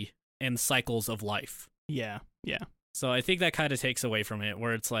inevitability and cycles of life. Yeah. So I think that kind of takes away from it,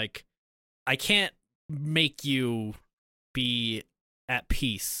 where it's like, I can't make you be at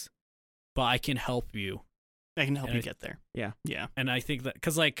peace, but I can help you. I can help you get there. Yeah. And I think that,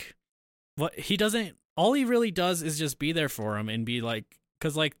 because like, what he doesn't, all he really does is just be there for him and be like,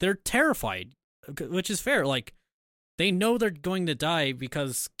 because like they're terrified, which is fair. Like, they know they're going to die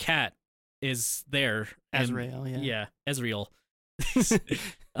because Kat is there. Azrael, Yeah, Ezreal.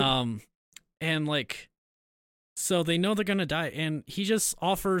 And like, so they know they're going to die, and he just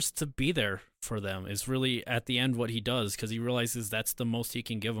offers to be there for them is really at the end what he does, because he realizes that's the most he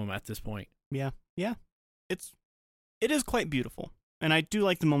can give them at this point. Yeah. It is quite beautiful. And I do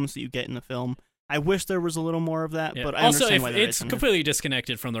like the moments that you get in the film. I wish there was a little more of that, but I understand why there it's completely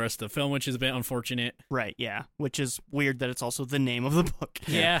disconnected from the rest of the film, which is a bit unfortunate. Right, yeah. Which is weird that it's also the name of the book.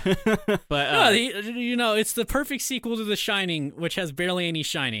 Yeah. But it's the perfect sequel to The Shining, which has barely any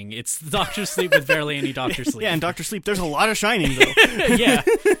shining. It's Dr. Sleep with barely any Dr. Sleep. Yeah, and Dr. Sleep, there's a lot of shining, though.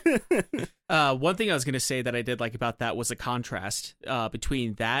 Yeah. One thing I was going to say that I did like about that was a contrast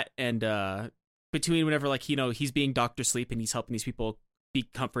between that and between whenever, like, he's being Dr. Sleep and he's helping these people be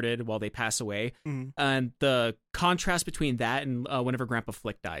comforted while they pass away, and the contrast between that and whenever Grandpa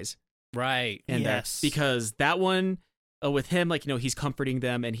Flick dies, right? And yes, because that one with him, like, he's comforting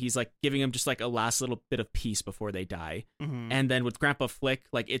them and he's like giving them just like a last little bit of peace before they die, and then with Grandpa Flick,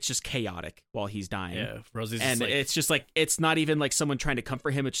 like, it's just chaotic while he's dying. Yeah, Rosie's and it's just like, it's not even like someone trying to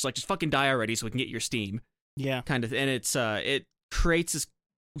comfort him. It's just like, just fucking die already so we can get your steam. Yeah, kind of, and it's it creates this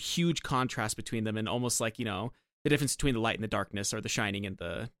huge contrast between them, and almost like the difference between the light and the darkness, or the shining and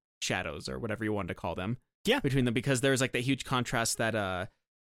the shadows, or whatever you wanted to call them. Yeah. Between them, because there's like that huge contrast that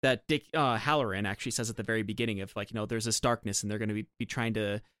Dick Halloran actually says at the very beginning of, like, there's this darkness and they're going to be trying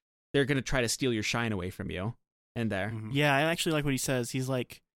to try to steal your shine away from you. And there. Mm-hmm. Yeah, I actually like what he says. He's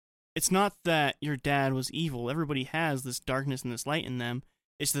like, it's not that your dad was evil. Everybody has this darkness and this light in them.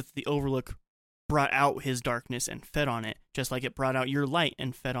 It's that the Overlook brought out his darkness and fed on it, just like it brought out your light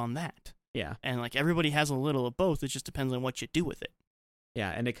and fed on that. Yeah. And like everybody has a little of both. It just depends on what you do with it.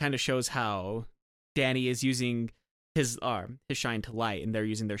 Yeah, and it kind of shows how Danny is using his shine to light, and they're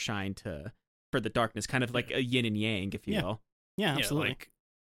using their shine for the darkness, kind of like a yin and yang, if you will. Yeah, absolutely. Like,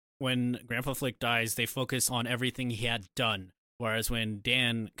 when Grandpa Flick dies, they focus on everything he had done, whereas when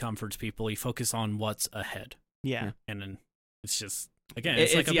Dan comforts people, he focuses on what's ahead. Yeah. And then it's just, again,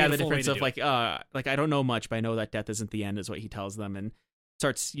 it's like a beautiful the difference way of to do like I don't know much, but I know that death isn't the end, is what he tells them, and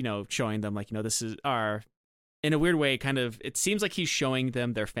starts showing them, like, this is in a weird way, kind of, it seems like he's showing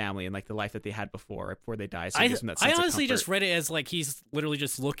them their family and like the life that they had before they die. So I honestly just read it as like he's literally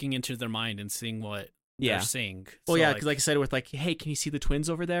just looking into their mind and seeing what they're seeing. Well, yeah, because like I said, with like, hey, can you see the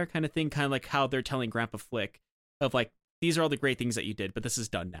twins over there, kind of thing, kind of like how they're telling Grandpa Flick of like, these are all the great things that you did, but this is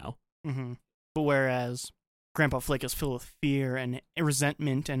done now. Mm-hmm. But whereas Grandpa Flick is filled with fear and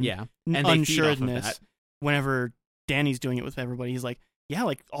resentment and unsureness, whenever Danny's doing it with everybody, he's like, yeah,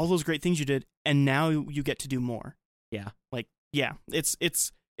 like all those great things you did, and now you get to do more. Yeah, like, yeah, it's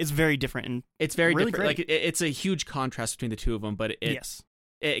very different, and it's very really different. Great. Like it's a huge contrast between the two of them, but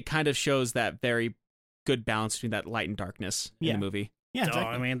it kind of shows that very good balance between that light and darkness in the movie. Yeah,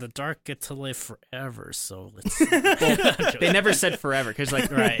 exactly. I mean, the dark get to live forever, so let's. They never said forever because, like,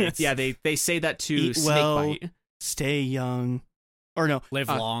 Right. Yeah, they say that to Eat well, Snakebite. stay young, or no, live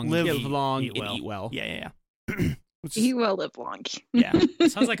long, live Live long eat and well. eat well. yeah. Which Eat is, well, live long. yeah,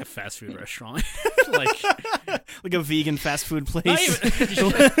 Sounds like a fast food restaurant. Like, like a vegan fast food not place.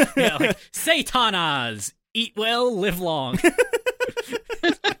 even, yeah, like Satanas, eat well, live long.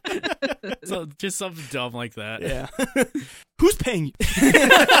 So just something dumb like that. Yeah. Who's paying you?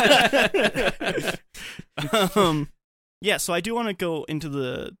 Yeah, so I do want to go into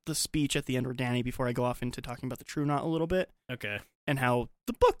the speech at the end with Danny before I go off into talking about the True Knot a little bit Okay. and how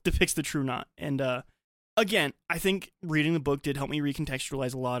the book depicts the True Knot. And again, I think reading the book did help me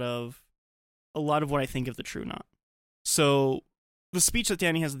recontextualize a lot of what I think of the True Knot. So the speech that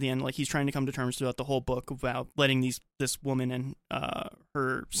Danny has at the end, like he's trying to come to terms throughout the whole book about letting this woman and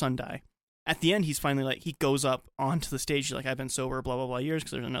her son die. At the end, he's finally like, he goes up onto the stage. He's like, I've been sober, blah, blah, blah years,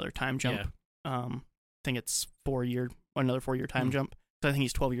 because there's another time jump. Yeah. I think it's another 4 year time jump. So I think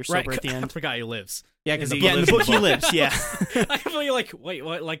he's 12 years sober Right. at the I end. forgot he lives. Yeah, because Yeah, in the book he lives, yeah. I can believe, like, wait,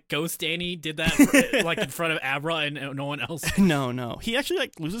 what? Like, Ghost Danny did that, like, in front of Abra and no one else? No. He actually,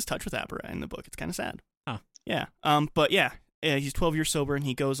 like, loses touch with Abra in the book. It's kind of sad. Huh. Yeah. But yeah, he's 12 years sober, and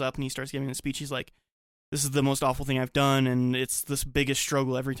he goes up and he starts giving a speech. He's like, this is the most awful thing I've done, and it's this biggest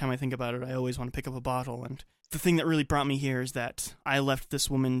struggle. Every time I think about it, I always want to pick up a bottle. And the thing that really brought me here is that I left this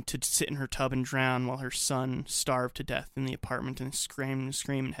woman to sit in her tub and drown while her son starved to death in the apartment and screamed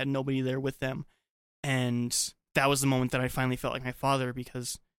and had nobody there with them. And that was the moment that I finally felt like my father,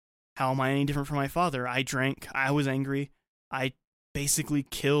 because how am I any different from my father? I drank, I was angry, I basically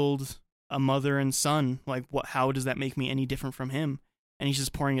killed a mother and son. Like, how does that make me any different from him? And he's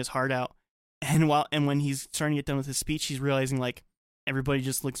just pouring his heart out. And when he's starting to get done with his speech, he's realizing, like, everybody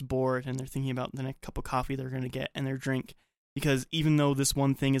just looks bored and they're thinking about the next cup of coffee they're going to get and their drink. Because even though this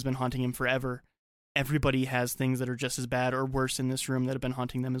one thing has been haunting him forever, everybody has things that are just as bad or worse in this room that have been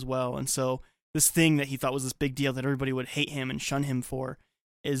haunting them as well. And so this thing that he thought was this big deal that everybody would hate him and shun him for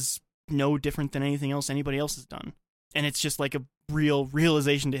is no different than anything else anybody else has done. And it's just like a real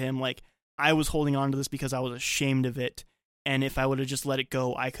realization to him, like, I was holding on to this because I was ashamed of it. And if I would have just let it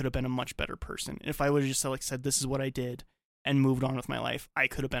go, I could have been a much better person. If I would have just said, this is what I did, and moved on with my life, I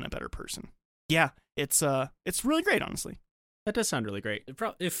could have been a better person. Yeah, it's really great, honestly. That does sound really great.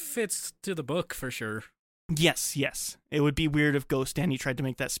 It fits to the book for sure. Yes. It would be weird if Ghost Danny tried to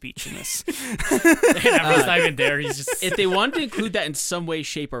make that speech in this. And Abram's not even there. He's just. If they wanted to include that in some way,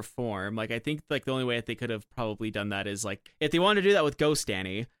 shape, or form, like, I think, like, the only way that they could have probably done that is, like, if they wanted to do that with Ghost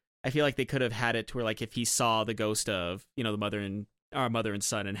Danny, I feel like they could have had it to where, like, if he saw the ghost of, you know, the mother and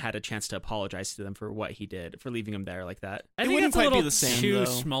son and had a chance to apologize to them for what he did, for leaving him there like that. I It think wouldn't it's a quite be little the same, too though.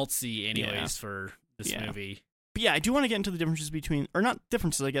 schmaltzy, anyways, Yeah. for this Yeah. movie. But yeah, I do want to get into the differences between, or not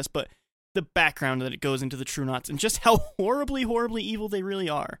differences, I guess, but the background that it goes into the True Knots and just how horribly, horribly evil they really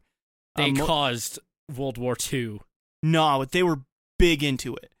are. They caused World War II. No, but they were big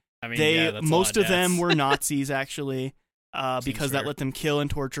into it. I mean, yeah, that's a lot Most of them deaths. were Nazis, actually, because that fair. let them kill and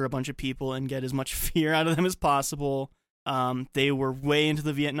torture a bunch of people and get as much fear out of them as possible. They were way into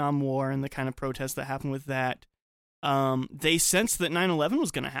the Vietnam War and the kind of protests that happened with that. They sensed that 9/11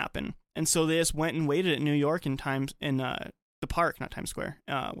 was going to happen, and so they just went and waited at New York in the park, not Times Square.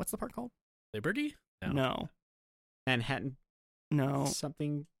 What's the park called? Liberty? No. Manhattan,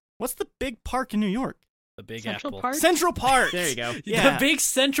 something. What's the big park in New York? The Big Central Apple. Park? Central Park. There you go. Yeah. The Big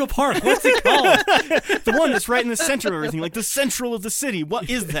Central Park. What's it called? The one that's right in the center of everything, like the central of the city. What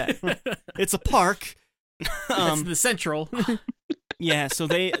is that? It's a park. That's the central. Yeah, so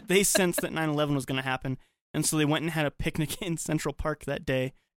they sensed that 9/11 was going to happen, and so they went and had a picnic in Central Park that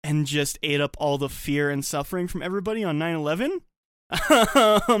day and just ate up all the fear and suffering from everybody on 9/11.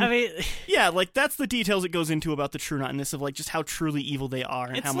 I mean, Yeah, like, that's the details it goes into about the True Knot and this, of like just how truly evil they are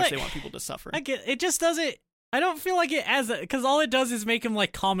and It's how much like- they want people to suffer. I get it. Just doesn't. I don't feel like it as because all it does is make him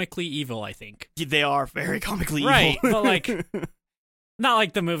like comically evil. I think They are very comically Right, evil. but, like, not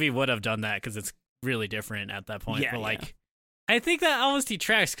like the movie would have done that because it's really different at that point. Yeah, but like, yeah. I think that almost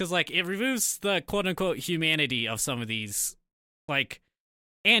detracts because like it removes the quote unquote humanity of some of these. Like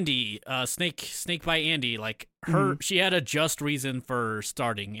Andy, Snakebite Andy, like her, she had a just reason for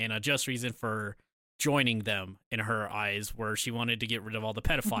starting and a just reason for joining them in her eyes, where she wanted to get rid of all the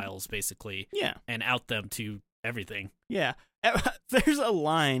pedophiles basically Yeah. and out them to everything. Yeah. There's a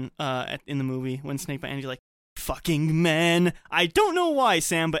line in the movie when Snakebite Andy's like, fucking men. I don't know why,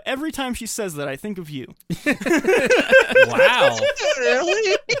 Sam, but every time she says that, I think of you. Wow.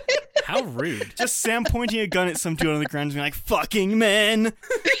 Really? How rude. Just Sam pointing a gun at some dude on the ground and being like, fucking men.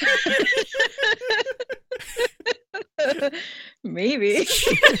 Maybe.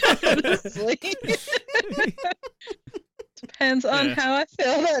 Honestly. Depends on Yeah. how I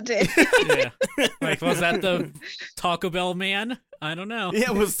feel that day. Yeah. Like, was that the Taco Bell man? I don't know.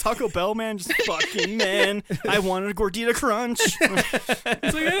 Yeah, it was Taco Bell man just fucking man. I wanted a gordita crunch. It's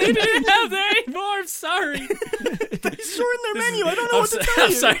like, I didn't have that anymore. I'm sorry. They shortened their menu. I don't know what to tell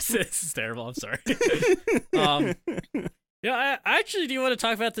I'm you. sorry. This is terrible. I'm sorry. Yeah, I actually do want to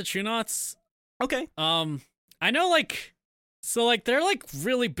talk about the True Knots. Okay. I know, like, so, like, they're, like,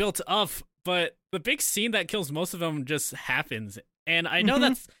 really built up, but the big scene that kills most of them just happens. And I know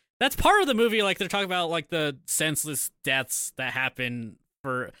that's part of the movie, like, they're talking about, like, the senseless deaths that happen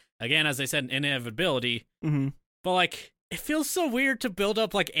for, again, as I said, inevitability. Mm-hmm. But, like, it feels so weird to build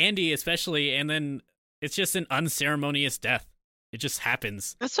up, like, Andy, especially, and then it's just an unceremonious death. It just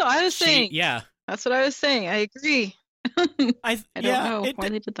happens. That's what I was saying. Yeah. That's what I was saying. I agree. I don't know why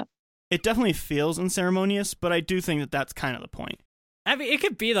they did that. It definitely feels unceremonious, but I do think that that's kind of the point. I mean, it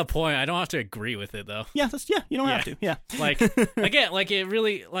could be the point. I don't have to agree with it, though. Yeah, you don't have to. Yeah. Like, again, like, it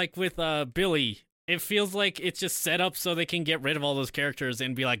really, like, with Billy, it feels like it's just set up so they can get rid of all those characters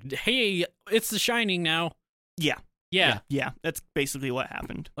and be like, hey, it's The Shining now. Yeah. Yeah. Yeah, that's basically what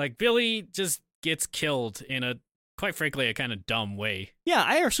happened. Like, Billy just gets killed in a, quite frankly, a kind of dumb way. Yeah,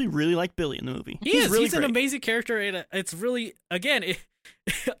 I actually really like Billy in the movie. He's really an great. amazing character, and it's really, again,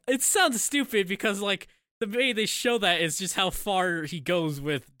 it sounds stupid because, like, the way they show that is just how far he goes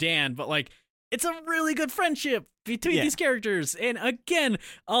with Dan, but, like, it's a really good friendship between these characters. And again,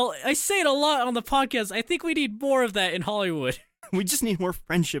 I say it a lot on the podcast, I think we need more of that in Hollywood. We just need more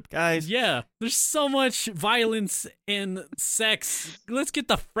friendship, guys. Yeah, there's so much violence and sex. Let's get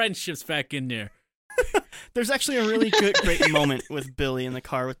the friendships back in there. There's actually a really great moment with Billy in the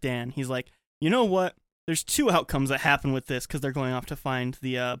car with Dan. He's like, you know what? There's two outcomes that happen with this because they're going off to find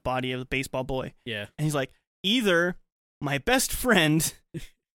the body of the baseball boy. Yeah. And he's like, either my best friend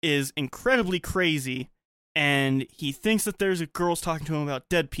is incredibly crazy and he thinks that there's girls talking to him about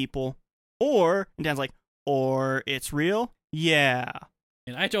dead people, and Dan's like, or it's real? Yeah.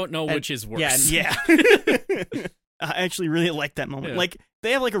 And I don't know which is worse. Yeah. I actually really like that moment. Yeah. Like,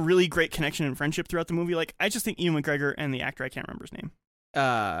 they have like a really great connection and friendship throughout the movie. Like, I just think Ewan McGregor and the actor, I can't remember his name.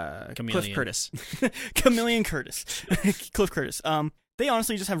 Chameleon. Cliff Curtis. Chameleon Curtis. Cliff Curtis. They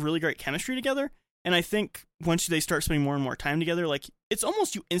honestly just have really great chemistry together. And I think once they start spending more and more time together, like, it's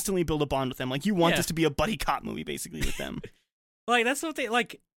almost you instantly build a bond with them. Like, you want this to be a buddy cop movie, basically, with them. Like, that's what they,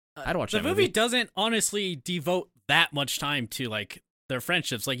 like, I'd watch the that movie doesn't honestly devote that much time to, like, their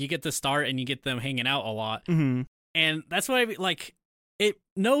friendships. Like, you get the start and you get them hanging out a lot. Mm-hmm. And that's why, like, it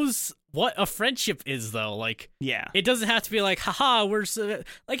knows what a friendship is, though. Like, Yeah. it doesn't have to be like, haha, we're so...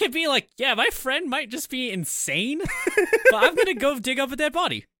 Like, it'd be like, yeah, my friend might just be insane, but I'm gonna go dig up a dead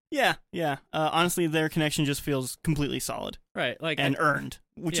body. Yeah. Honestly, their connection just feels completely solid Right, like, and earned,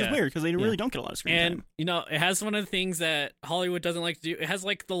 which is weird because they really don't get a lot of screen and, time. you know, it has one of the things that Hollywood doesn't like to do. It has,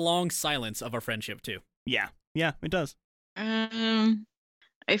 like, the long silence of a friendship, too. Yeah, it does. I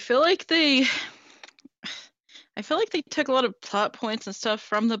feel like they took a lot of plot points and stuff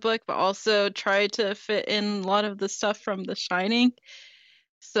from the book, but also tried to fit in a lot of the stuff from The Shining.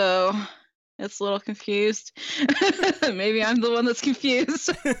 So it's a little confused. Maybe I'm the one that's confused.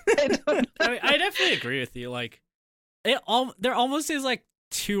 I don't know. I mean, I definitely agree with you. Like, there almost is like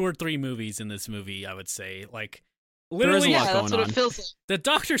 2 or 3 movies in this movie, I would say. Like, literally, a lot Yeah, that's going what on. it feels like. the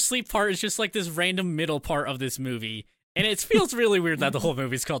Doctor Sleep part is just like this random middle part of this movie. And it feels really weird that the whole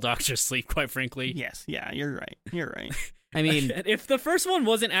movie's called Doctor Sleep, quite frankly. Yes, yeah, you're right. I mean, If the first one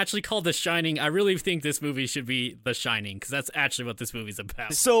wasn't actually called The Shining, I really think this movie should be The Shining, because that's actually what this movie's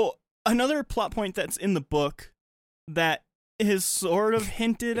about. So another plot point that's in the book that is sort of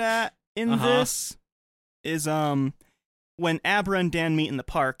hinted at in this is when Abra and Dan meet in the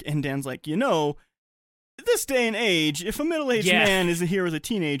park, and Dan's like, you know, this day and age, if a middle-aged man is here with a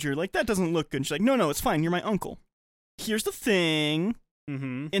teenager, like, that doesn't look good. And she's like, no, it's fine. You're my uncle. Here's the thing.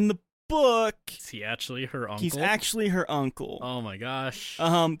 Mm-hmm. In the book, Is he actually her uncle? he's actually her uncle. Oh my gosh.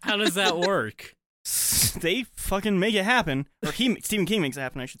 How does that work? They fucking make it happen, or Stephen King makes it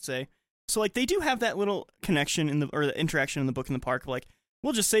happen, I should say. So like they do have that little connection or the interaction in the book in the park. Like,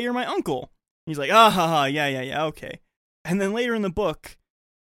 we'll just say you're my uncle. He's like, yeah, okay. And then later in the book,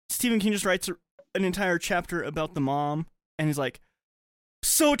 Stephen King just writes an entire chapter about the mom, and he's like,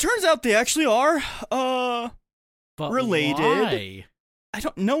 so it turns out they actually are But related. why? I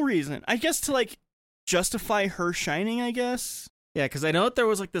don't no reason. I guess to like justify her shining, I guess. yeah, because I know that there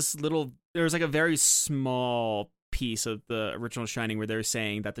was like a very small piece of the original Shining where they're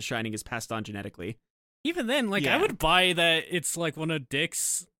saying that the Shining is passed on genetically. Even then, like, I Yeah. would buy that it's like one of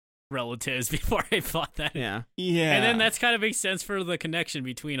Dick's relatives before I thought that. Yeah. Yeah. And then that's kind of makes sense for the connection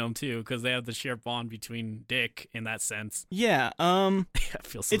between them too, because they have the shared bond between Dick in that sense. Yeah. I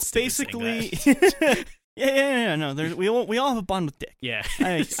feel so It's stupid saying basically. that. yeah. No, we all have a bond with Dick. Yeah.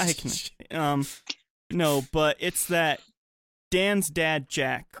 I can. No, but it's that Dan's dad,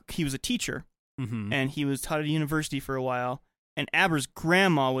 Jack, he was a teacher, Mm-hmm. and he was taught at a university for a while. And Abra's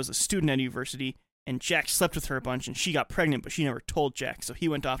grandma was a student at a university, and Jack slept with her a bunch, and she got pregnant, but she never told Jack, so he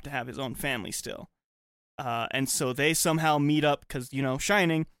went off to have his own family still. And so they somehow meet up because,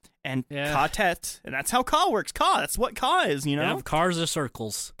 Shining, and Yeah. Ka Tet, and that's how Ka works. Ka, that's what Ka is, Yeah, cars are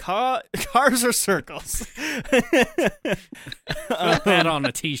circles. Cars are circles. Put that on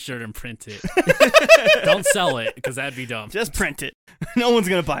a T-shirt and print it. Don't sell it because that'd be dumb. Just print it. No one's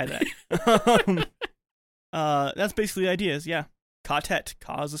gonna buy that. That's basically the idea. Is Ka Tet,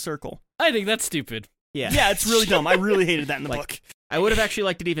 Ka is a circle. I think that's stupid. Yeah. Yeah, it's really dumb. I really hated that in the book. I would have actually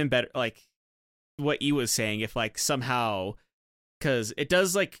liked it even better, like what E was saying, if like somehow, because it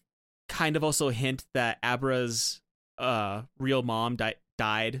does like kind of also hint that Abra's real mom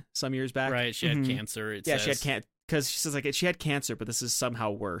died some years back. Right? She had Mhm. cancer. It Yeah, says. she had cancer because she says like she had cancer, but this is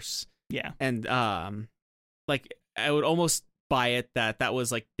somehow worse. Yeah. And like I would almost buy it that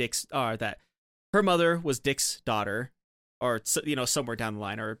was like Dick's, that her mother was Dick's daughter, or somewhere down the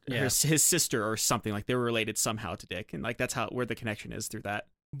line, or Yeah. his sister or something, like they were related somehow to Dick, and like that's where the connection is through that.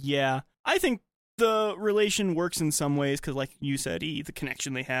 Yeah. I think the relation works in some ways because, like you said, the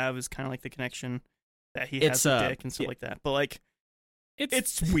connection they have is kind of like the connection that he has with Dick and stuff like that. But like,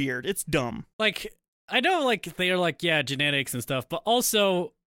 it's weird. It's dumb. Like, I know, like, they are like, yeah, genetics and stuff, but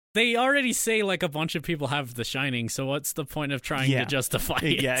also they already say like a bunch of people have The Shining, so what's the point of trying to justify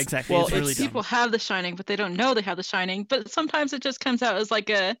it? Yeah, exactly. Well, it's really dumb. People have The Shining, but they don't know they have The Shining. But sometimes it just comes out as like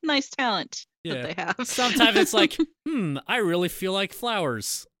a nice talent Yeah. that they have. Sometimes it's like, I really feel like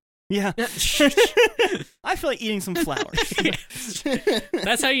flowers. Yeah. I feel like eating some flowers.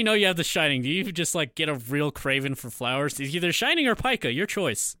 That's how you know you have The Shining. Do you just like get a real craving for flowers? It's either Shining or Pica, your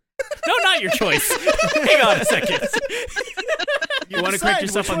choice. No, not your choice. Hang on a second. You want to correct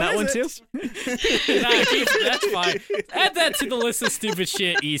yourself on that one too? That's fine. Add that to the list of stupid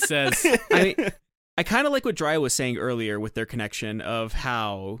shit he says. I kind of like what Dry was saying earlier with their connection of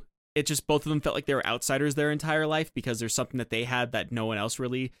how it just both of them felt like they were outsiders their entire life because there's something that they had that no one else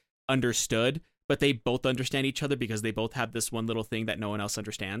really understood, but they both understand each other because they both have this one little thing that no one else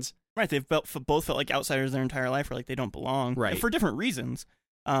understands. Right. They've both felt like outsiders their entire life, or like they don't belong. Right. For different reasons.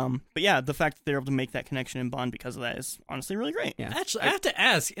 But yeah, the fact that they're able to make that connection and bond because of that is honestly really great. Yeah. Actually, I have to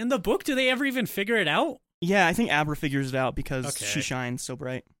ask, in the book, do they ever even figure it out? Yeah, I think Abra figures it out because Okay. she shines so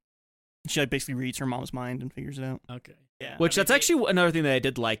bright. She like, basically reads her mom's mind and figures it out. Okay. Yeah. Which that's actually another thing that I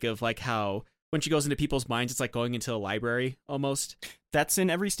did like of like how when she goes into people's minds, it's like going into a library almost. That's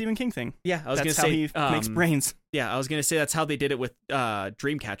in every Stephen King thing. Yeah, I was That's gonna how say he makes brains. Yeah, I was gonna say that's how they did it with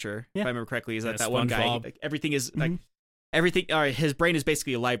Dreamcatcher, Yeah. if I remember correctly. Is Yeah, that one guy? SpongeBob. Like, everything is like everything. His brain is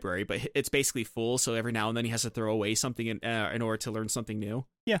basically a library, but it's basically full. So every now and then he has to throw away something in order to learn something new.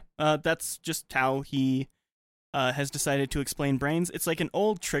 Yeah. That's just how he has decided to explain brains. It's like an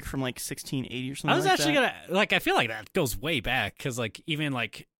old trick from like 1680 or something. I was like actually that. gonna I feel like that goes way back because like even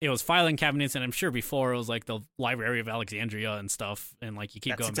like it was filing cabinets, and I'm sure before it was like the Library of Alexandria and stuff, and like you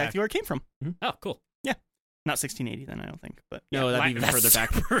keep That's going exactly where it came from. back. Oh, cool. Not 1680 then, I don't think, but No, that'd be even That's further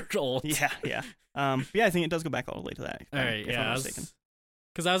back. super old. yeah. Yeah, I think it does go back all the way to that. All right, if yeah. I'm I not was, mistaken.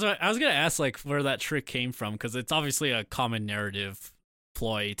 because I was gonna ask like where that trick came from, because it's obviously a common narrative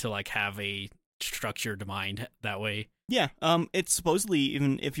ploy to like have a structured mind that way. Yeah, it's supposedly,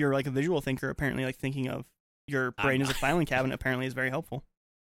 even if you're like a visual thinker, apparently like thinking of your brain as a filing cabinet apparently is very helpful.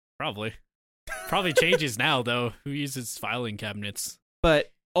 Probably changes now though. Who uses filing cabinets?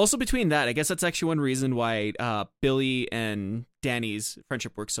 But also between that, I guess that's actually one reason why Billy and Danny's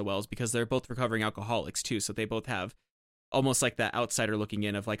friendship works so well is because they're both recovering alcoholics too. So they both have almost like that outsider looking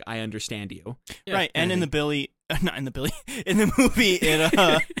in of like, I understand you. Yeah, Right, and in the movie,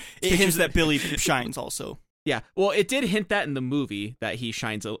 it hints that Billy shines also. Yeah, well, it did hint that in the movie that he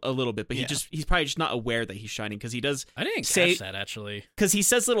shines a little bit, but Yeah. he's probably just not aware that he's shining because he does I didn't say- catch that actually. because he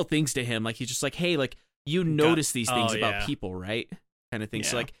says little things to him, like he's just like, hey, like you notice these things oh, about yeah. people, right? Kind of thing.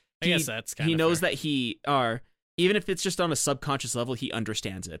 So Yeah. like I guess that's kind he of knows fair. that even if it's just on a subconscious level, he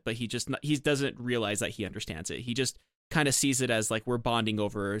understands it, but he doesn't realize that he understands it. He just kind of sees it as like we're bonding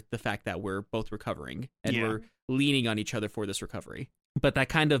over the fact that we're both recovering and Yeah. we're leaning on each other for this recovery. But that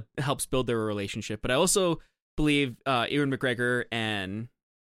kind of helps build their relationship. But I also believe Ewan McGregor and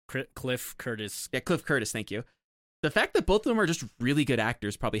Cliff Curtis. Cliff Curtis, thank you. The fact that both of them are just really good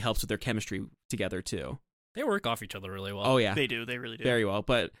actors probably helps with their chemistry together too. They work off each other really well. Oh yeah, They do, they really do. very well.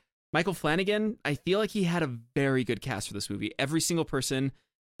 But Michael Flanagan, I feel like he had a very good cast for this movie. I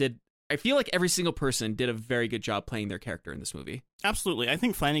feel like every single person did a very good job playing their character in this movie. Absolutely. I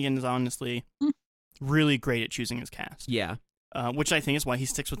think Flanagan is honestly really great at choosing his cast. Yeah. Which I think is why he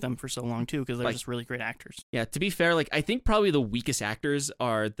sticks with them for so long, too, because they're Like- just really great actors. Yeah, to be fair, like I think probably the weakest actors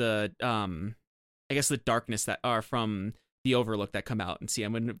are the I guess the darkness that are from The Overlook that come out and see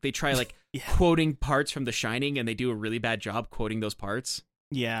them when they try like Yeah. quoting parts from The Shining and they do a really bad job quoting those parts.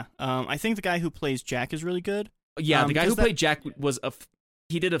 Yeah. I think the guy who plays Jack is really good. Yeah, the guy who 'cause that- played Jack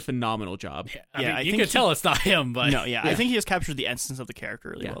he did a phenomenal job. Yeah, Yeah, mean, I you think could tell it's not him, but No, yeah, I think he has captured the essence of the character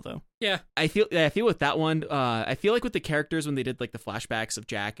really Yeah. well, though. yeah. I feel with that one, I feel like with the characters when they did like the flashbacks of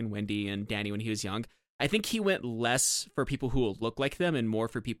Jack and Wendy and Danny when he was young, I think he went less for people who will look like them and more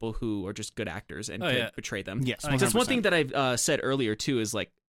for people who are just good actors and can portray them. Yes, That's one thing that I've said earlier too is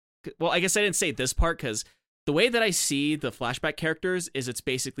like, well, I guess I didn't say this part because the way that I see the flashback characters is it's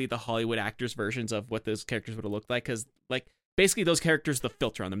basically the Hollywood actors' versions of what those characters would have looked like because like basically those characters, the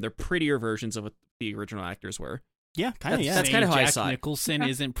filter on them, they're prettier versions of what the original actors were. Yeah, kind of, yeah. That's kinda how I Jack saw it. Nicholson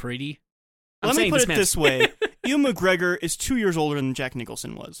isn't pretty. I'm Let me saying put it man's- this way. Ewan McGregor is 2 years older than Jack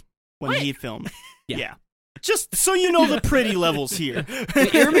Nicholson was when he filmed. Yeah. Just so you know the pretty levels here.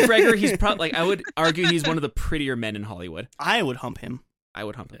 Ewan McGregor, he's probably like I would argue he's one of the prettier men in Hollywood. I would hump him. I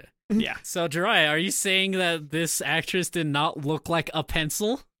would hump him. Yeah. So, Jiraiya, are you saying that this actress did not look like a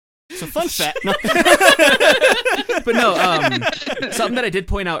pencil? So fun fact. No. But no, something that I did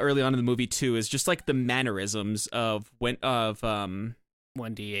point out early on in the movie too is just like the mannerisms of Wendy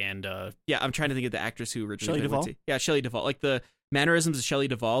and yeah, I'm trying to think of the actress who originally Shelley played Duvall? Wendy. Yeah, Shelley Duvall. Like the mannerisms of Shelley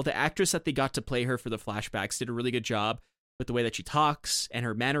Duvall. The actress that they got to play her for the flashbacks did a really good job with the way that she talks and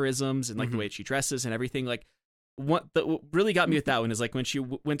her mannerisms and like the way that she dresses and everything. Like what really got me with that one is like when she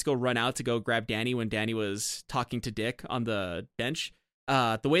went to go run out to go grab Danny when Danny was talking to Dick on the bench.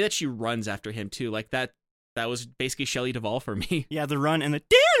 The way that she runs after him too, like that was basically Shelley Duvall for me. Yeah, the run and the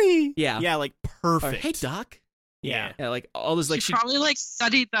Danny. Yeah. Yeah, like Or, perfect. hey Doc. Yeah. Yeah, like all this like she probably like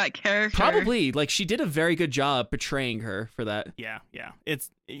studied that character. probably like she did a very good job portraying her for that. Yeah, yeah.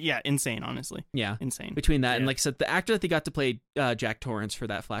 It's insane, honestly. Yeah. Insane. Between that and Yeah. like I said, the actor that they got to play Jack Torrance for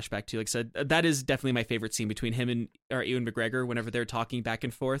that flashback too, like I said, that is definitely my favorite scene between him and Ewan McGregor whenever they're talking back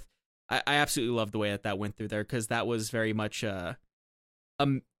and forth. I absolutely love the way that went through there because that was very much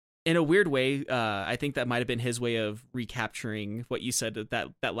in a weird way, I think that might have been his way of recapturing what you said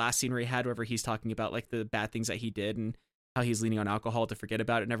that last scene where he had, wherever he's talking about like the bad things that he did and how he's leaning on alcohol to forget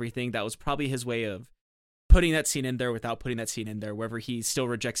about it and everything. That was probably his way of putting that scene in there without putting that scene in there, wherever he still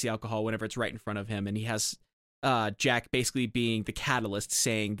rejects the alcohol whenever it's right in front of him, and he has Jack basically being the catalyst,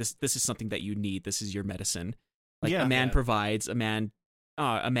 saying this is something that you need. This is your medicine. Like Yeah. a man Yeah. provides, a man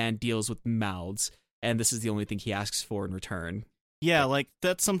deals with mouths, and this is the only thing he asks for in return. Yeah, like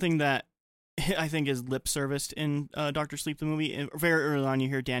that's something that I think is lip serviced in Dr. Sleep, the movie. Very early on, you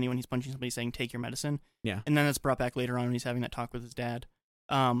hear Danny when he's punching somebody saying, "Take your medicine." Yeah. And then that's brought back later on when he's having that talk with his dad.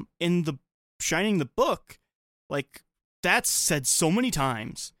 In the Shining, the book, like that's said so many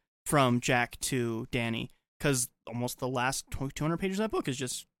times from Jack to Danny, because almost the last 200 pages of that book is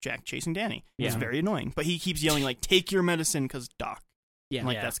just Jack chasing Danny. It's Yeah. very annoying, but he keeps yelling like, "Take your medicine," because Doc. Yeah. And,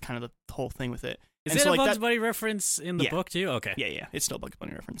 like Yeah. that's kind of the whole thing with it. Is And it so, a like, Bugs that- Bunny reference in the Yeah. book too? Okay. Yeah, it's still a Bugs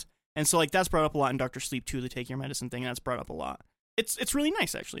Bunny reference. And so like that's brought up a lot in Dr. Sleep too, the take your medicine thing. That's brought up a lot. It's really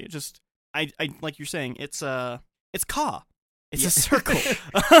nice actually. It just I like you're saying, it's Ka. It's Yeah. a circle.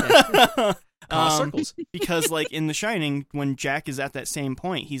 Circles. Because like in The Shining, when Jack is at that same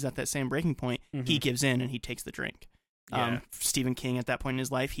point, he's at that same breaking point, he Mhm. gives in and he takes the drink. Yeah. Stephen King at that point in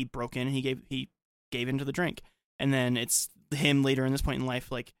his life, he broke in and he gave into the drink. And then it's him later in this point in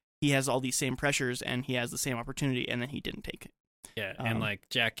life, like he has all these same pressures and he has the same opportunity and then he didn't take it. Yeah, and like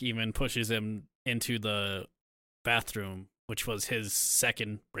Jack even pushes him into the bathroom, which was his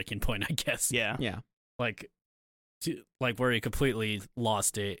second breaking point, I guess. Yeah. Yeah. Like where he completely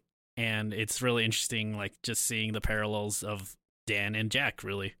lost it, and it's really interesting, like just seeing the parallels of Dan and Jack.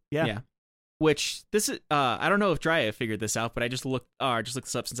 Really, Yeah. Which this is I don't know if Drya figured this out, but I just looked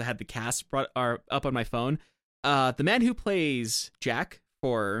this up since I had the cast up on my phone. The man who plays Jack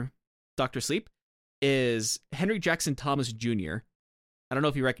for Dr. Sleep is Henry Jackson Thomas Jr. I don't know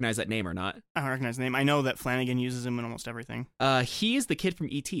if you recognize that name or not. I don't recognize the name. I know that Flanagan uses him in almost everything. He is the kid from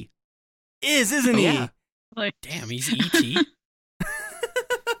E.T. Isn't he? Yeah. Like, damn, he's ET.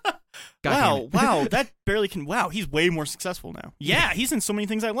 God damn it. Wow, that barely can. Wow, he's way more successful now. Yeah, he's in so many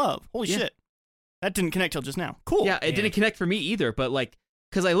things I love. Holy Yeah. shit. That didn't connect till just now. Cool. Yeah, it didn't connect for me either, but like,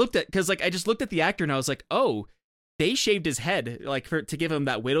 because I just looked at the actor and I was like, oh, they shaved his head like to give him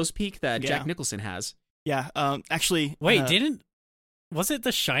that widow's peak that Yeah. Jack Nicholson has. Yeah. Actually. Wait, didn't Was it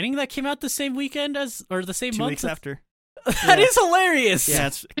The Shining that came out the same weekend as, or the same 2 month? weeks after. That is hilarious. Yeah,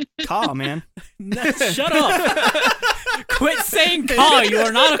 it's Caw, man. Shut up. Quit saying caw. You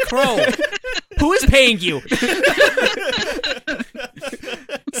are not a crow. Who is paying you?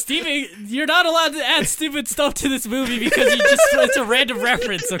 Stevie, you're not allowed to add stupid stuff to this movie because it's a random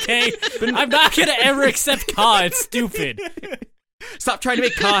reference, okay? I'm not going to ever accept caw. It's stupid. Stop trying to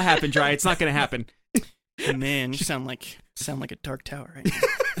make Caw happen, Dry. It's not going to happen. Man, you sound like a Dark Tower right now.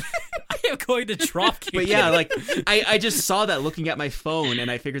 I am going to drop kick But yeah, you. like I just saw that looking at my phone, and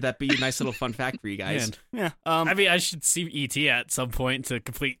I figured that'd be a nice little fun fact for you guys. Man. Yeah. I mean, I should see E.T. at some point to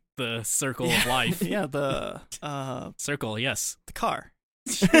complete the circle of life. Yeah, the Circle, yes. car.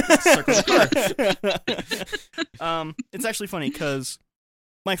 Circle It's actually funny because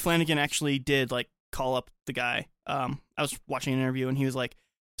Mike Flanagan actually did like call up the guy. I was watching an interview and he was like,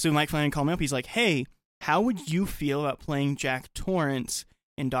 so Mike Flanagan called me up. He's like, hey, how would you feel about playing Jack Torrance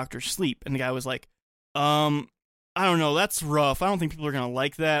in Doctor Sleep? And the guy was like, I don't know. That's rough. I don't think people are going to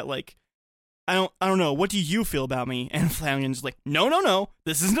like that. Like, I don't know. What do you feel about me? And Flanagan's like, no.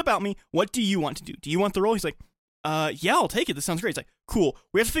 This isn't about me. What do you want to do? Do you want the role? He's like, yeah, I'll take it. This sounds great. He's like, cool.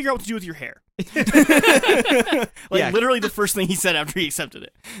 We have to figure out what to do with your hair. Literally the first thing he said after he accepted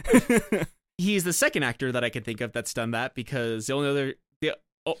it. He's the second actor that I could think of that's done that, because the only other,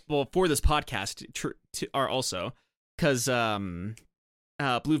 for this podcast are also because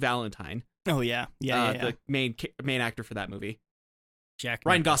Blue Valentine. Oh yeah. The main actor for that movie, Jack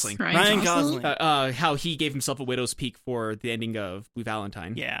Ryan Nicholson. Gosling. Ryan Gosling. How he gave himself a widow's peak for the ending of Blue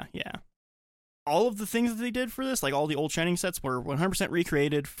Valentine. Yeah. All of the things that they did for this, like all the old Shining sets, were 100%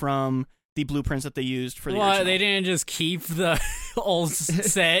 recreated from the blueprints that they used for the original. They didn't just keep the old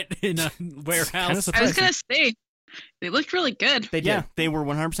set in a warehouse. I was gonna say, they looked really good. They did. Yeah, they were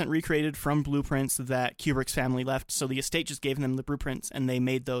 100% recreated from blueprints that Kubrick's family left, so the estate just gave them the blueprints, and they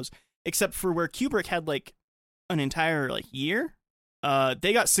made those. Except for where Kubrick had, like, an entire, like, year,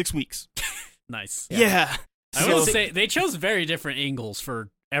 they got 6 weeks. Nice. Yeah. I will say, they chose very different angles for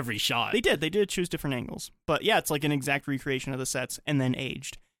every shot. They did choose different angles. But yeah, it's like an exact recreation of the sets, and then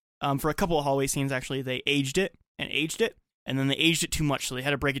aged. For a couple of hallway scenes, actually, they aged it, and then they aged it too much, so they had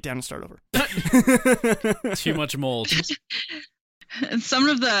to break it down and start over. Too much mold. And some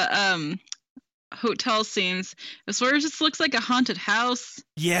of the hotel scenes, I swear it just looks like a haunted house.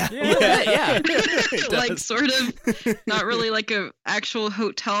 Yeah. Like sort of not really like a actual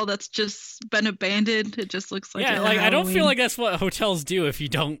hotel that's just been abandoned. It just looks like I don't feel like that's what hotels do if you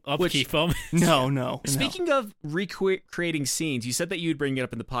don't upkeep them. No. Speaking of recreating scenes, you said that you'd bring it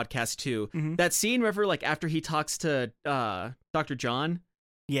up in the podcast too. Mm-hmm. That scene, remember, like after he talks to Dr. John,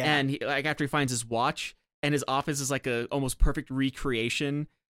 and he, like after he finds his watch, and his office is like a almost perfect recreation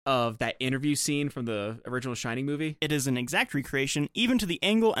of that interview scene from the original Shining movie. It is an exact recreation, even to the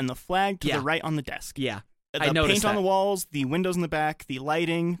angle and the flag to the right on the desk. Yeah. The I noticed paint on that. the walls, the windows in the back, the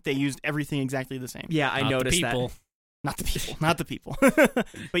lighting, they used everything exactly the same. Yeah, I noticed that. Not the people.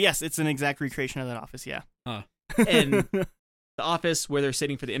 But yes, it's an exact recreation of that office, yeah. And the office where they're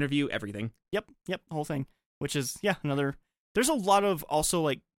sitting for the interview, everything. Yep, the whole thing. Which is, another... There's a lot of also,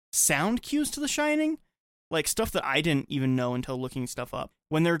 like, sound cues to The Shining. Like, stuff that I didn't even know until looking stuff up.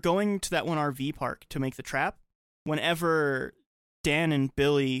 When they're going to that one RV park to make the trap, whenever Dan and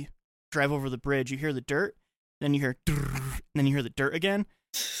Billy drive over the bridge, you hear the dirt, then you hear drrr, and then you hear the dirt again.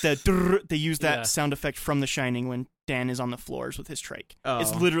 They use that sound effect from The Shining when Dan is on the floors with his trike. Oh.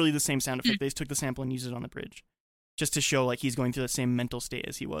 It's literally the same sound effect. They just took the sample and used it on the bridge. Just to show, like, he's going through the same mental state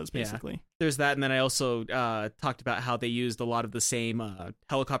as he was, basically. Yeah. There's that, and then I also talked about how they used a lot of the same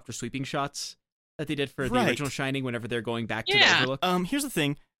helicopter sweeping shots that they did for the original Shining whenever they're going back to the Overlook. Here's the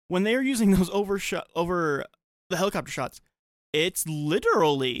thing. When they're using those over the helicopter shots, it's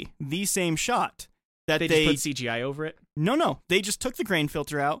literally the same shot. That they just put CGI over it? No. They just took the grain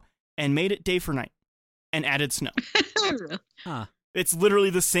filter out and made it day for night and added snow. Huh. It's literally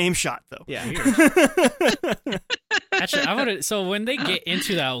the same shot, though. Yeah. Actually, so when they get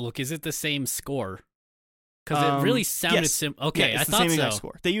into the Outlook, is it the same score? Because it really sounded okay, it's I the thought same so. exact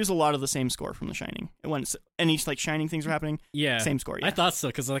score. They use a lot of the same score from The Shining. When any like Shining things are happening, same score. Yeah. I thought so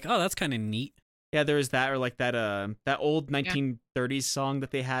because like, oh, that's kind of neat. Yeah, there was that, or like that old 1930s song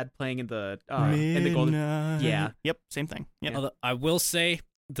that they had playing in the Golden. Yeah. Yep. Same thing. Yep. Although I will say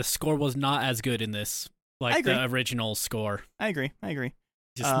the score was not as good in this, like the original score. I agree.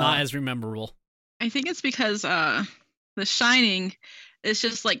 Just not as memorable. I think it's because The Shining is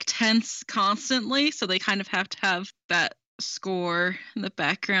just like tense constantly, so they kind of have to have that score in the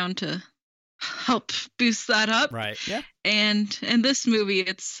background to help boost that up. Right. Yeah. And in this movie,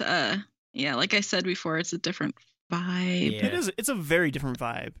 it's like I said before, it's a different vibe. Yeah. It is. It's a very different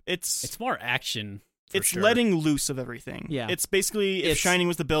vibe. It's more action. For It's sure. letting loose of everything. Yeah. It's basically if It's- Shining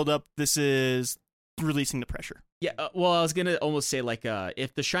was the build-up, this is releasing the pressure. Yeah, well, I was gonna almost say like,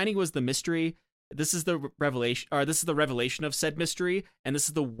 if The Shining was the mystery, this is the revelation, or this is the revelation of said mystery, and this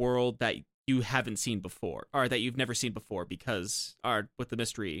is the world that you haven't seen before, or that you've never seen before, because, or with the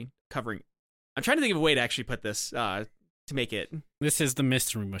mystery covering. I'm trying to think of a way to actually put this, to make it. This is the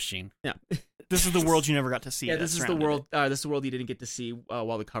mystery machine. Yeah, This is the world you never got to see. yeah. that This is the surrounded world. This is the world you didn't get to see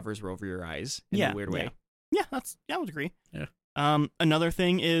while the covers were over your eyes. In a weird way. Yeah, I would agree. Yeah. Another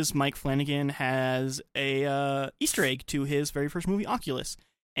thing is Mike Flanagan has a Easter egg to his very first movie, Oculus,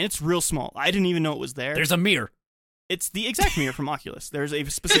 and it's real small. I didn't even know it was there. There's a mirror. It's the exact mirror from Oculus. There's a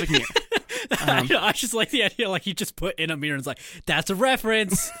specific mirror. I just like the idea, like he just put in a mirror and it's like, that's a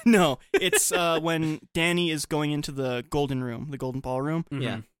reference. No, it's when Danny is going into the golden room, the golden ballroom. Mhm.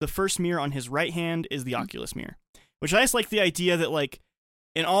 Yeah. The first mirror on his right hand is the Oculus mirror, which I just like the idea that, like,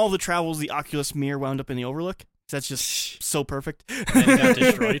 in all the travels, the Oculus mirror wound up in the Overlook. That's just so perfect. And then it got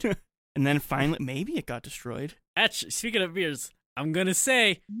destroyed. And then finally, maybe it got destroyed. Actually, speaking of mirrors, I'm gonna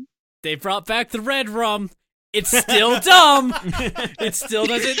say they brought back the red rum. It's still dumb. It still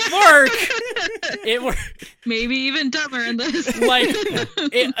doesn't work. Maybe even dumber in this. Like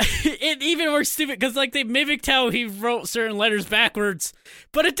it even works stupid because like they mimicked how he wrote certain letters backwards,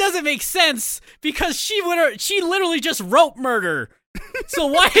 but it doesn't make sense because she literally just wrote murder. So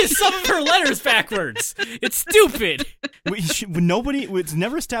why is some of her letters backwards? It's stupid. It's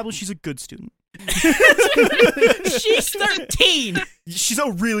never established she's a good student. She's 13. She's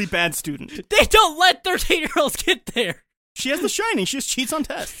a really bad student. They don't let 13-year-olds get there. She has the Shining. She just cheats on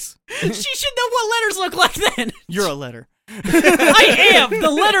tests. She should know what letters look like then. You're a letter. I am the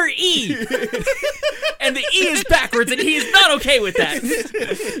letter E. And the E is backwards, and he is not okay with that.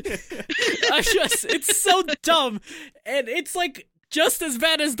 It's so dumb, and it's like just as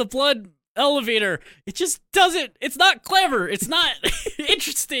bad as the blood elevator. It just doesn't. It's not clever. It's not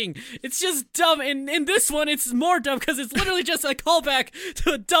interesting. It's just dumb. And in this one, it's more dumb because it's literally just a callback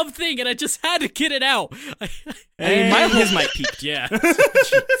to a dumb thing, and I just had to get it out. His mic peaked. Yeah.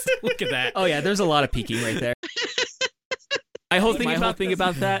 Jeez, look at that. Oh yeah, there's a lot of peeking right there. My whole thing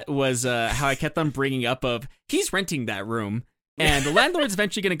about that was how I kept on bringing up of he's renting that room, and the landlord's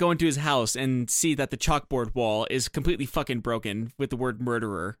eventually going to go into his house and see that the chalkboard wall is completely fucking broken with the word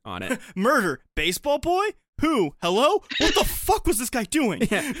murderer on it. Murder. Baseball boy? Who? Hello? What the fuck was this guy doing?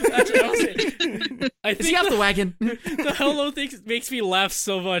 I Is think he off the wagon? the hello thing makes me laugh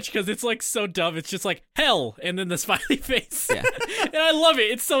so much because it's like so dumb. It's just like hell and then the smiley face. Yeah. And I love it.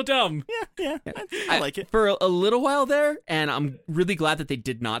 It's so dumb. Yeah. I like it. For a little while there, and I'm really glad that they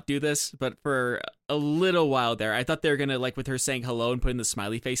did not do this, but for a little while there, I thought they were going to, like, with her saying hello and putting the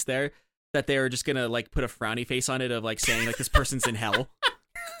smiley face there, that they were just going to, like, put a frowny face on it of, like, saying, like, this person's in hell.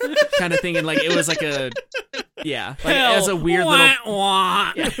 Kind of thing, and, like, it was, like, like, Hell. as a weird Wah, little...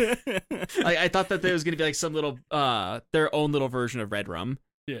 wah. Yeah. I thought that there was going to be, like, some little, their own little version of Red Rum.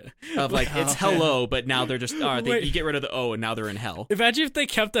 Yeah. Of, like, it's hello, but now they're just, Wait. you get rid of the O, and now they're in hell. Imagine if they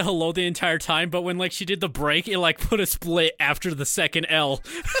kept the hello the entire time, but when like she did the break, it like put a split after the second L.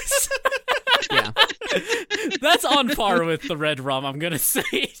 Yeah. That's on par with the red rum, I'm gonna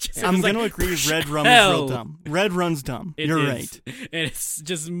say. I'm going to agree Red Rum is hell. real dumb. Red Rum's dumb. It You're is. right. And it's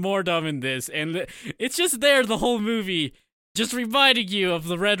just more dumb in this. And it's just there the whole movie, just reminding you of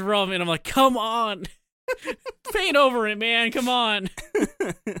the red rum. And I'm like, come on. Paint over it, man. Come on.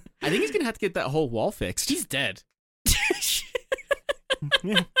 I think he's going to have to get that whole wall fixed. He's dead.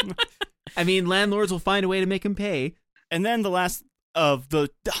 Yeah. I mean, landlords will find a way to make him pay. And then the last of the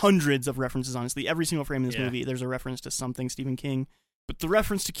hundreds of references, honestly, every single frame in this Yeah. movie, there's a reference to something Stephen King. But the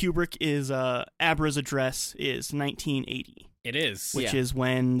reference to Kubrick is Abra's address is 1980, It is. which Yeah. is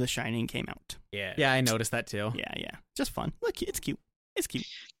when The Shining came out. Yeah. Yeah, I noticed that too. Yeah. Just fun. Look, it's cute. It's cute.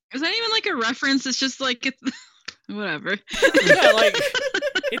 Is that even like a reference? It's just like it's whatever. Yeah, like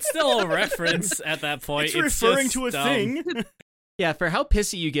it's still a reference at that point. It's referring just to a dumb. thing. Yeah, for how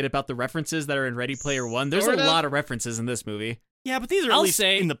pissy you get about the references that are in Ready Player One, there's Sorta. a lot of references in this movie. Yeah, but these are at I'll least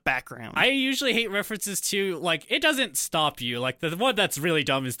say- in the background. I usually hate references to like it doesn't stop you. Like the one that's really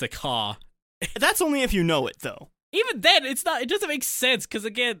dumb is the caw. That's only if you know it, though. Even then, it's not. It doesn't make sense because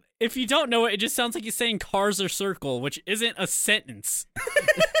again, if you don't know it, it just sounds like you're saying cars are circle, which isn't a sentence.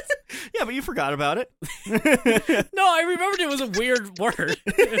 Yeah, but you forgot about it. No, I remembered it was a weird word.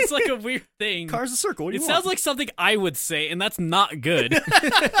 It's like a weird thing. Car's a circle. What do It you sounds want? like something I would say, and that's not good.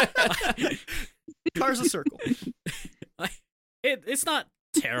 Car's a circle. It's not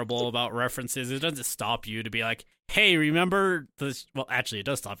terrible about references. It doesn't stop you to be like, hey, remember this? Well, actually, it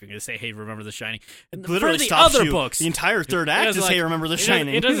does stop you to say, hey, remember The Shining. And Literally for the stops other you. books, The entire third act is like, hey, remember The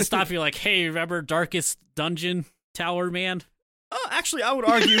Shining. It doesn't stop you like, hey, remember Darkest Dungeon Tower Man? Actually, I would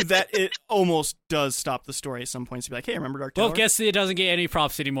argue that it almost does stop the story at some points to be like, hey, remember Dark Tower? Well, guess it doesn't get any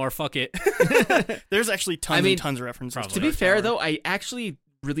props anymore. Fuck it. There's actually tons and tons of references. probably. To be Dark fair, Tower. though, I actually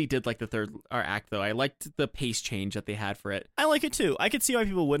really did like the third act, though. I liked the pace change that they had for it. I like it too. I could see why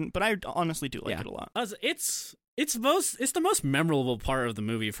people wouldn't, but I honestly do like it a lot. It's the most memorable part of the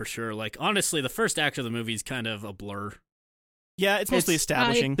movie for sure. Like, honestly, the first act of the movie is kind of a blur. Yeah, it's mostly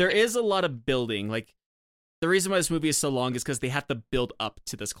establishing. There is a lot of building. Like, the reason why this movie is so long is because they have to build up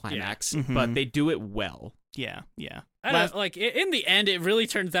to this climax, Mhm. but they do it well. Yeah. I don't, like, in the end, it really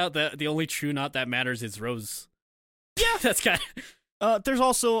turns out that the only true knot that matters is Rose. Yeah. That's kind of... There's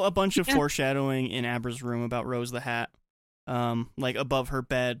also a bunch of foreshadowing in Abra's room about Rose the Hat. Like above her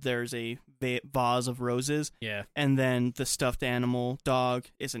bed, there's a vase of roses, Yeah. and then the stuffed animal dog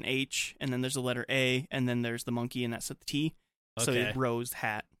is an H, and then there's the letter A, and then there's the monkey, and that's a T. So Okay. Rose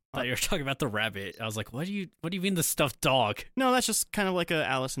Hat. I thought you were talking about the rabbit. I was like, what do you mean the stuffed dog? No, that's just kind of like a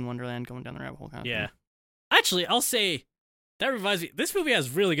Alice in Wonderland going down the rabbit hole kind of Yeah. thing. Actually, I'll say that reminds me. This movie has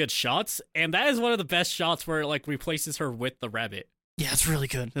really good shots, and that is one of the best shots where it like replaces her with the rabbit. Yeah, it's really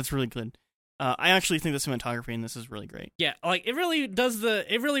good. That's really good. I actually think the cinematography in this is really great. Yeah, like it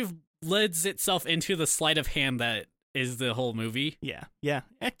really lends itself into the sleight of hand that is the whole movie. Yeah,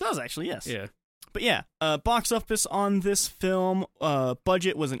 it does actually. Yes. Yeah. But yeah, box office on this film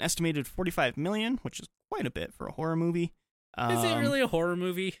budget was an estimated $45 million, which is quite a bit for a horror movie. Is it really a horror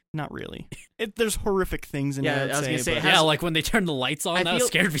movie? Not really. There's horrific things in Yeah, it. I was gonna say, but- it has- Yeah, like when they turn the lights on, that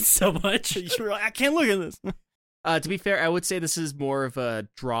scared me so much. You're like, I can't look at this. To be fair, I would say this is more of a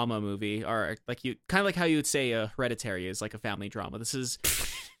drama movie, or like like how you would say Hereditary is like a family drama. This is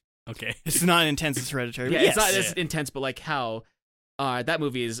Okay. It's not intense as Hereditary. yeah, but it's not yes. as intense, but like how that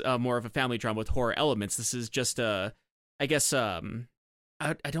movie is more of a family drama with horror elements. This is just I guess I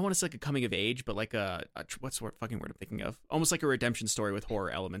don't want to say like a coming of age, but like what's the fucking word I'm thinking of? Almost like a redemption story with horror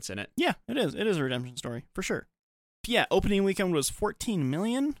elements in it. Yeah, it is. It is a redemption story for sure. Yeah, opening weekend was 14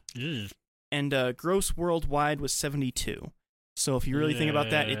 million, and gross worldwide was 72. So if you really think about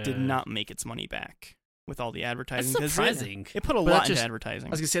that, it did not make its money back with all the advertising. That's 'cause surprising. It put a But lot that's into just- advertising.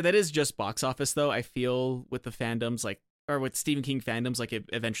 I was gonna say that is just box office though. I feel with the fandoms or with Stephen King fandoms, like it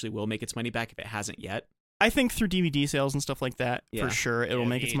eventually will make its money back if it hasn't yet. I think through DVD sales and stuff like that, Yeah. for sure, it'll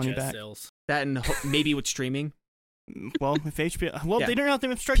make its money VHS back. sales. That and maybe with streaming. Well, if HBO, well, Yeah. they don't have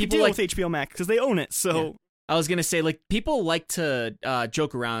to strike a People deal like- with HBO Max because they own it. So I was gonna say, like, people like to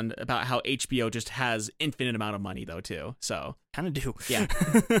joke around about how HBO just has infinite amount of money though too. So kind of do. Yeah.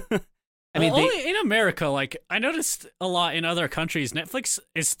 I mean, Well, only in America, like I noticed a lot in other countries, Netflix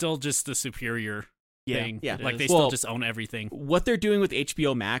is still just the superior thing. yeah. Like they Well, still just own everything. what they're doing with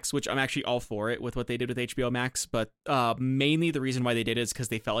HBO Max, which I'm actually all for it with what they did with HBO Max, but mainly the reason why they did it is because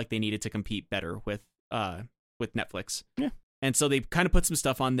they felt like they needed to compete better with Netflix. Yeah. And so they kind of put some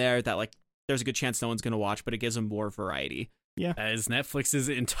stuff on there that like there's a good chance no one's gonna watch, but it gives them more variety. That is Netflix's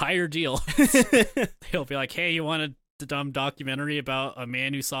entire deal. They'll be like, "Hey, you want a dumb documentary about a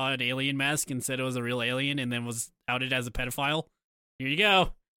man who saw an alien mask and said it was a real alien and then was outed as a pedophile? Here you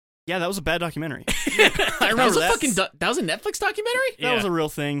go." Yeah, that was a bad documentary. That remember was a that. fucking that was a Netflix documentary? That was a real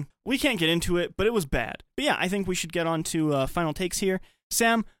thing. We can't get into it, but it was bad. But yeah, I think we should get on to final takes here.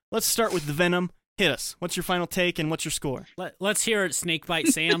 Sam, let's start with the Venom. Hit us. What's your final take and what's your score? Let's hear it, Snakebite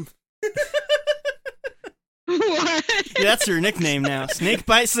Sam. What? Yeah, that's your nickname now.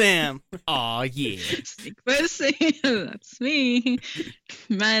 Snakebite Sam. Aw, yeah. Snakebite Sam. That's me.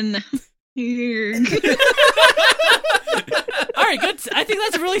 Men. Here. All right, good. I think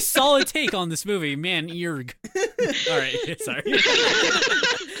that's a really solid take on this movie, man. Earg. All right, sorry.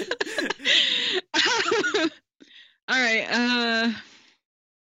 All right.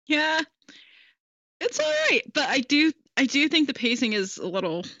 Yeah, it's all right, but I do think the pacing is a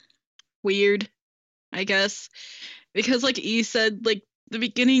little weird, I guess, because like E said, like the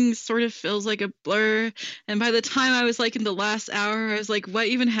beginning sort of feels like a blur, and by the time I was like in the last hour, I was like, what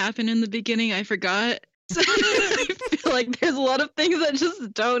even happened in the beginning? I forgot. So I feel like there's a lot of things that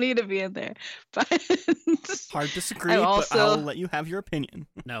just don't need to be in there. But Hard to disagree, I but also- I'll let you have your opinion.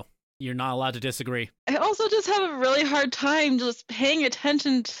 No, you're not allowed to disagree. I also just have a really hard time just paying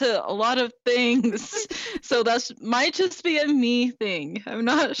attention to a lot of things. So that's might just be a me thing. I'm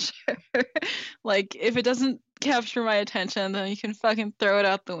not sure. Like, if it doesn't capture my attention, then you can fucking throw it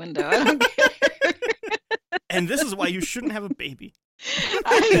out the window. I don't care. And this is why you shouldn't have a baby.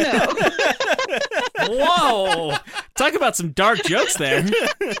 I know. Whoa, Talk about some dark jokes there.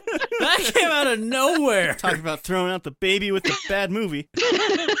 that came out of nowhere. Talk about throwing out the baby with the bad movie.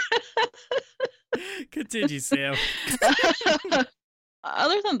 Continue, Sam.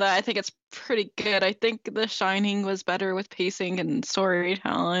 Other than that, I think it's pretty good. I think The Shining was better with pacing and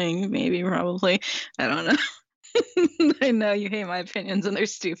storytelling, maybe, probably. I don't know. I know you hate my opinions and they're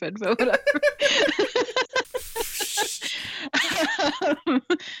stupid, but whatever.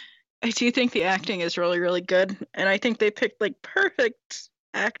 I do think the acting is really, really good. And I think they picked like perfect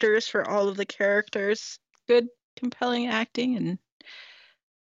actors for all of the characters. Good, compelling acting. And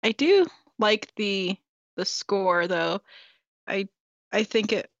I do like the score, though. I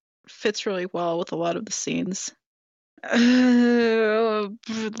think it fits really well with a lot of the scenes. It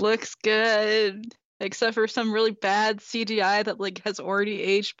looks good. Except for some really bad CGI that like has already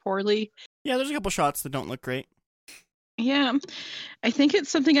aged poorly. Yeah, there's a couple shots that don't look great. Yeah. I think it's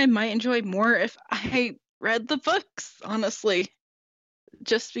something I might enjoy more if I read the books, honestly.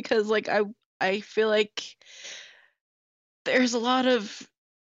 Just because like I feel like there's a lot of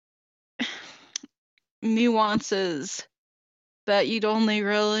nuances that you'd only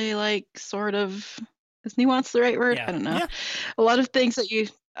really like sort of, is nuance the right word? Yeah. I don't know. Yeah. A lot of things that you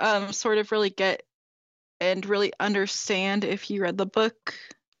sort of really get and really understand if you read the book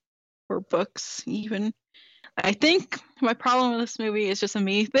or books even. I think my problem with this movie is just a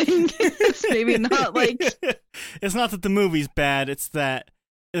me thing. It's maybe not like It's not that the movie's bad, it's that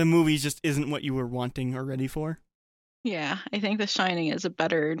the movie just isn't what you were wanting or ready for. yeah, I think The Shining is a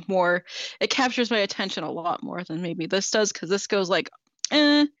better, more, it captures my attention a lot more than maybe this does, because this goes like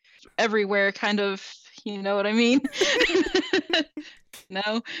everywhere, kind of, you know what I mean?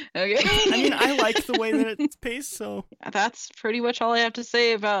 No? Okay. I mean, I like the way that it's paced, so That's pretty much all I have to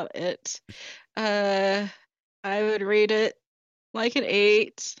say about it. I would rate it like an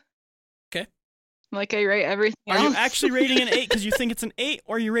 8. Okay. Like I rate everything are else. you actually rating an 8 because you think it's an 8,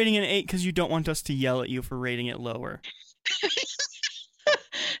 or are you rating an 8 because you don't want us to yell at you for rating it lower?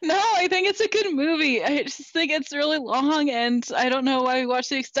 No, I think it's a good movie. I just think it's really long, and I don't know why we watched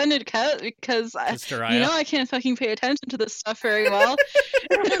the extended cut, because Mr. Raya. you know I can't fucking pay attention to this stuff very well.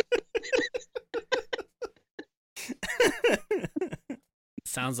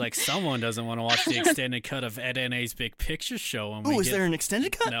 Sounds like someone doesn't want to watch the extended cut of Ed and A's Big Picture Show. When Oh, we is there an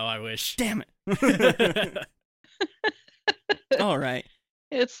extended cut? No, I wish. Damn it. All right.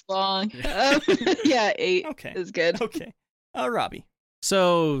 It's long. Yeah, 8 Okay. is good. Okay. Robbie.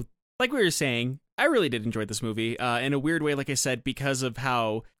 So, like we were saying, I really did enjoy this movie. In a weird way, like I said, because of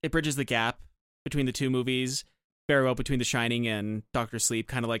how it bridges the gap between the two movies very well, between The Shining and Doctor Sleep,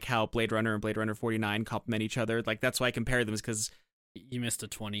 kind of like how Blade Runner and Blade Runner 49 complement each other. Like, that's why I compare them, is because You missed a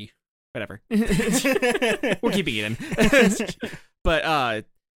 20. whatever. We're keeping it in. But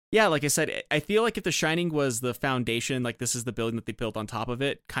yeah, like I said, I feel like if The Shining was the foundation, like this is the building that they built on top of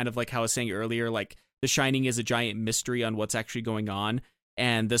it, kind of like how I was saying earlier, like The Shining is a giant mystery on what's actually going on,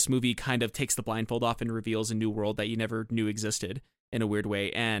 and this movie kind of takes the blindfold off and reveals a new world that you never knew existed in a weird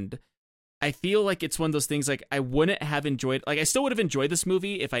way. And I feel like it's one of those things, like I wouldn't have enjoyed, like I still would have enjoyed this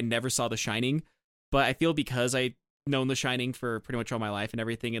movie if I never saw The Shining, but I feel because I known The Shining for pretty much all my life and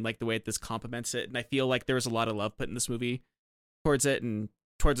everything, and like the way that this complements it, and I feel like there was a lot of love put in this movie towards it and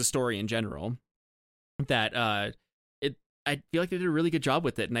towards the story in general, that I feel like they did a really good job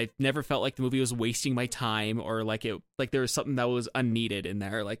with it, and I never felt like the movie was wasting my time, or like there was something that was unneeded in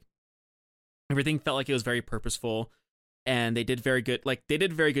there. Like everything felt like it was very purposeful, and they did a very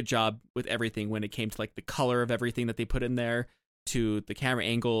good job with everything when it came to like the color of everything that they put in there, to the camera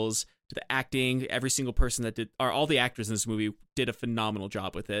angles, to the acting. Every single person that all the actors in this movie did a phenomenal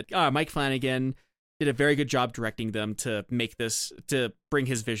job with it. Mike Flanagan did a very good job directing them to bring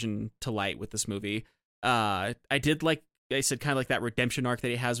his vision to light with this movie. I did, like I said, kind of like that redemption arc that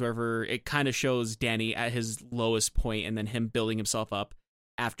he has, wherever it kind of shows Danny at his lowest point and then him building himself up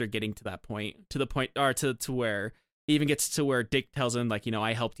after getting to that point, to where he even gets to where Dick tells him, like, you know,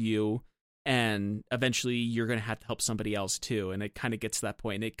 I helped you, and eventually you're going to have to help somebody else too. And it kind of gets to that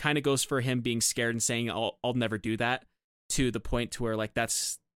point, and it kind of goes for him being scared and saying, I'll never do that, to the point to where like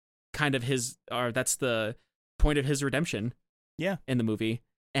that's kind of that's the point of his redemption. Yeah. In the movie.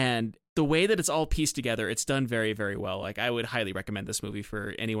 And the way that it's all pieced together, it's done very, very well. Like, I would highly recommend this movie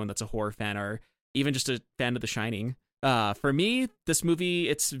for anyone that's a horror fan or even just a fan of The Shining. For me, this movie,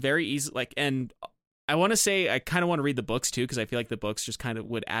 it's very easy. Like, and I want to say, I kind of want to read the books too, because I feel like the books just kind of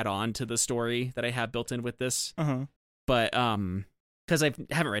would add on to the story that I have built in with this. Uh-huh. But, because I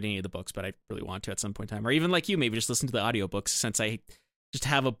haven't read any of the books, but I really want to at some point in time. Or even like you, maybe just listen to the audiobooks, since I just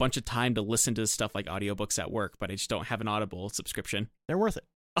have a bunch of time to listen to stuff like audiobooks at work, but I just don't have an Audible subscription. They're worth it.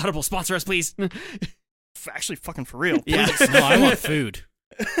 Audible, sponsor us, please. Actually, fucking for real. Yeah. No, I want food.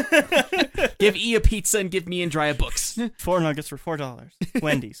 Give E a pizza and give me and Dry books. 4 nuggets for $4.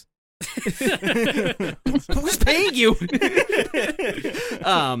 Wendy's. Who's paying you?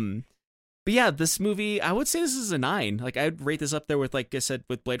 But yeah, this movie, I would say this is a 9. Like, I'd rate this up there with, like I said,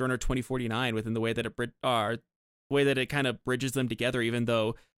 with Blade Runner 2049, within the way that it kind of bridges them together, even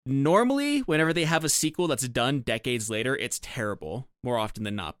though normally whenever they have a sequel that's done decades later, it's terrible more often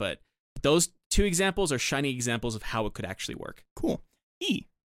than not. But those 2 examples are shining examples of how it could actually work. Cool. E.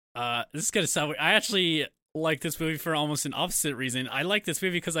 This is gonna sound weird. I actually like this movie for almost an opposite reason. I like this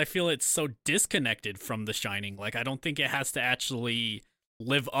movie because I feel it's so disconnected from The Shining. Like, I don't think it has to actually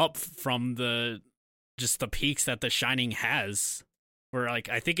live up from the peaks that The Shining has. Where, like,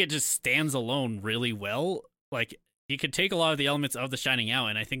 I think it just stands alone really well. Like, you could take a lot of the elements of The Shining out,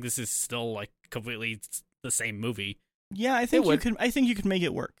 and I think this is still, like, completely the same movie. Yeah, I think you could make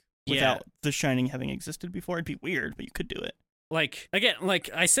it work without Yeah. The Shining having existed before. It'd be weird, but you could do it. Like, again, like,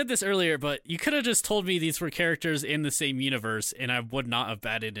 I said this earlier, but you could have just told me these were characters in the same universe, and I would not have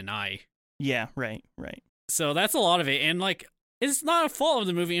batted an eye. Yeah, right. So that's a lot of it, and, like, it's not a fault of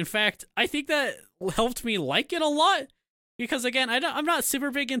the movie. In fact, I think that helped me like it a lot, because, again, I'm not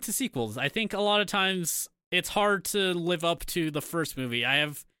super big into sequels. I think a lot of times it's hard to live up to the first movie.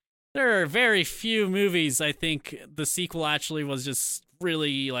 There are very few movies I think the sequel actually was just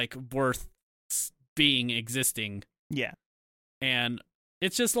really, like, worth existing. Yeah. And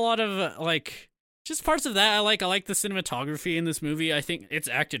it's just a lot of, like, just parts of that I like. I like the cinematography in this movie. I think it's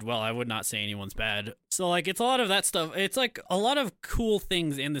acted well. I would not say anyone's bad. So, like, it's a lot of that stuff. It's, like, a lot of cool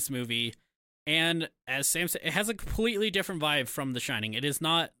things in this movie. And as Sam said, it has a completely different vibe from The Shining. It is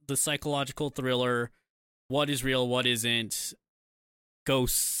not the psychological thriller, what is real, what isn't,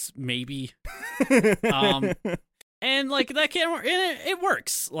 ghosts, maybe. And, like, that can't work. And it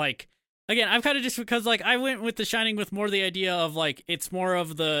works. Like, again, I'm kind of just because, like, I went with The Shining with more the idea of, like, it's more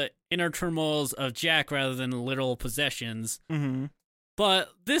of the inner turmoils of Jack rather than literal possessions. Mm-hmm. But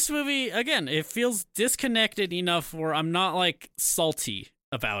this movie, again, it feels disconnected enough where I'm not, like, salty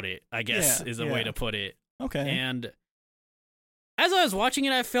about it, I guess, is a way to put it. Okay. And as I was watching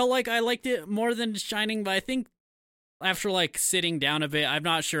it, I felt like I liked it more than The Shining, but I think after, like, sitting down a bit, I'm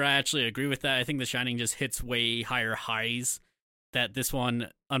not sure I actually agree with that. I think The Shining just hits way higher highs that this one,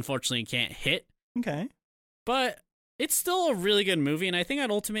 unfortunately, can't hit. Okay. But it's still a really good movie, and I think I'd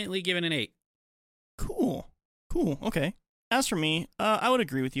ultimately give it an 8. Cool. Okay. As for me, I would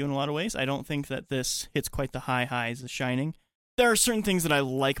agree with you in a lot of ways. I don't think that this hits quite the high highs as Shining. There are certain things that I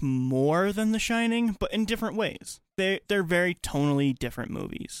like more than The Shining, but in different ways. They're very tonally different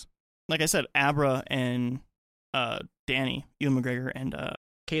movies. Like I said, Abra and Danny, Ewan McGregor, and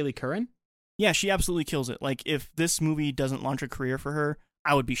Kaylee Curran? yeah, she absolutely kills it. Like, if this movie doesn't launch a career for her,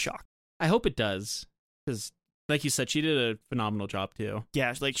 I would be shocked. I hope it does, because, like you said, she did a phenomenal job too.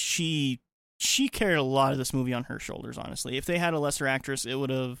 Yeah, like she carried a lot of this movie on her shoulders. Honestly, if they had a lesser actress, it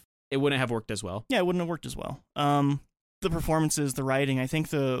wouldn't have worked as well. Yeah, it wouldn't have worked as well. The performances, the writing, I think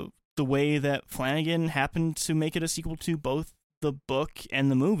the way that Flanagan happened to make it a sequel to both the book and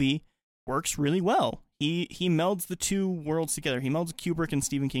the movie works really well. He melds the two worlds together. He melds Kubrick and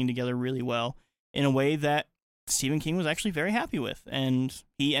Stephen King together really well in a way that Stephen King was actually very happy with, and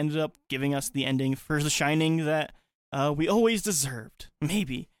he ended up giving us the ending for The Shining that we always deserved.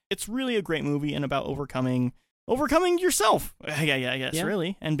 Maybe. It's really a great movie and about overcoming yourself. I guess,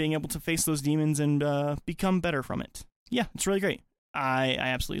 really, and being able to face those demons and become better from it. Yeah, it's really great. I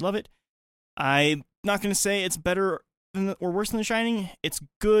absolutely love it. I'm not going to say it's better than or worse than The Shining. It's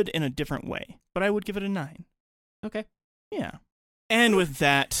good in a different way, but I would give it a 9. Okay. Yeah. And with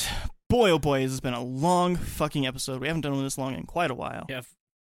that, boy, oh boy, this has been a long fucking episode. We haven't done one this long in quite a while. Yeah.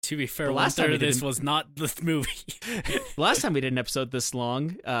 To be fair, The last one time third we of this didn't- was not the movie. Last time we did an episode this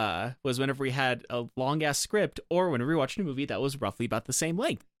long was whenever we had a long-ass script, or whenever we watched a movie that was roughly about the same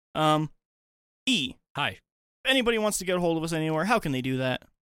length. E. Hi. If anybody wants to get a hold of us anywhere, how can they do that?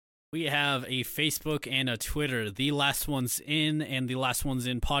 We have a Facebook and a Twitter, The Last Ones In and The Last Ones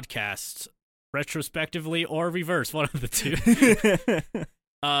In podcast, retrospectively or reverse, one of the two.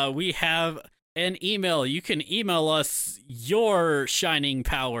 We have an email. You can email us your shining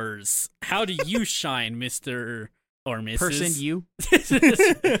powers. How do you shine, Mr. or Mrs.? Person, you.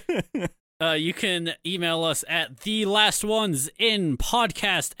 You can email us at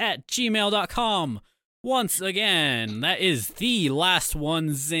thelastOnesInPodcast@gmail.com. Once again, that is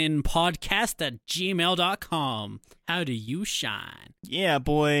thelastOnesInPodcast@gmail.com. How do you shine? Yeah,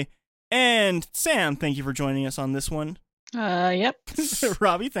 boy. And Sam, thank you for joining us on this one. Yep.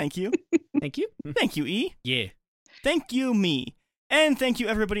 Robbie, thank you. Thank you. Thank you, E. Yeah. Thank you, me. And thank you,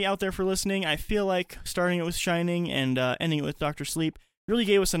 everybody out there, for listening. I feel like starting it with Shining and ending it with Dr. Sleep really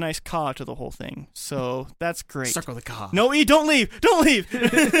gave us a nice caw to the whole thing. So that's great. Circle the caw. No, E, don't leave. Don't leave.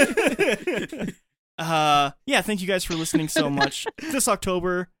 Yeah, thank you guys for listening so much. This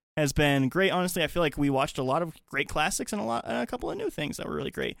October has been great. Honestly, I feel like we watched a lot of great classics and a couple of new things that were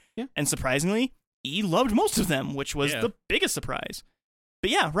really great. Yeah. And surprisingly, E loved most of them, which was the biggest surprise.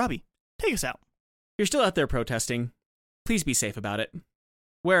 But yeah, Robbie, take us out. If you're still out there protesting, please be safe about it.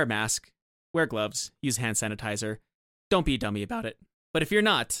 Wear a mask, wear gloves, use hand sanitizer. Don't be a dummy about it. But if you're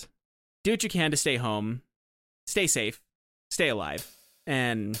not, do what you can to stay home, stay safe, stay alive,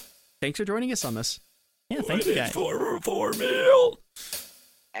 and thanks for joining us on this. Yeah, thank you guys. For meal.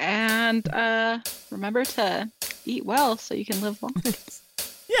 And remember to eat well so you can live long.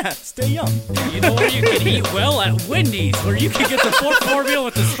 Yeah, stay young. You know where you can eat well? At Wendy's, where you can get the 4 meal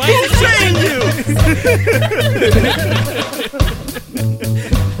with the spicy chicken.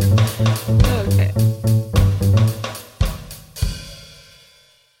 Okay.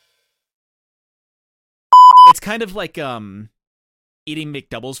 It's kind of like eating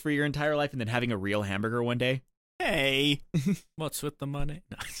McDoubles for your entire life and then having a real hamburger one day. Hey, What's with the money?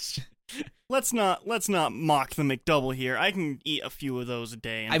 No. let's not mock the McDouble here. I can eat a few of those a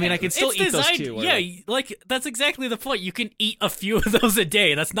day. I mean, I can still eat those too. Yeah, like that's exactly the point. You can eat a few of those a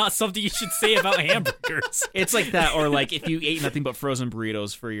day. That's not something you should say about hamburgers. It's like that, or like if you ate nothing but frozen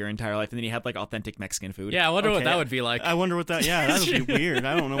burritos for your entire life and then you had like authentic Mexican food. Yeah, I wonder what Okay. that would be like. I wonder what that. Yeah, that would be weird.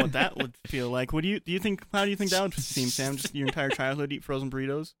 I don't know what that would feel like. What do you think? How do you think that would seem, Sam? Just your entire childhood eat frozen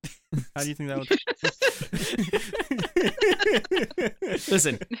burritos? How do you think that would?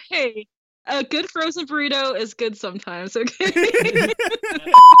 Listen, Hey, a good frozen burrito is good sometimes, okay?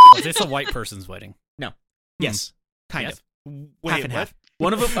 Was this a white person's wedding? yes, kind Yes. of. Wait, Half and what? half.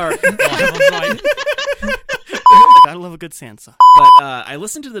 One of them are. Gotta love a good Sansa. But I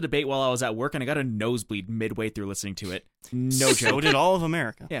listened to the debate while I was at work, and I got a nosebleed midway through listening to it. No So joke. did all of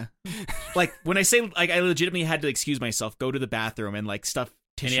America. Yeah. Like when I say, like, I legitimately had to excuse myself, go to the bathroom, and like stuff.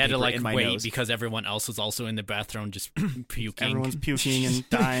 And Tissue he had to paper like in my wait nose. because everyone else was also in the bathroom just puking. Everyone's puking and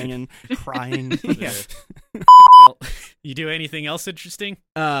dying and crying. Yeah. You do anything else interesting?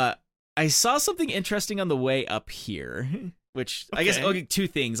 I saw something interesting on the way up here, which I guess Okay. two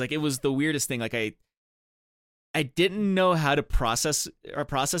things. Like it was the weirdest thing. Like I didn't know how to process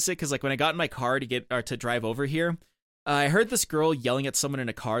it because like when I got in my car to drive over here, I heard this girl yelling at someone in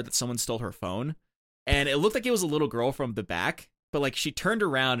a car that someone stole her phone, and it looked like it was a little girl from the back. But like she turned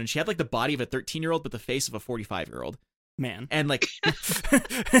around and she had like the body of a 13-year-old but the face of a 45-year-old. Man. And like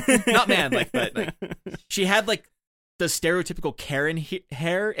not man, like, but like she had like the stereotypical Karen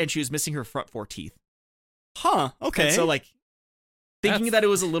hair and she was missing her front 4 teeth. Huh. Okay. And so like thinking That's- that it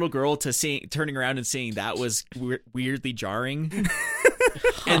was a little girl to turning around and seeing that was weirdly jarring.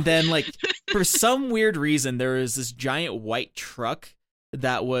 And then like for some weird reason there was this giant white truck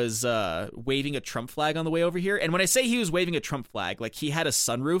that was waving a Trump flag on the way over here. And when I say he was waving a Trump flag, like he had a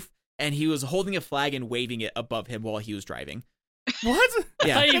sunroof and he was holding a flag and waving it above him while he was driving. what? I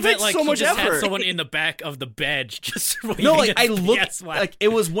Yeah. thought you That meant makes like so he much just had effort. someone in the back of the bed just No, like I waving a looked PS flag. like it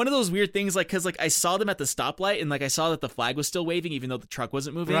was one of those weird things, like because like I saw them at the stoplight and like I saw that the flag was still waving even though the truck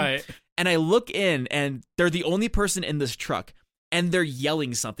wasn't moving. Right. And I look in and they're the only person in this truck and they're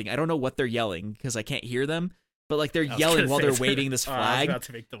yelling something. I don't know what they're yelling because I can't hear them, but like they're I was yelling gonna while say- they're waving this Oh, I was flag. about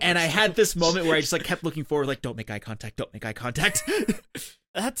to make the And I worst had this moment where I just like kept looking forward, like, don't make eye contact, don't make eye contact.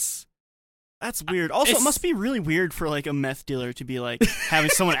 That's weird. Also, it It's- must be really weird for like a meth dealer to be like having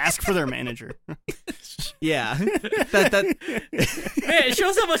someone ask for their manager. Yeah. that Man, it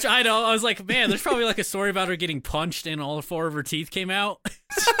shows how much I know. I was like, man, there's probably like a story about her getting punched and all 4 of her teeth came out.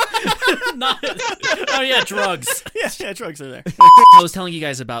 Not, oh yeah, drugs. yeah, drugs are there. I was telling you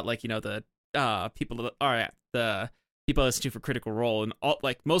guys about like, you know, the people that the people I listen to for Critical Role, and all,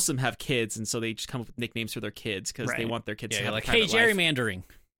 like most of them have kids, and so they just come up with nicknames for their kids because they Right. want their kids to Yeah, have like, a hey, private life. gerrymandering.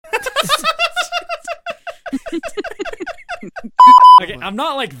 Okay, I'm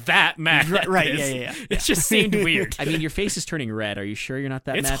not like that mad. Right, at right, this. yeah. It just seemed weird. I mean, your face is turning red. Are you sure you're not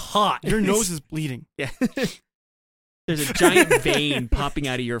that It's mad? hot. Your nose is bleeding. Yeah. There's a giant vein popping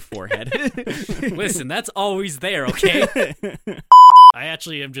out of your forehead. Listen, that's always there, okay? I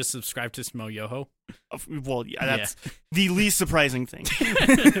actually am just subscribed to Smo Yoho. Well, yeah, that's the least surprising thing.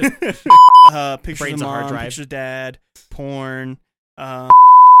 Pictures Brains of a hard mom, drive. pictures of dad, porn.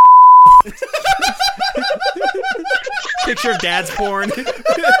 Picture of dad's porn. Yeah,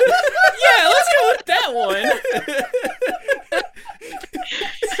 let's go with that one.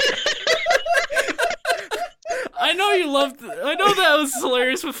 I know you I know that was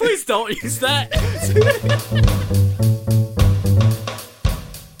hilarious, but please don't use that.